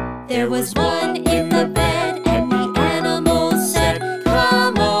 There was 1 in the bed, and the animal said,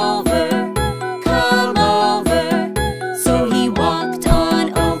 come over, come over. So he walked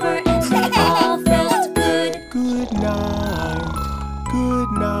on over, and they all felt good. Good night,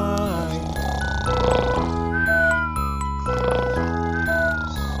 good night.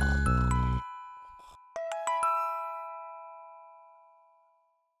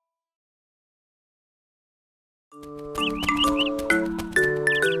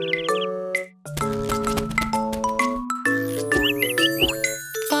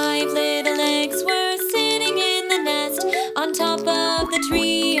 Five little eggs were sitting in the nest on top of the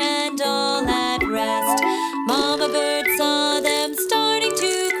tree and all at rest. Mama bird saw them starting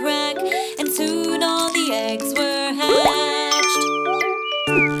to crack, and soon all the eggs were hatched.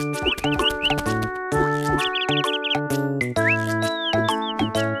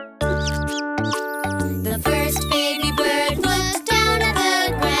 The first baby bird looked down at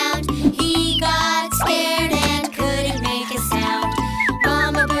the ground. He got scared and couldn't make a sound.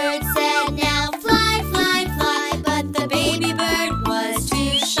 Mama bird said, now fly, fly, fly. But the baby bird was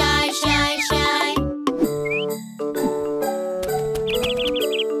too shy, shy, shy.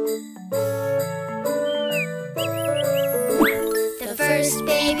 The first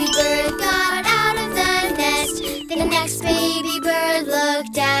baby bird got out of the nest. Then the next baby bird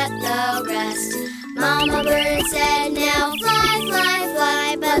looked at the rest. Mama bird said, now fly, fly,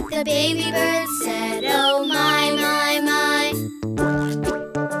 fly. But the baby bird said, oh my, my, my.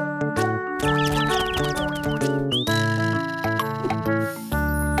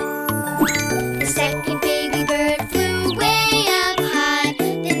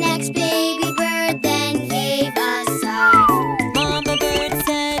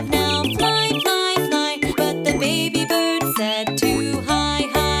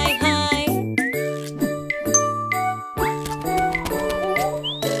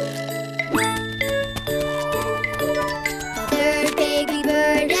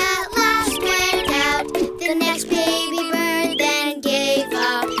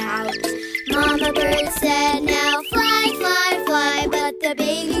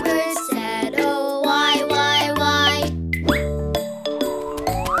 bird said, oh, why, why, why?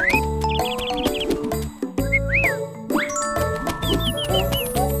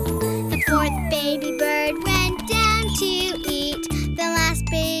 The fourth baby bird went down to eat. The last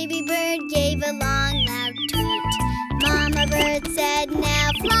baby bird gave a long, loud tweet. Mama bird said,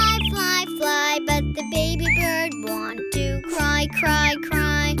 now fly, fly, fly. But the baby bird wanted to cry, cry,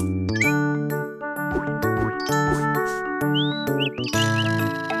 cry.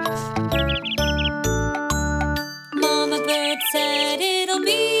 Mama bird said it'll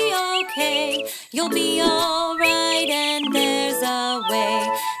be okay. You'll be alright and there's a way.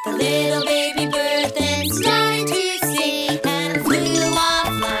 The little baby bird then started to sing and flew off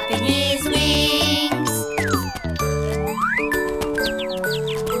flapping his wings.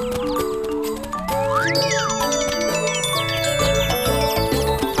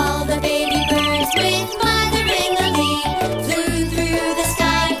 All the baby birds with mother in the lead flew through the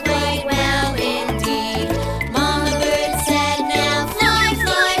sky quite well indeed. Mama bird said, now fly,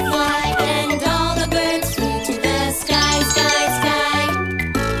 fly, fly. And all the birds flew to the sky, sky, sky.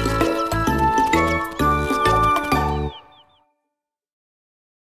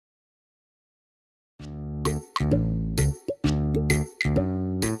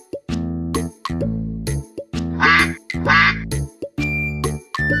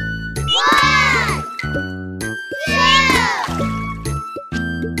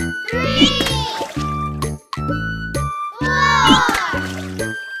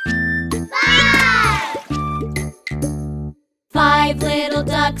 Five little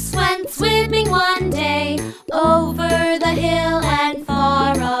ducks went swimming one day over the hill and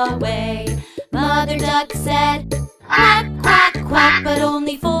far away. Mother duck said, quack, quack, quack, but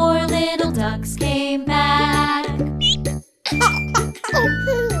only four little ducks came back.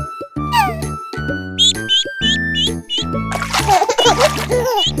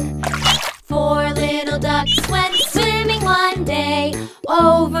 Four little ducks went swimming one day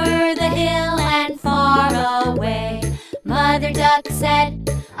over the hill and far away. Mother duck said,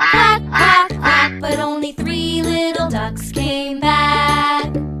 quack, quack, quack, but only three little ducks came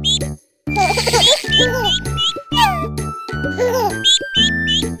back.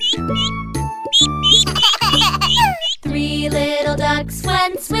 Three little ducks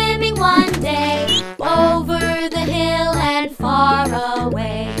went swimming one day over the hill and far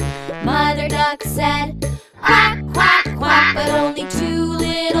away. Mother duck said, quack, quack, quack, but only two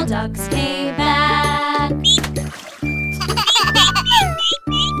little ducks came back.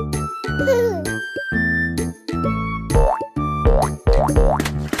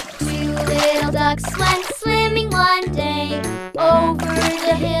 Two little ducks went swimming one day over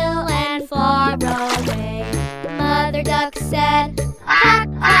the hill and far away. Mother duck said, quack,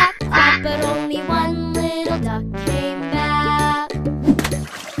 quack, quack, but only one little duck came back.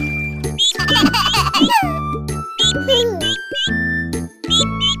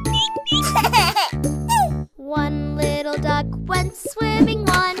 One little duck went swimming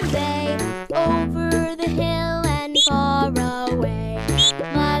one day over the hill and far away.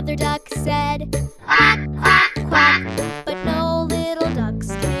 Mother duck said, quack, quack, quack, but no little ducks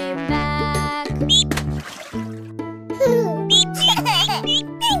came back.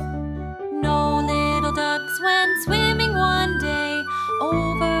 No little ducks went swimming one day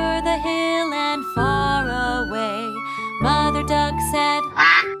over the hill and far away. Mother duck said,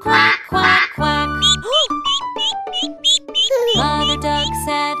 quack, quack, quack. Mother duck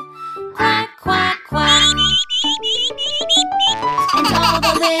said, quack, quack, quack. And all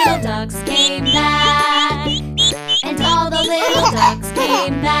the little ducks came back. And all the little ducks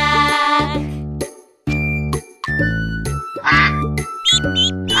came back.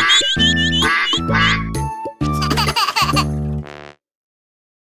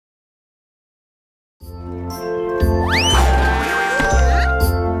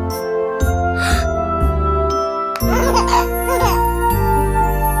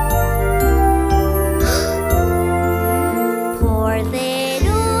 Poor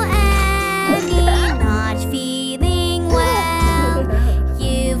little Annie, not feeling well.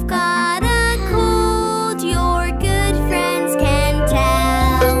 You've got a cold, your good friends can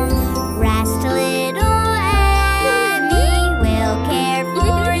tell. Rest, little Annie, we'll care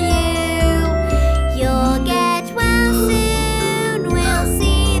for you. You'll get well soon, we'll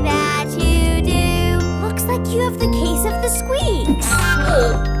see that you do. Looks like you have the case of the squeaks.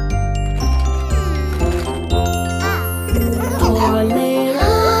 Poor little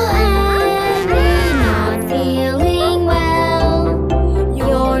Annie, not feeling well.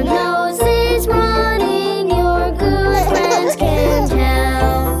 Your nose is running, your good friends can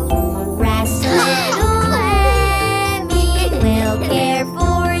tell. Rest, little Annie, we'll care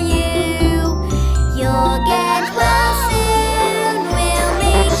for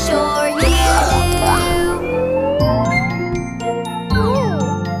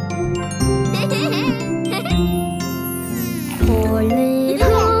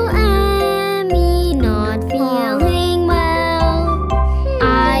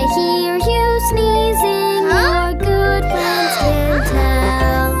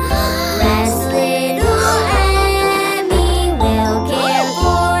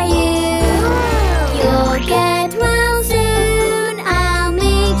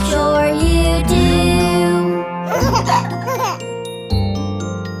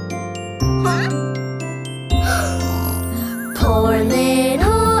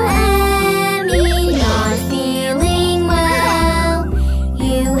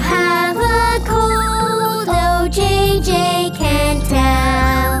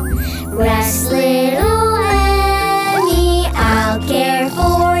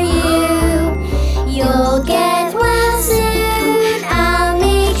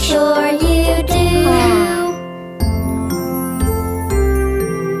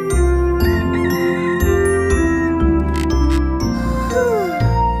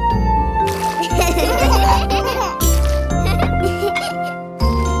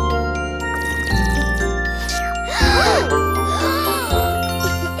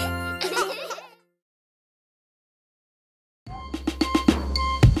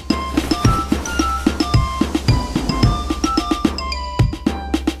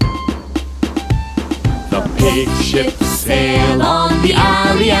pig ships sail on the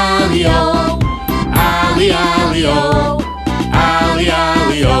alley-alley-o. Alley-alley-o,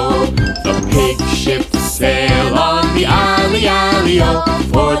 alley-alley-o. The pig ships sail on the alley-alley-o,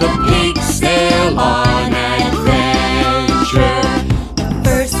 for the pigs sail on adventure. The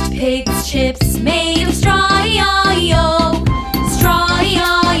first pig's ships made of straw, E-I-E-O. Straw,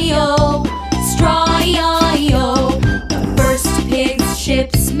 E-I-E-O. Straw, E-I-E-O. The first pig's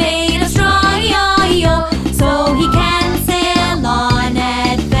ships made of straw, E-I-E-O, so he can sail on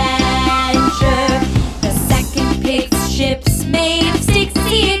adventure. The second pig's ships made of sticks,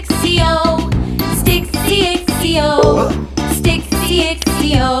 E-I-E-O. Sticks, E-I-E-O. Sticks,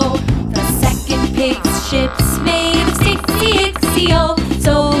 E-I-E-O. The second pig's ships made of sticks, E-I-E-O,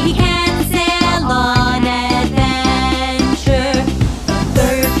 so he can sail on adventure. The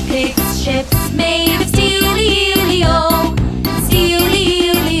third pig's ships made of steel, E-I-E-O. Steel,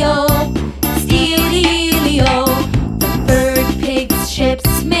 E-I-E-O. Steel, E-I-E-O. The third pig's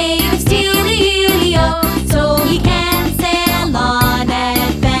ships made of steel, E-I-E-O, so he can sail on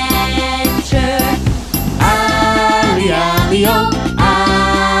adventure. Alley-alley-o,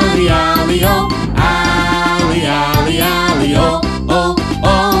 alley-alley-o, alley-alley-alley-o, oh,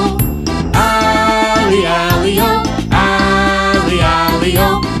 oh. Alley-alley-o,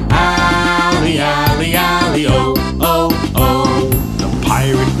 alley-alley-o, alley-alley-alley-o, oh, oh. The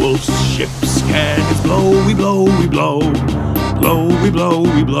pirate wolf's ship's cannons blow, we blow, we blow. Blow, we blow,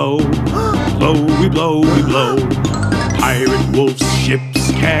 we blow. Blow, we blow, we blow. Pirate wolf's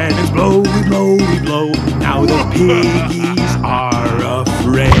ship's cannons blow, we blow, we blow. Now the piggies are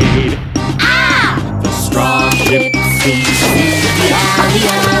afraid. The straw ship sinks in the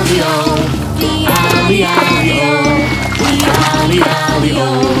alley-alley-o. The alley-alley-o. The alley-alley-o.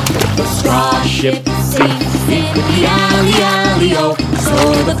 The straw ship sinks in the alley-alley-o, so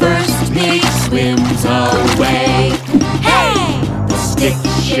the first pig swims away. Hey! The stick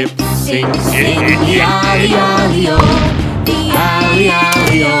ship sinks in the alley-alley-o. The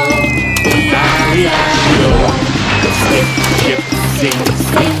alley-alley-o. The alley-alley-o. The stick ship sinks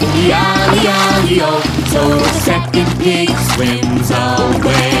in the alley-alley-o, so the second pig swims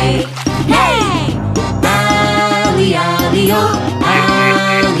away. Hey! Alley-alley-o.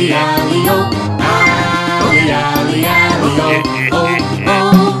 Alley-alley-o. Alley-alley-alley-o, oh,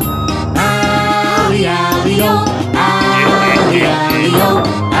 oh. Alley-alley-o. Alley-alley-o.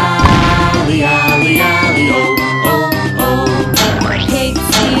 Alley-alley-alley-o, oh, oh. Pig's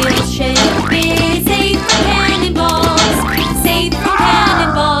steel ship is safe from cannonballs. Safe from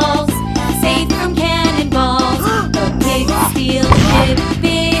cannonballs. Safe from cannonballs. The pig's steel ship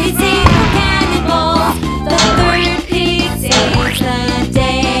is safe from cannonballs. The third pig sails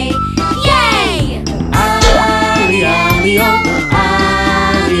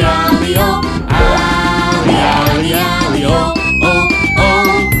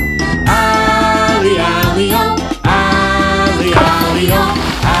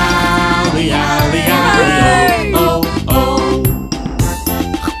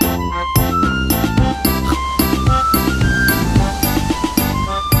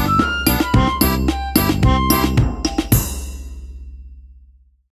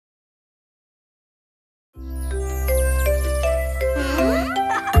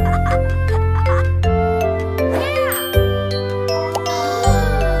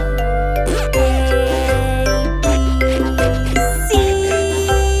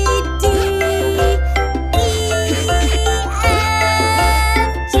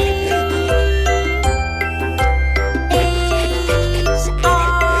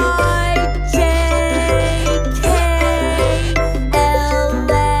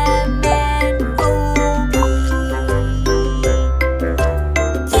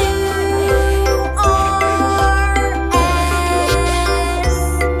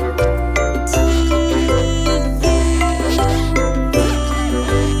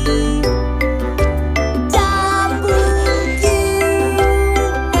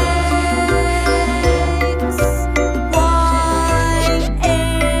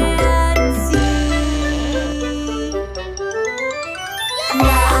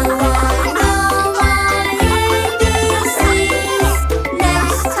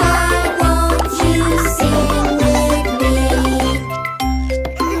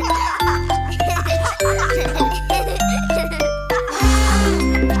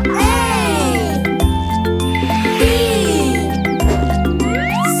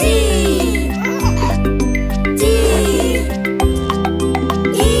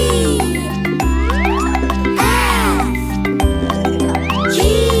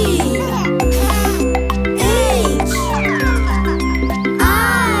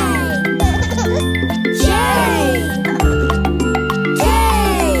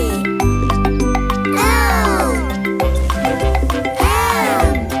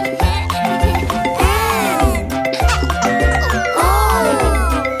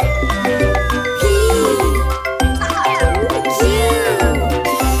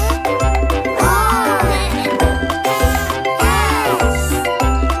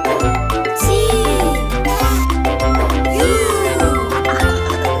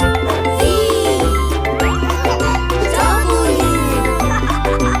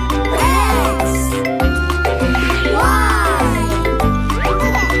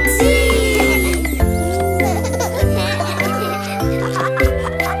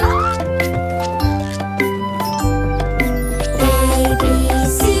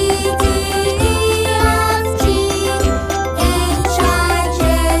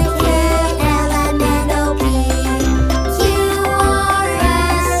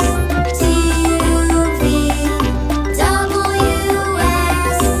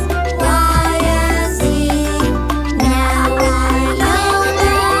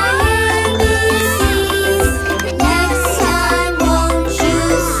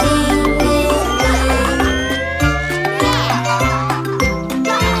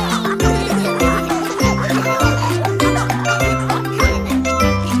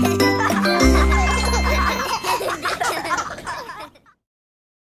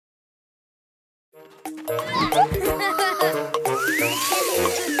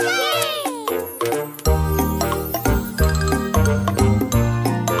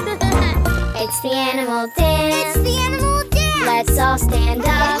animal dance. It's the animal dance. Let's all stand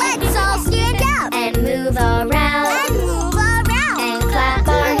up. Let's all stand up. And move around. And move around. And clap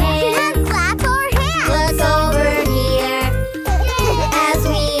our hands. And clap our hands. Look over here as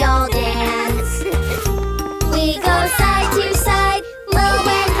we all dance. We go side to side, low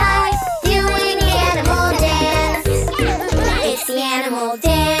and high, doing the animal dance. It's the animal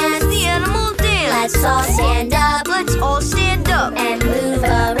dance. The animal dance. Let's all stand up. Let's all stand up. And move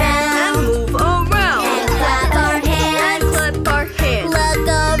around. And move around. And clap our hands. And clap our hands. Look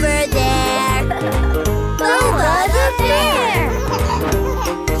over there. Bubba the bear.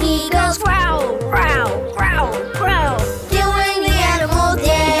 He goes growl, growl, growl, growl, doing the animal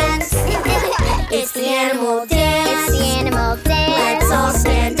dance. It's the animal dance. It's the animal dance. Let's all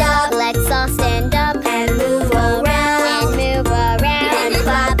stand up. Let's all stand up. And move around. And move around. And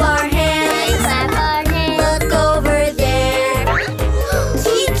clap our hands. And clap our hands. Look over there.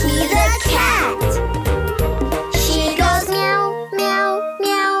 Kiki the cat. She goes meow, meow,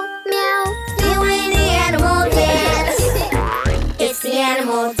 meow, meow, doing the animal dance. It's the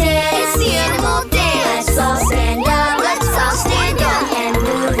animal dance. It's the animal dance. Let's all stand up. Let's all stand up. And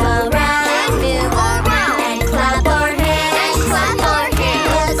move around. And move around. And clap our hands. And clap our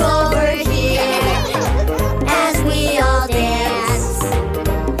hands. Look over here as we all dance.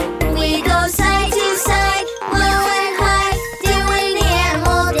 We go side to side, low and high, doing the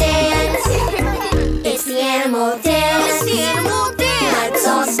animal dance. It's the animal dance. It's the animal dance. Let's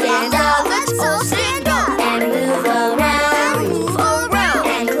all stand up. Let's all stand up. And move around. And move around.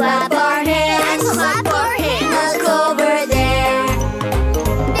 And clap our hands. And clap our hands. Look over there.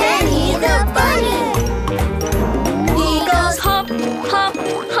 Benny the bunny. He goes hop, hop,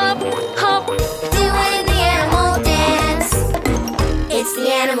 hop, hop, doing the animal dance. It's the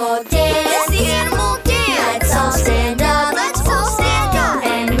animal dance. It's the animal dance. Let's all stand up. Let's all stand up.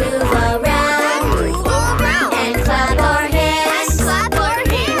 And move around. And move around. And clap our hands. And clap our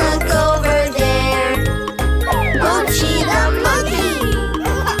hands. Look over there. Mochi the monkey.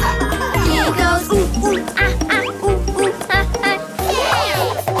 He goes ooh, ooh, ah, ah, ooh, ooh, ah, ah. Yeah,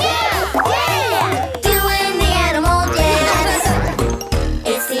 yeah, yeah. Doing the animal dance.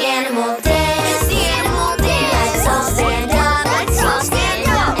 It's the animal dance. It's the animal dance. Let's all stand up. Let's all stand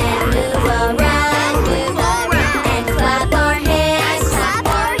up. And move around. Move around. And clap our hands. And clap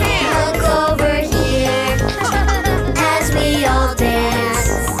our hands. Look over here as we all dance.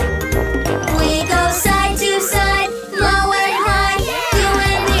 We go side to side, low and high,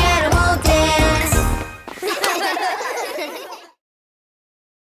 doing the animal dance.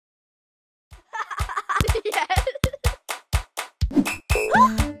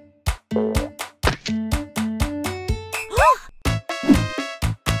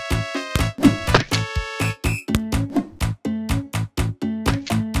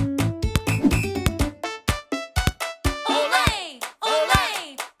 Olay! Olay!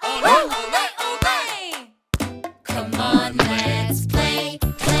 Olay! Olay! Olay! Come on, let's play,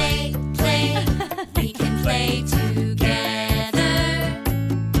 play, play. We can play together.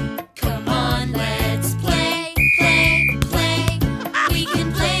 Come on, let's play, play, play. We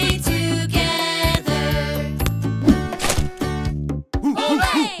can play together.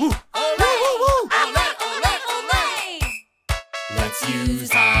 Olay! Olay! Olay! Olay! Olay! Let's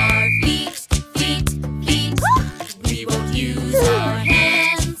use our feet, feet, feet. We won't use our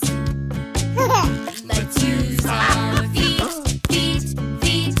hands. Let's use our feet, feet,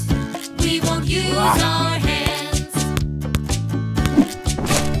 feet. We won't use our hands.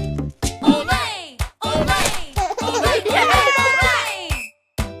 Olay! Olay! Olay! Olay! Olay!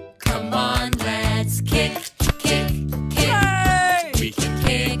 Come on, let's kick, kick, kick. We can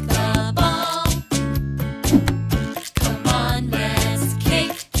kick the ball. Come on, let's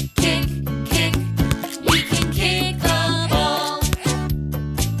kick, kick, kick.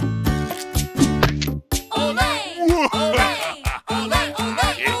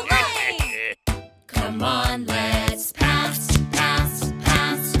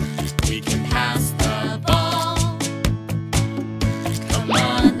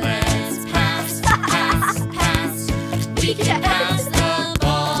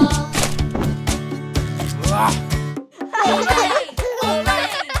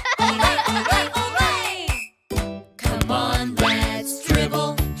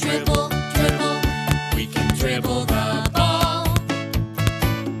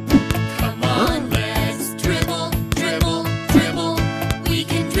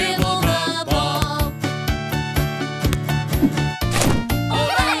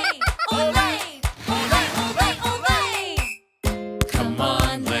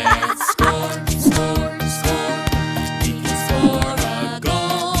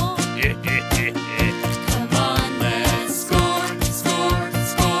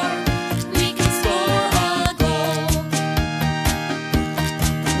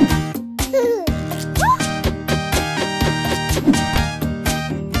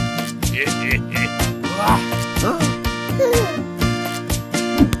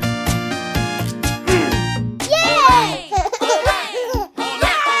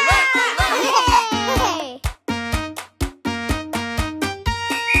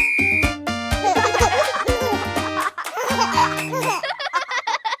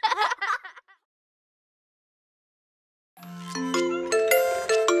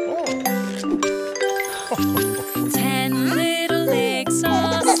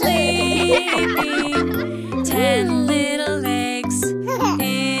 sleeping. 10 little eggs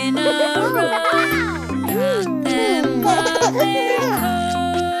in a row. Count them while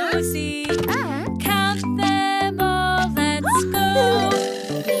they're cozy. Count them all, let's go.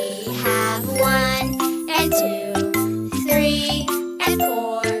 We have 1 and 2, 3 and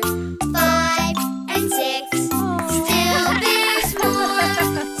 4, 5 and 6. Still there's more.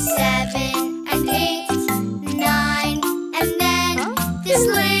 7 and 8, 9, and then this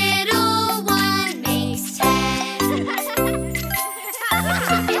little one makes 10.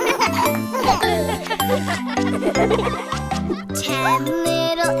 10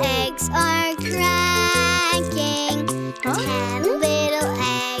 little eggs are cracking. 10 little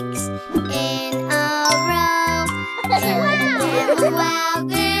eggs in a row. Count them while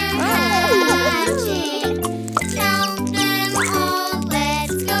they're hatching. Count them all,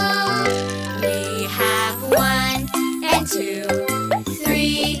 let's go. We have 1 and 2,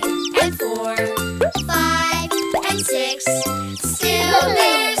 3 and 4, 5 and 6. Still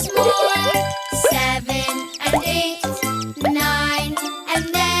there's more. 7 and 8, 9, and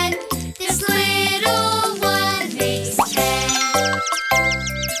then this little one makes 10.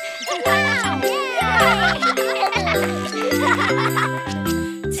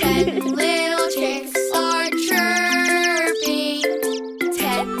 10 little chicks are chirping.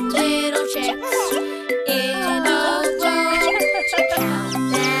 10 little chicks in a row. Count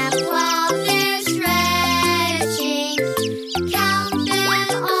them while they're stretching. Count them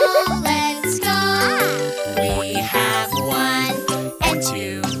all, let's go. We have 1 and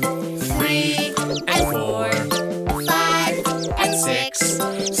 2, 3 and 4, 5 and 6.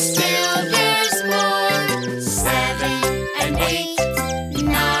 Still there's more. 7 and 8,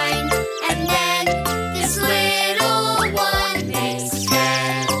 9, and then this little one makes 10.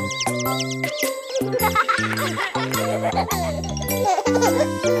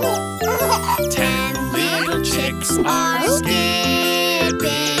 10 little chicks are skipping.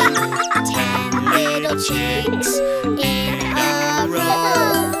 10 little chicks in a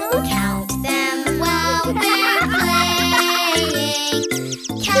row. Count them while they're playing.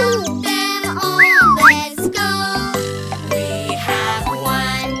 Count them all, let's go. We have 1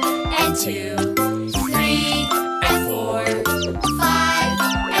 and 2, 3 and 4, 5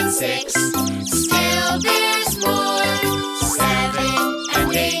 and 6. Still there's more. 7 and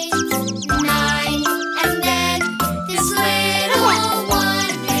 8, 9, and then this little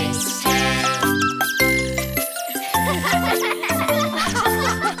one makes 10.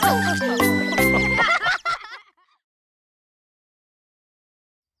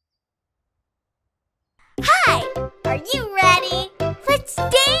 Hi! Are you ready? Let's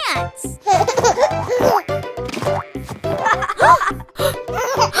dance!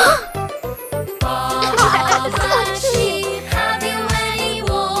 Black sheep, have you any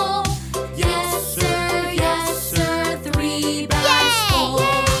wool? Yes, sir, 3 bags full.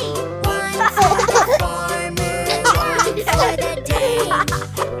 One for the farmer, one for the dame,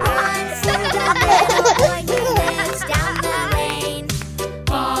 one for the little boy who lives down the lane.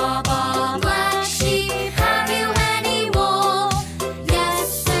 Baba, black sheep, have you any wool? Yes,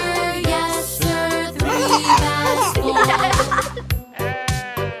 sir, 3 bags full.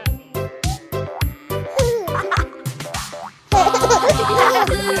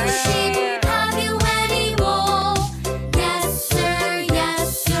 Blue sheep, have you any wool? Yes,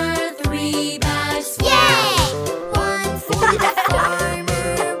 sir, 3 bags full. One for the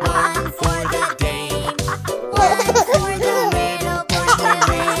farmer, one for the dame, one for the little boy who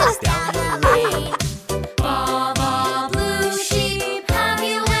lives down the lane. Baba, blue sheep, have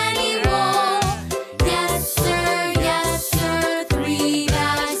you any wool? Yes, sir, 3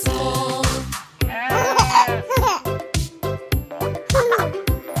 bags full.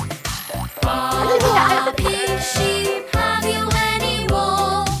 Baba, pink sheep, have you any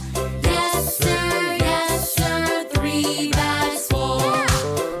wool? Yes, sir, 3 bags full.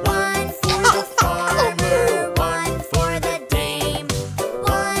 One for the farmer, one for the dame,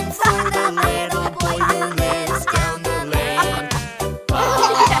 one for the little boy who lives down the lane.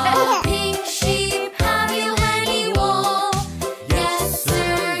 Baba, pink sheep, have you any wool? Yes,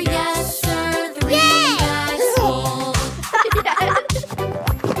 sir, 3 bags full.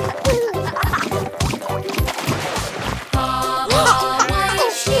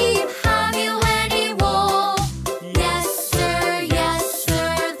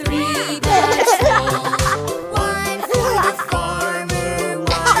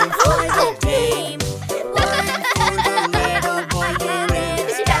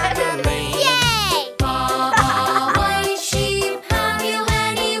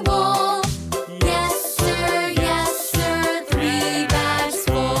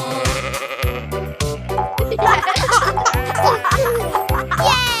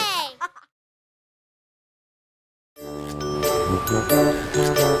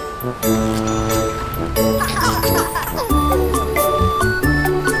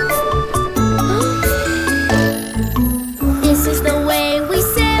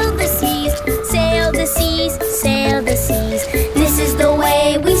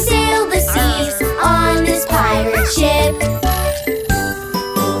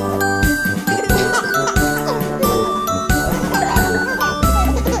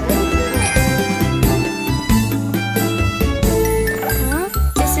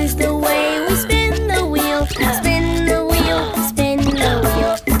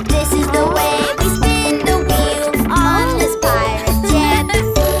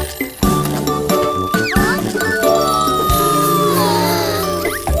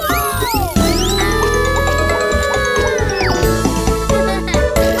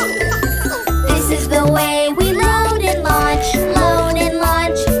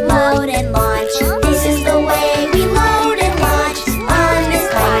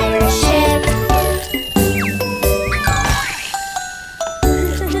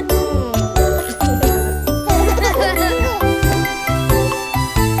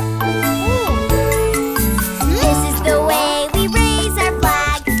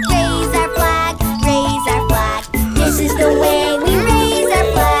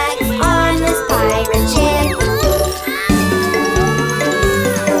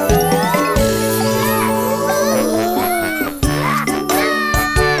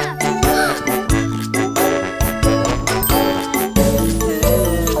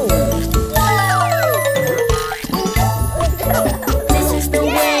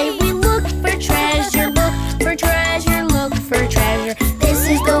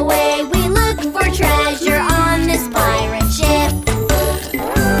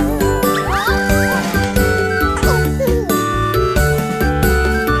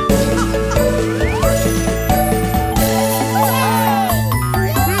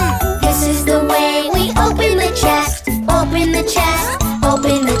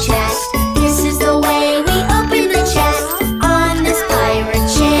 open the chest. This is the way we open the chest on this pirate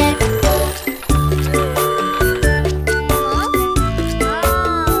ship.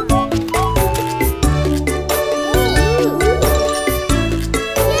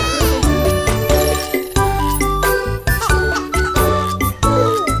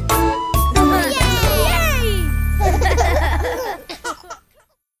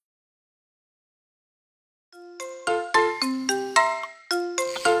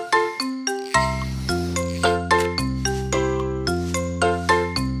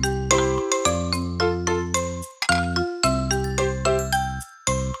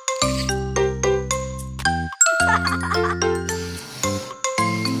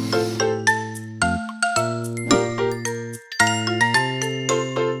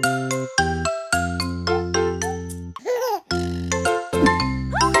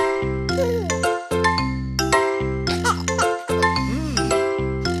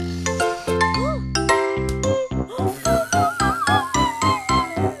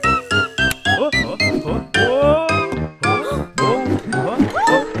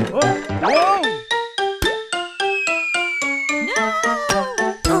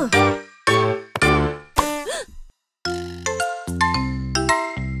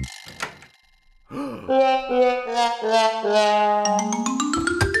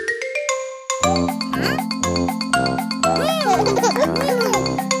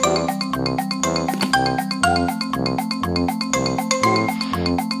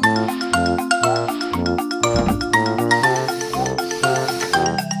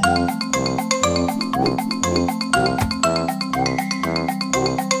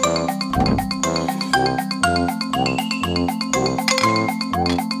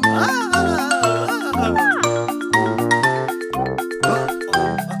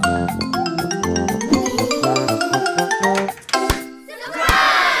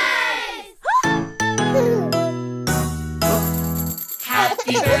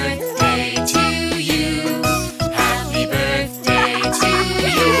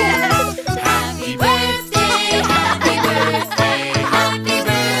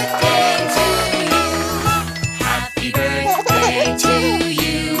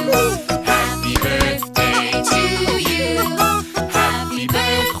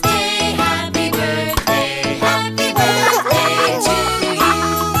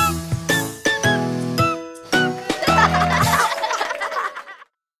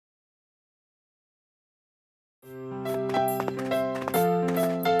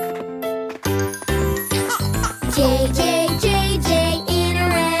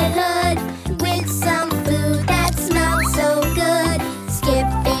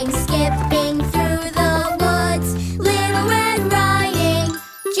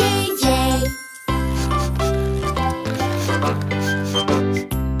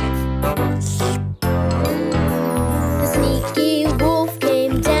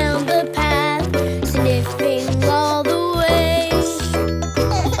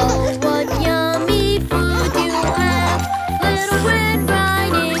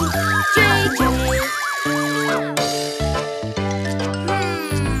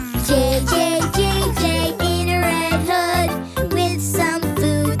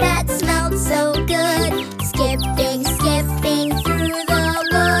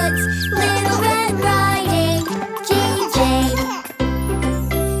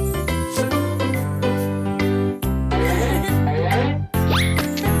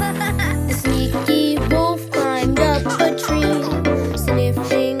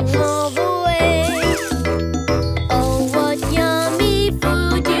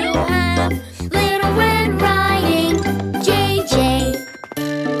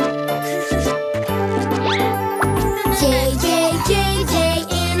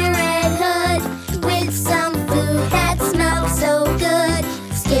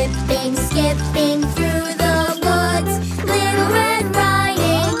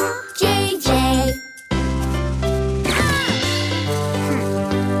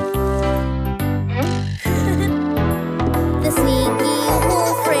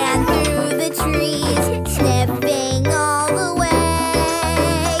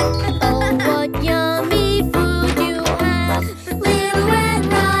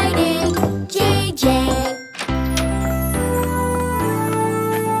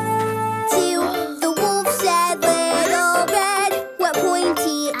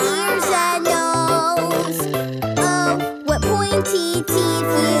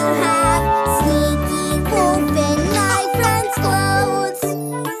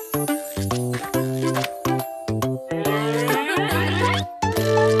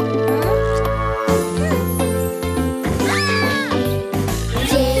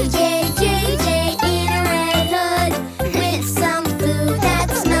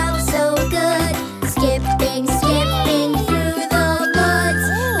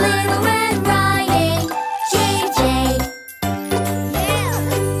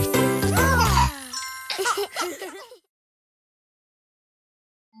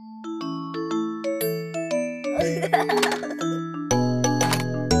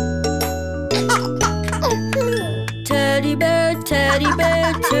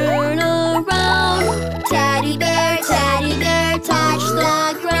 turn around. Teddy bear, touch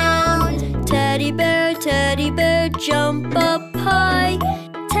the ground. Teddy bear, jump up high.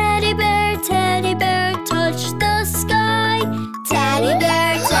 Teddy bear, touch the sky. Teddy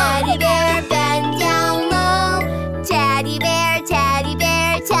bear, bend down low. Teddy bear,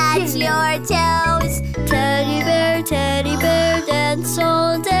 touch your toes. Teddy bear, dance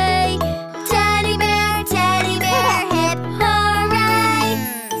all day. Teddy bear, hip hooray.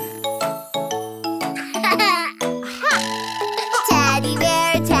 Teddy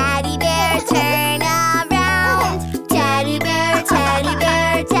bear, turn around. Teddy bear,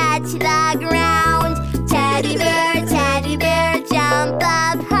 touch the ground. Teddy bear, jump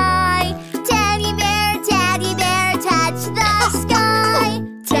up high. Teddy bear, touch the sky.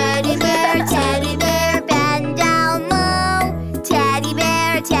 Teddy bear, bend down low. Teddy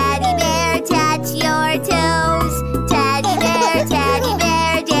bear, touch your toes. Teddy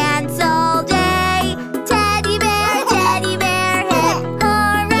bear, dance all day. Teddy bear, hip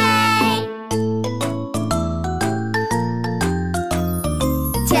hooray.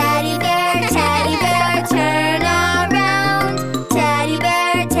 Teddy bear, turn around. Teddy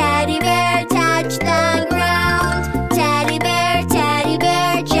bear, touch the ground. Teddy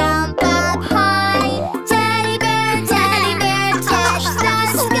bear, jump up high. Teddy bear, touch the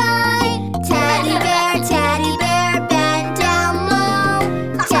sky. Teddy bear, bend down low.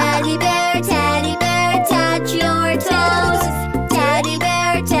 Teddy bear, touch your toes.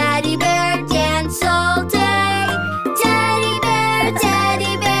 Teddy bear, dance all day.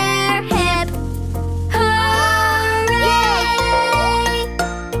 Teddy bear, hip hooray.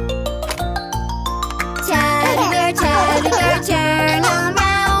 Teddy bear, turn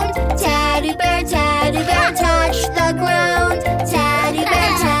around. Teddy bear, touch the ground.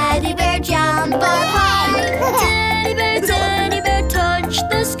 Teddy bear, jump up high. Teddy bear, touch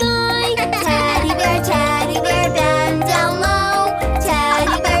the sky. Teddy bear, bend down low.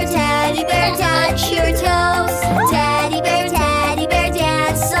 Teddy bear, touch your toes. Teddy bear,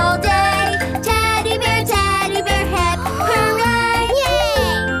 dance all day. Teddy bear, hip hooray.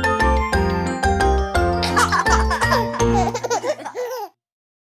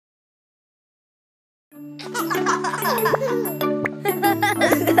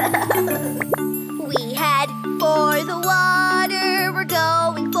 We head for the water, we're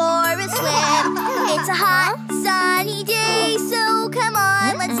going for a swim. It's a hot, sunny day, so come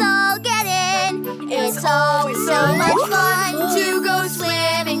on, let's all get in. It's always so much fun to go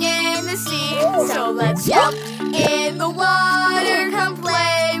swimming in the sea. So let's jump in the water, come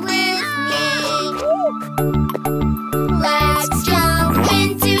play with me. Let's jump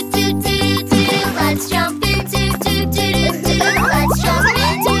into do-do-do-do. Let's jump into do-do-do-do. Let's jump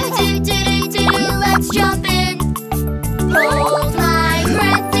into do-do-do-do. Let's jump in. Hold my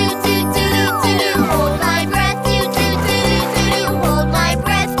breath, do-do-do-do-do. Hold my breath, do-do-do-do-do. Hold my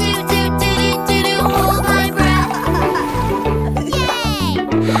breath, do-do-do-do-do. Hold my breath. Yay!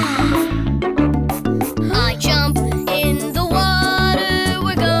 I jump in the water,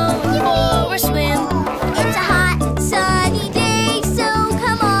 we're going for a swim. It's a hot, sunny day, so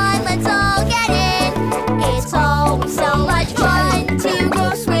come on, let's all get in. It's always so much fun to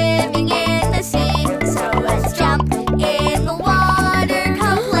go swimming in the sea. So let's jump in the water,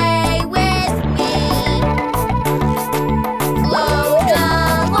 come play with me. Float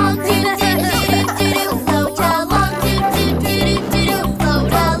along, do-do-do-do-do. Float along, do-do-do-do-do.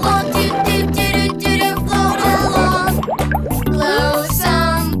 Float along, do-do-do-do-do. Float along. Blow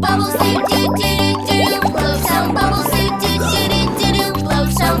some bubbles, do-do-do-do-do. Blow some bubbles, do-do-do-do-do. Blow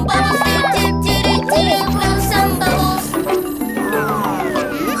some bubbles, do-do-do-do-do. Blow some bubbles.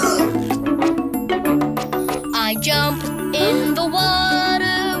 I jump in the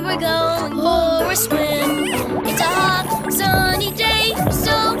water, we're going for a swim. It's a hot, sunny day,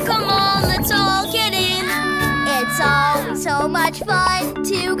 so come on, let's all get in. It's always so much fun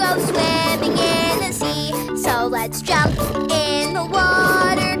to go swimming in the sea. So let's jump in the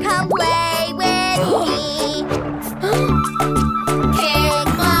water, come play with me. Kick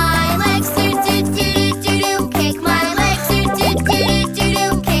my legs, do-do-do-do-do. Kick my legs,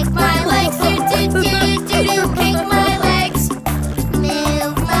 do-do-do-do-do. Kick my legs, do-do-do-do-do. Kick my legs.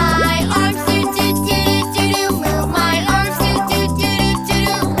 Move my arms, do-do-do-do-do. Move my arms, do-do-do-do-do.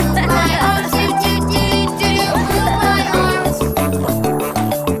 Move my arms, do-do-do-do-do. Move my arms.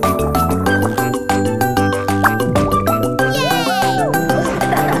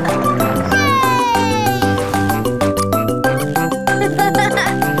 Yay!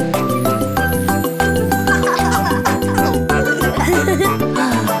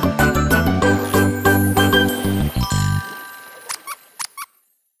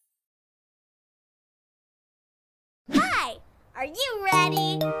 Are you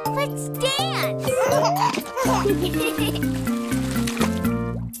ready? Let's dance!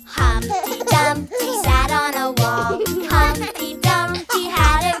 Humpty Dumpty sat on a wall. Humpty Dumpty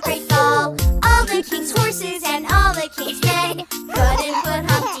had a great fall. All the king's horses and all the king's men couldn't put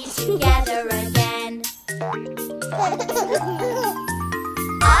Humpty together again.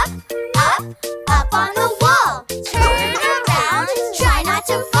 Up on the wall. Turn around, try not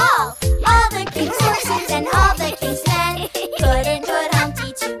to fall. All the king's horses and all the king's men couldn't put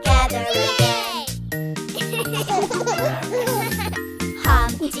Humpty together again.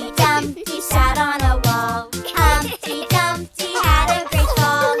 Humpty Dumpty sat on a wall. Humpty Dumpty had a great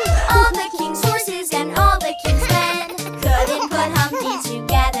fall. All the king's horses and all the king's men couldn't put Humpty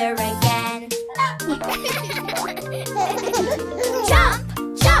together again. Jump,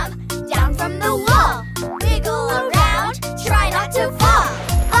 jump, down from the wall. Wiggle around, try not to fall.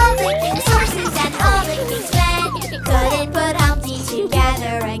 All the king's horses and all the king's men couldn't put Humpty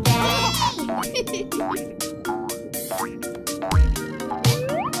together again.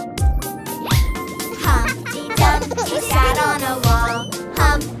 Humpty Dumpty sat on a wall.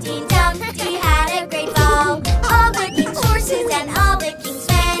 Humpty Dumpty had a great fall. All the king's horses and all the king's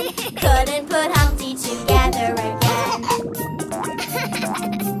men couldn't put Humpty together again.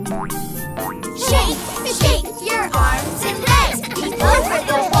 Shake, shake your arms and legs. Leap over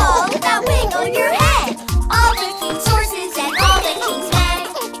the wall, now wiggle your head. All the king's horses and all the king's men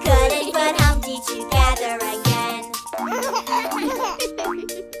couldn't put Humpty together again.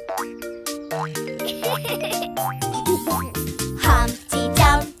 Humpty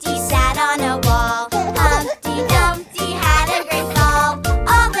Dumpty sat on a wall. Humpty Dumpty had a great fall.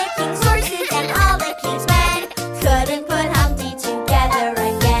 All the king's horses and all the king's men couldn't put Humpty together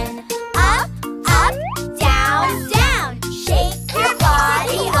again. Up, up, down, down. Shake your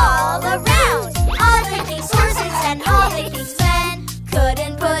body all around. All the king's horses and all the king's men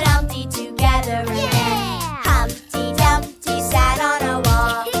couldn't put Humpty together again. Humpty Dumpty sat on a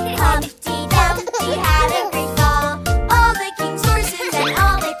wall. Humpty Dumpty had a great fall. All the king's horses and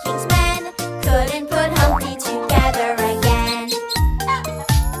all the king's men couldn't put Humpty together again.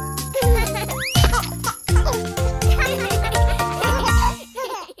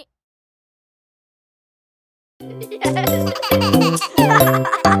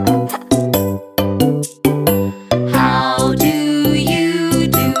 How do you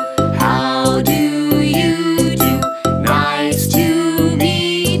do? How do you do? Nice to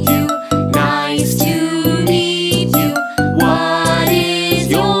meet you. Nice to meet you. What is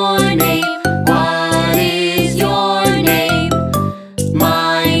your name? What is your name?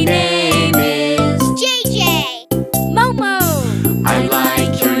 My name is JJ! Momo! I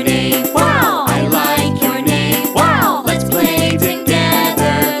like your name. Wow! I like your name. Wow! Let's play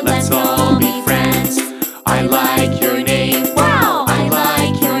together. Let's all be friends. I like your name. Wow! I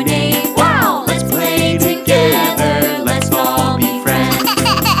like your name. Wow! Let's play together. Let's all be friends.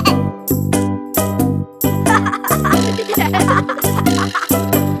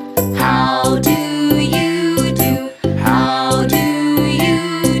 How do you do? How do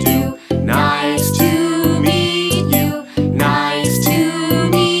you do? Nice to meet you. Nice to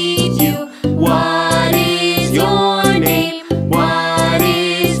meet you. What is your name? What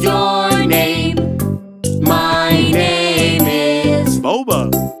is your name? My name is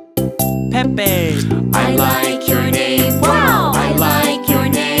Boba. Pepe. I like your name. Wow! I like your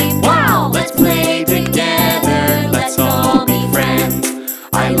name. Wow! Let's play together. Let's all be friends.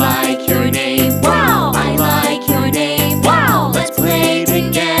 I like your name. Wow! I like your name. Wow! Let's play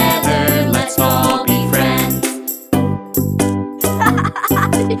together. Let's all be friends.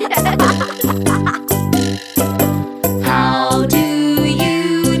 How do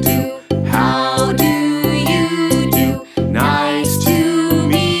you do? How do you do? Nice to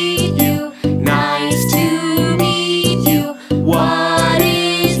meet you. Nice to meet you. What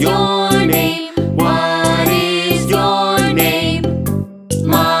is your name? What is your name?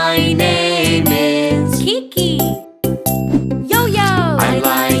 My name is Kiki. Yo-yo. I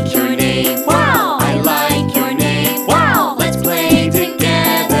like your name. Wow! I like your name. Wow! Let's play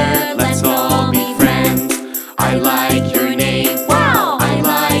together. Let's all be friends. I like your name. Wow! I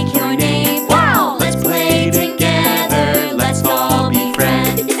like your name. Wow! Let's play together. Let's all be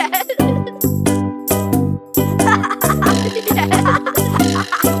friends.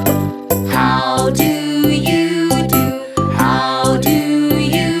 How do you do? How do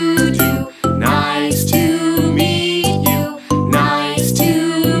you do? Nice to meet you. Nice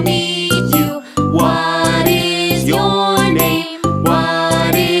to meet you. What is your name?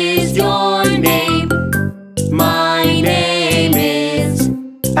 What is your name? My name is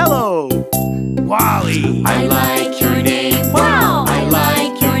Hello. Wally. I like your name. Wow!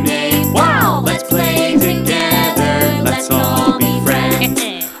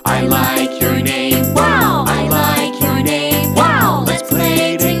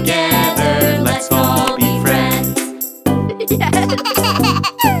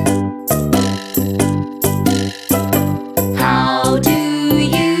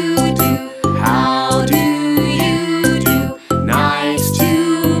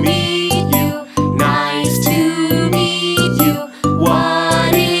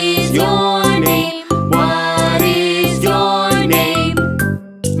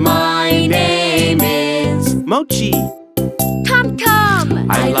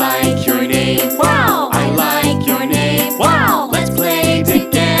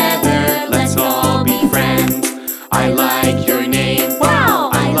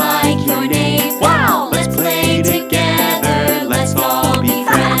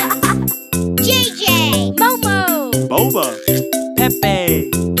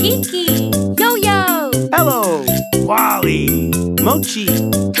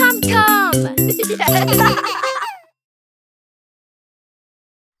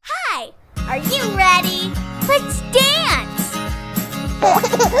 Are you ready? Let's dance!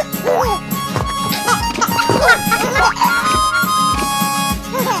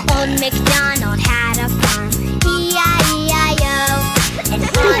 Old MacDonald had a farm, E-I-E-I-O. And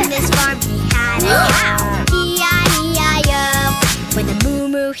on this farm he had a cow, E-I-E-I-O. With a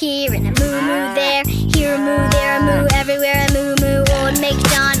moo-moo here and a moo-moo there, here a moo, there a moo, everywhere a moo-moo. Old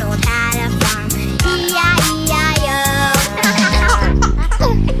MacDonald had a farm, E-I-E-I-O.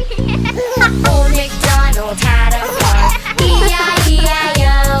 Old MacDonald had a farm,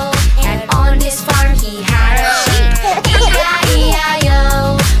 E-I-E-I-O. And on his farm he had a sheep,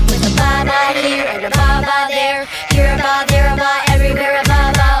 E-I-E-I-O. With a ba-ba here and a ba-ba there, here a ba, there a ba, everywhere a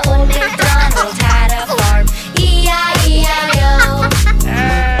ba-ba. Old MacDonald had a farm, E-I-E-I-O.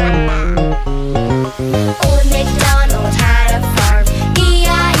 Old MacDonald had a farm,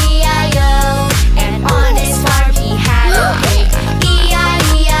 E-I-E-I-O. And on his farm he had a pig,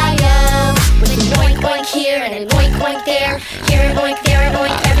 E-I-E-I-O. With an oink oink here and an oink oink there, here an oink, there an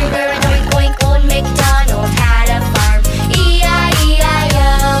oink, everywhere an oink oink. Old MacDonald had a farm,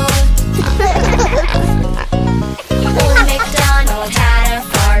 E-I-E-I-O. Old MacDonald had a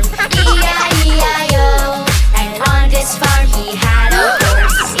farm, E-I-E-I-O. And on this farm he had a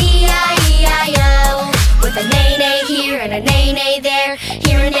horse, E-I-E-I-O. With a neigh-neigh here and a neigh-neigh there,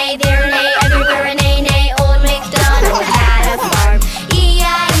 here a neigh, there a neigh, everywhere a neigh-neigh. Old MacDonald had a farm,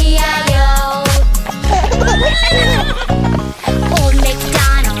 E-I-E-I-O. Old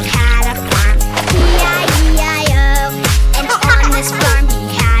MacDonald had a farm, E-I-E-I-O. And on this farm he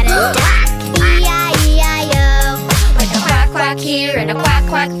had a duck, E-I-E-I-O. With a quack quack here and a quack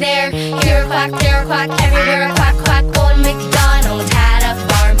quack there, here a quack, there a quack, everywhere a quack quack. Old MacDonald had a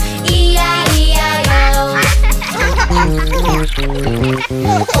farm, E-I-E-I-O.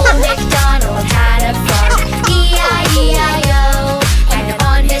 Old MacDonald had a farm, E-I-E-I-O. And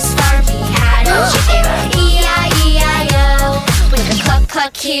on his farm he had a chicken, E-I-E-I-O. With a cluck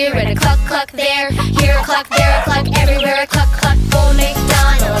cluck here and a cluck cluck there, here a cluck, there a cluck, everywhere a cluck cluck. Old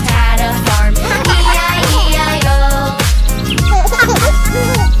MacDonald had a farm, E-I-E-I-O.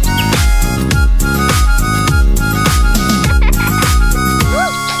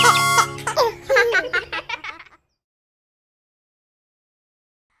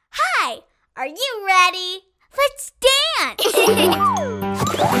 Hi, are you ready? Let's dance!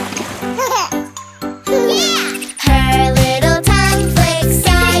 Her little tongue flicks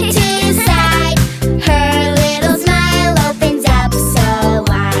side to side. Her little smile opens up so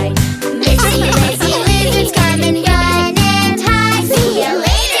wide. Missy, Lizzy, lizards come and run and hide. See you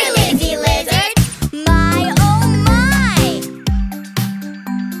later, Lizzy lizard. My, oh my!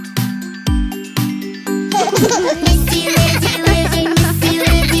 Missy, Lizzy lizard, Missy,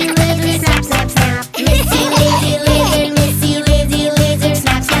 Lizzy lizard, snap, snap, snap. Missy, Lizzy lizard, Missy, Lizzy lizard,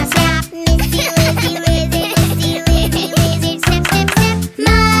 snap, snap, snap. Missy,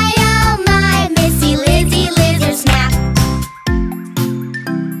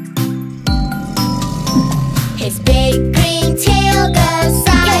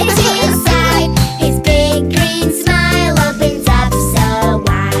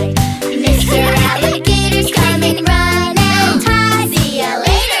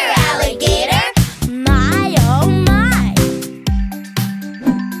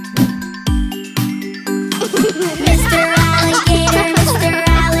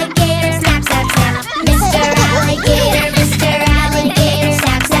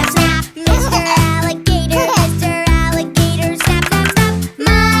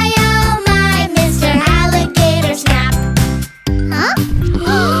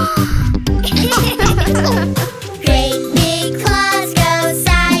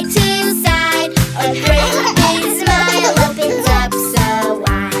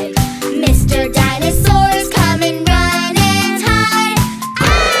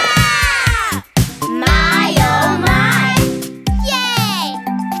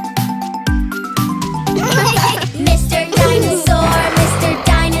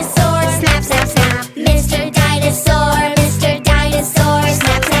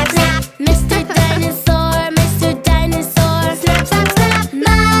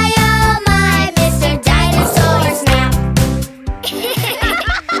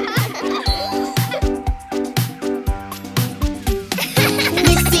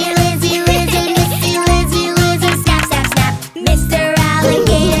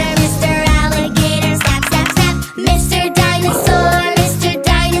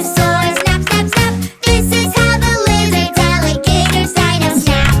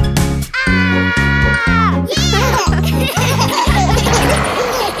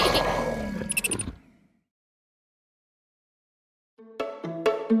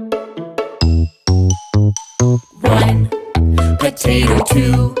 Potato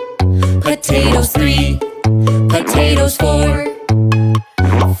 2. Potatoes 3. Potatoes 4.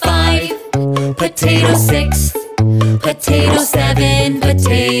 5. Potato 6. Potato 7.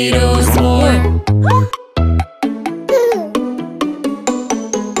 Potatoes more.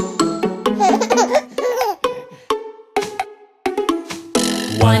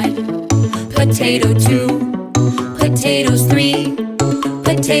 1. Potato 2. Potatoes 3.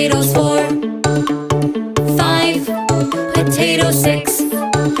 Potatoes 4. 5. Potato 6.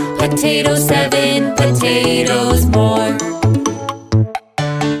 Potato 7. Potatoes more.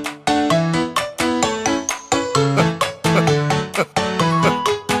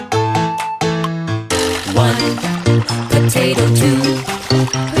 1. Potato 2.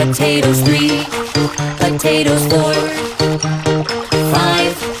 Potatoes 3. Potatoes 4.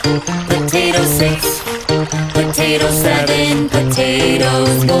 5. Potato 6. Potato 7.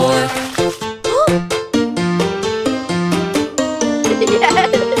 Potatoes more.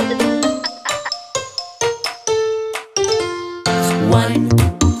 1.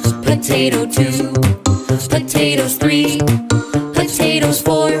 Potato 2. Potatoes 3. Potatoes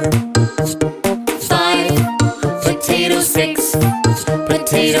 4. 5. Potato 6.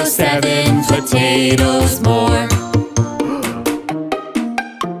 Potato 7. Potatoes more.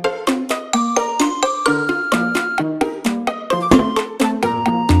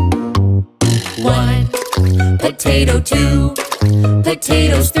 1. Potato 2.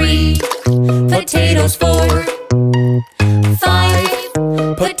 Potatoes 3. Potatoes 4.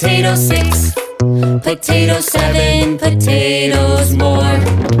 5. Potato 6. Potato 7. Potatoes more.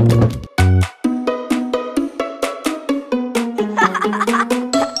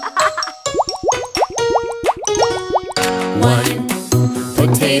 1.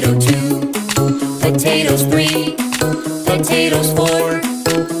 Potato 2. Potatoes 3. Potatoes 4.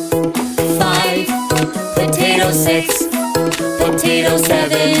 5. Potato 6. Potato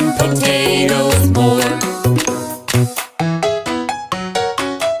 7. Potatoes more.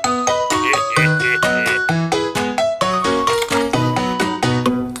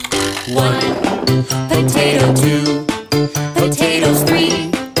 1. Potato 2. Potatoes 3.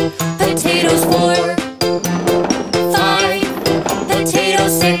 Potatoes 4. 5. Potato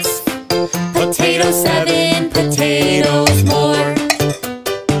 6. Potato 7. Potatoes more.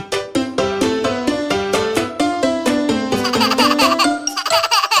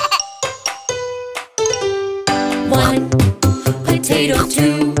 1. Potato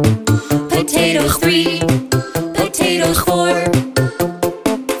 2. Potatoes 3. Potatoes 4.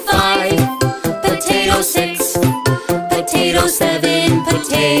 5. Potato 6. Potato 7.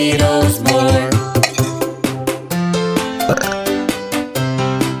 Potatoes more.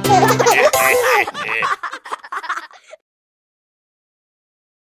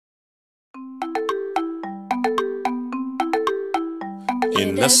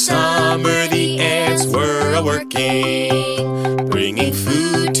 In the summer the ants were a-working, bringing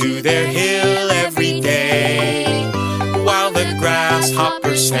food to their hill every day, while the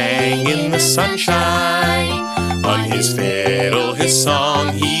grasshopper sang in the sunshine. On his fiddle his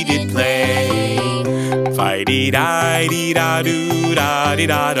song he did play.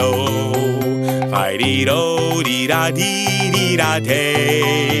 Fi-dee-di-dee-da-doo-da-dee-da-do,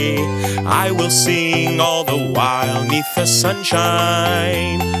 Fi-dee-do-dee-da-dee-dee-da-day. I will sing all the while neath the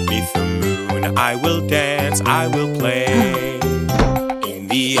sunshine. Neath the moon I will dance, I will play. In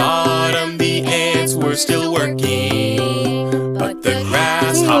the autumn the ants were still working, but the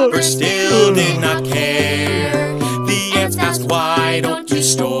grasshopper still did not care. The ants asked, why don't you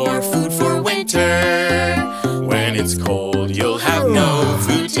store food for winter? When it's cold you'll have no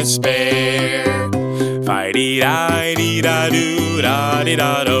food to spare.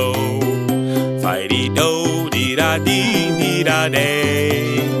 Fi-dee-di-dee-da-doo-da-dee-da-do,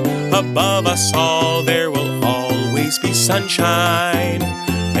 Fi-dee-do-dee-da-dee-dee-da-day. Above us all there will always be sunshine,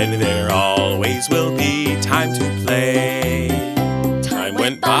 and there always will be time to play. Time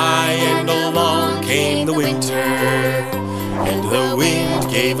went by and along came the winter, and the wind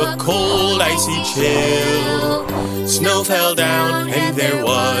gave a cold icy chill. Snow fell down and there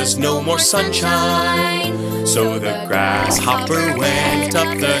was no more sunshine, so the grasshopper went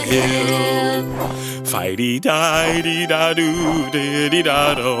up the hill.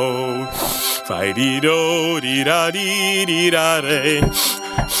 Fi-dee-di-dee-da-doo-dee-dee-da-do, Fi-dee-do-dee-da-dee-dee-da-day.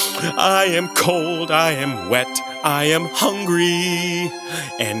 I am cold, I am wet, I am hungry,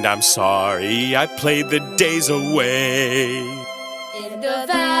 and I'm sorry I played the days away. In the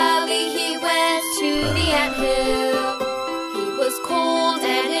valley he went to the anthill. He was cold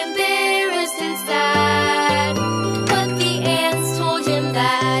and embarrassed and sad, but the ants told him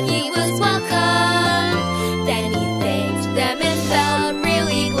that he was welcome. Then he thanked them and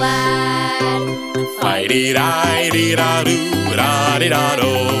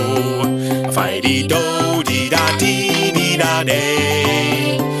Fighty-di-di-da-do-da-di-da-do.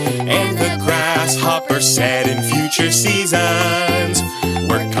 Fighty-do-di-da-dee-dee-da-day. And the grasshopper said in future seasons,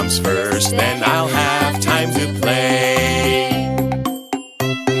 work comes first, then I'll have time to play.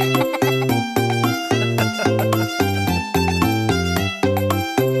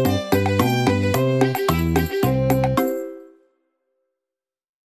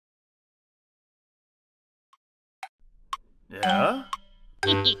 Yeah?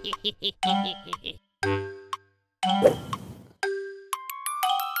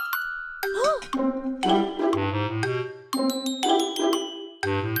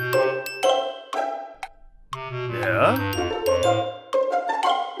 Yeah?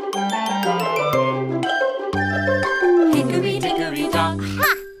 Hickory dickory dock.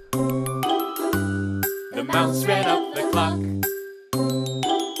 The mouse ran up the clock.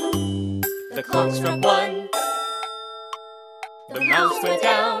 The clock struck 1. The mouse went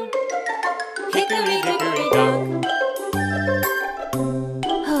down. Hickory dickory dock.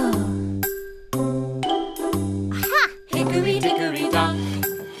 Hickory dickory dock.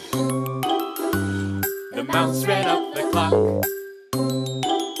 The mouse ran up the clock.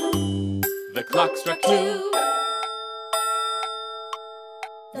 The clock struck 2.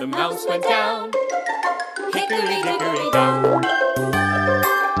 The mouse went down. Hickory dickory dock.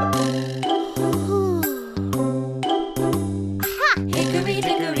 Hickory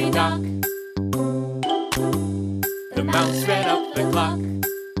dickory dock. The mouse ran up the clock.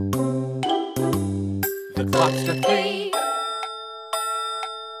 The clock struck 3.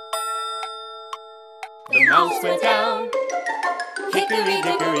 The mouse went down. Hickory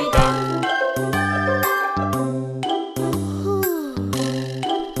dickory dock.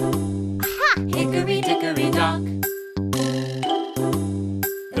 Hickory dickory dock.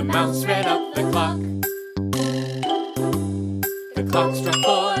 The mouse ran up the clock. The clock struck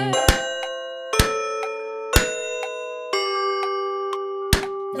 4.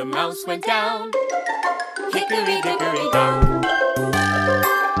 The mouse went down. Hickory dickory dock.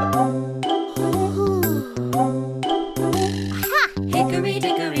 Hickory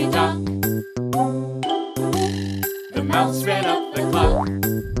dickory dock. The mouse ran up the clock.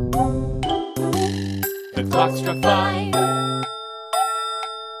 The clock struck 5.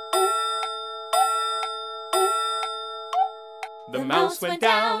 The mouse went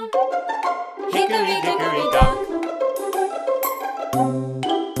down. Hickory dickory dock.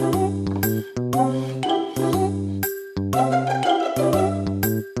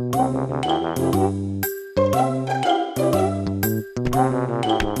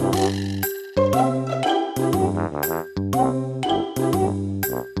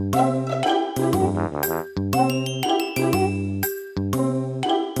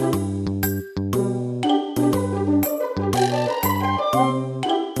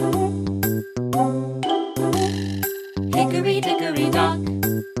 Hickory dickory dock.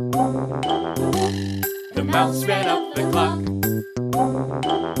 The mouse ran up the clock.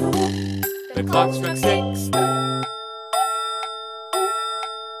 The clock struck 6.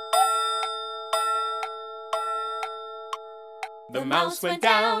 The mouse went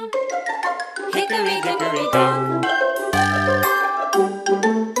down. Hickory dickory dock.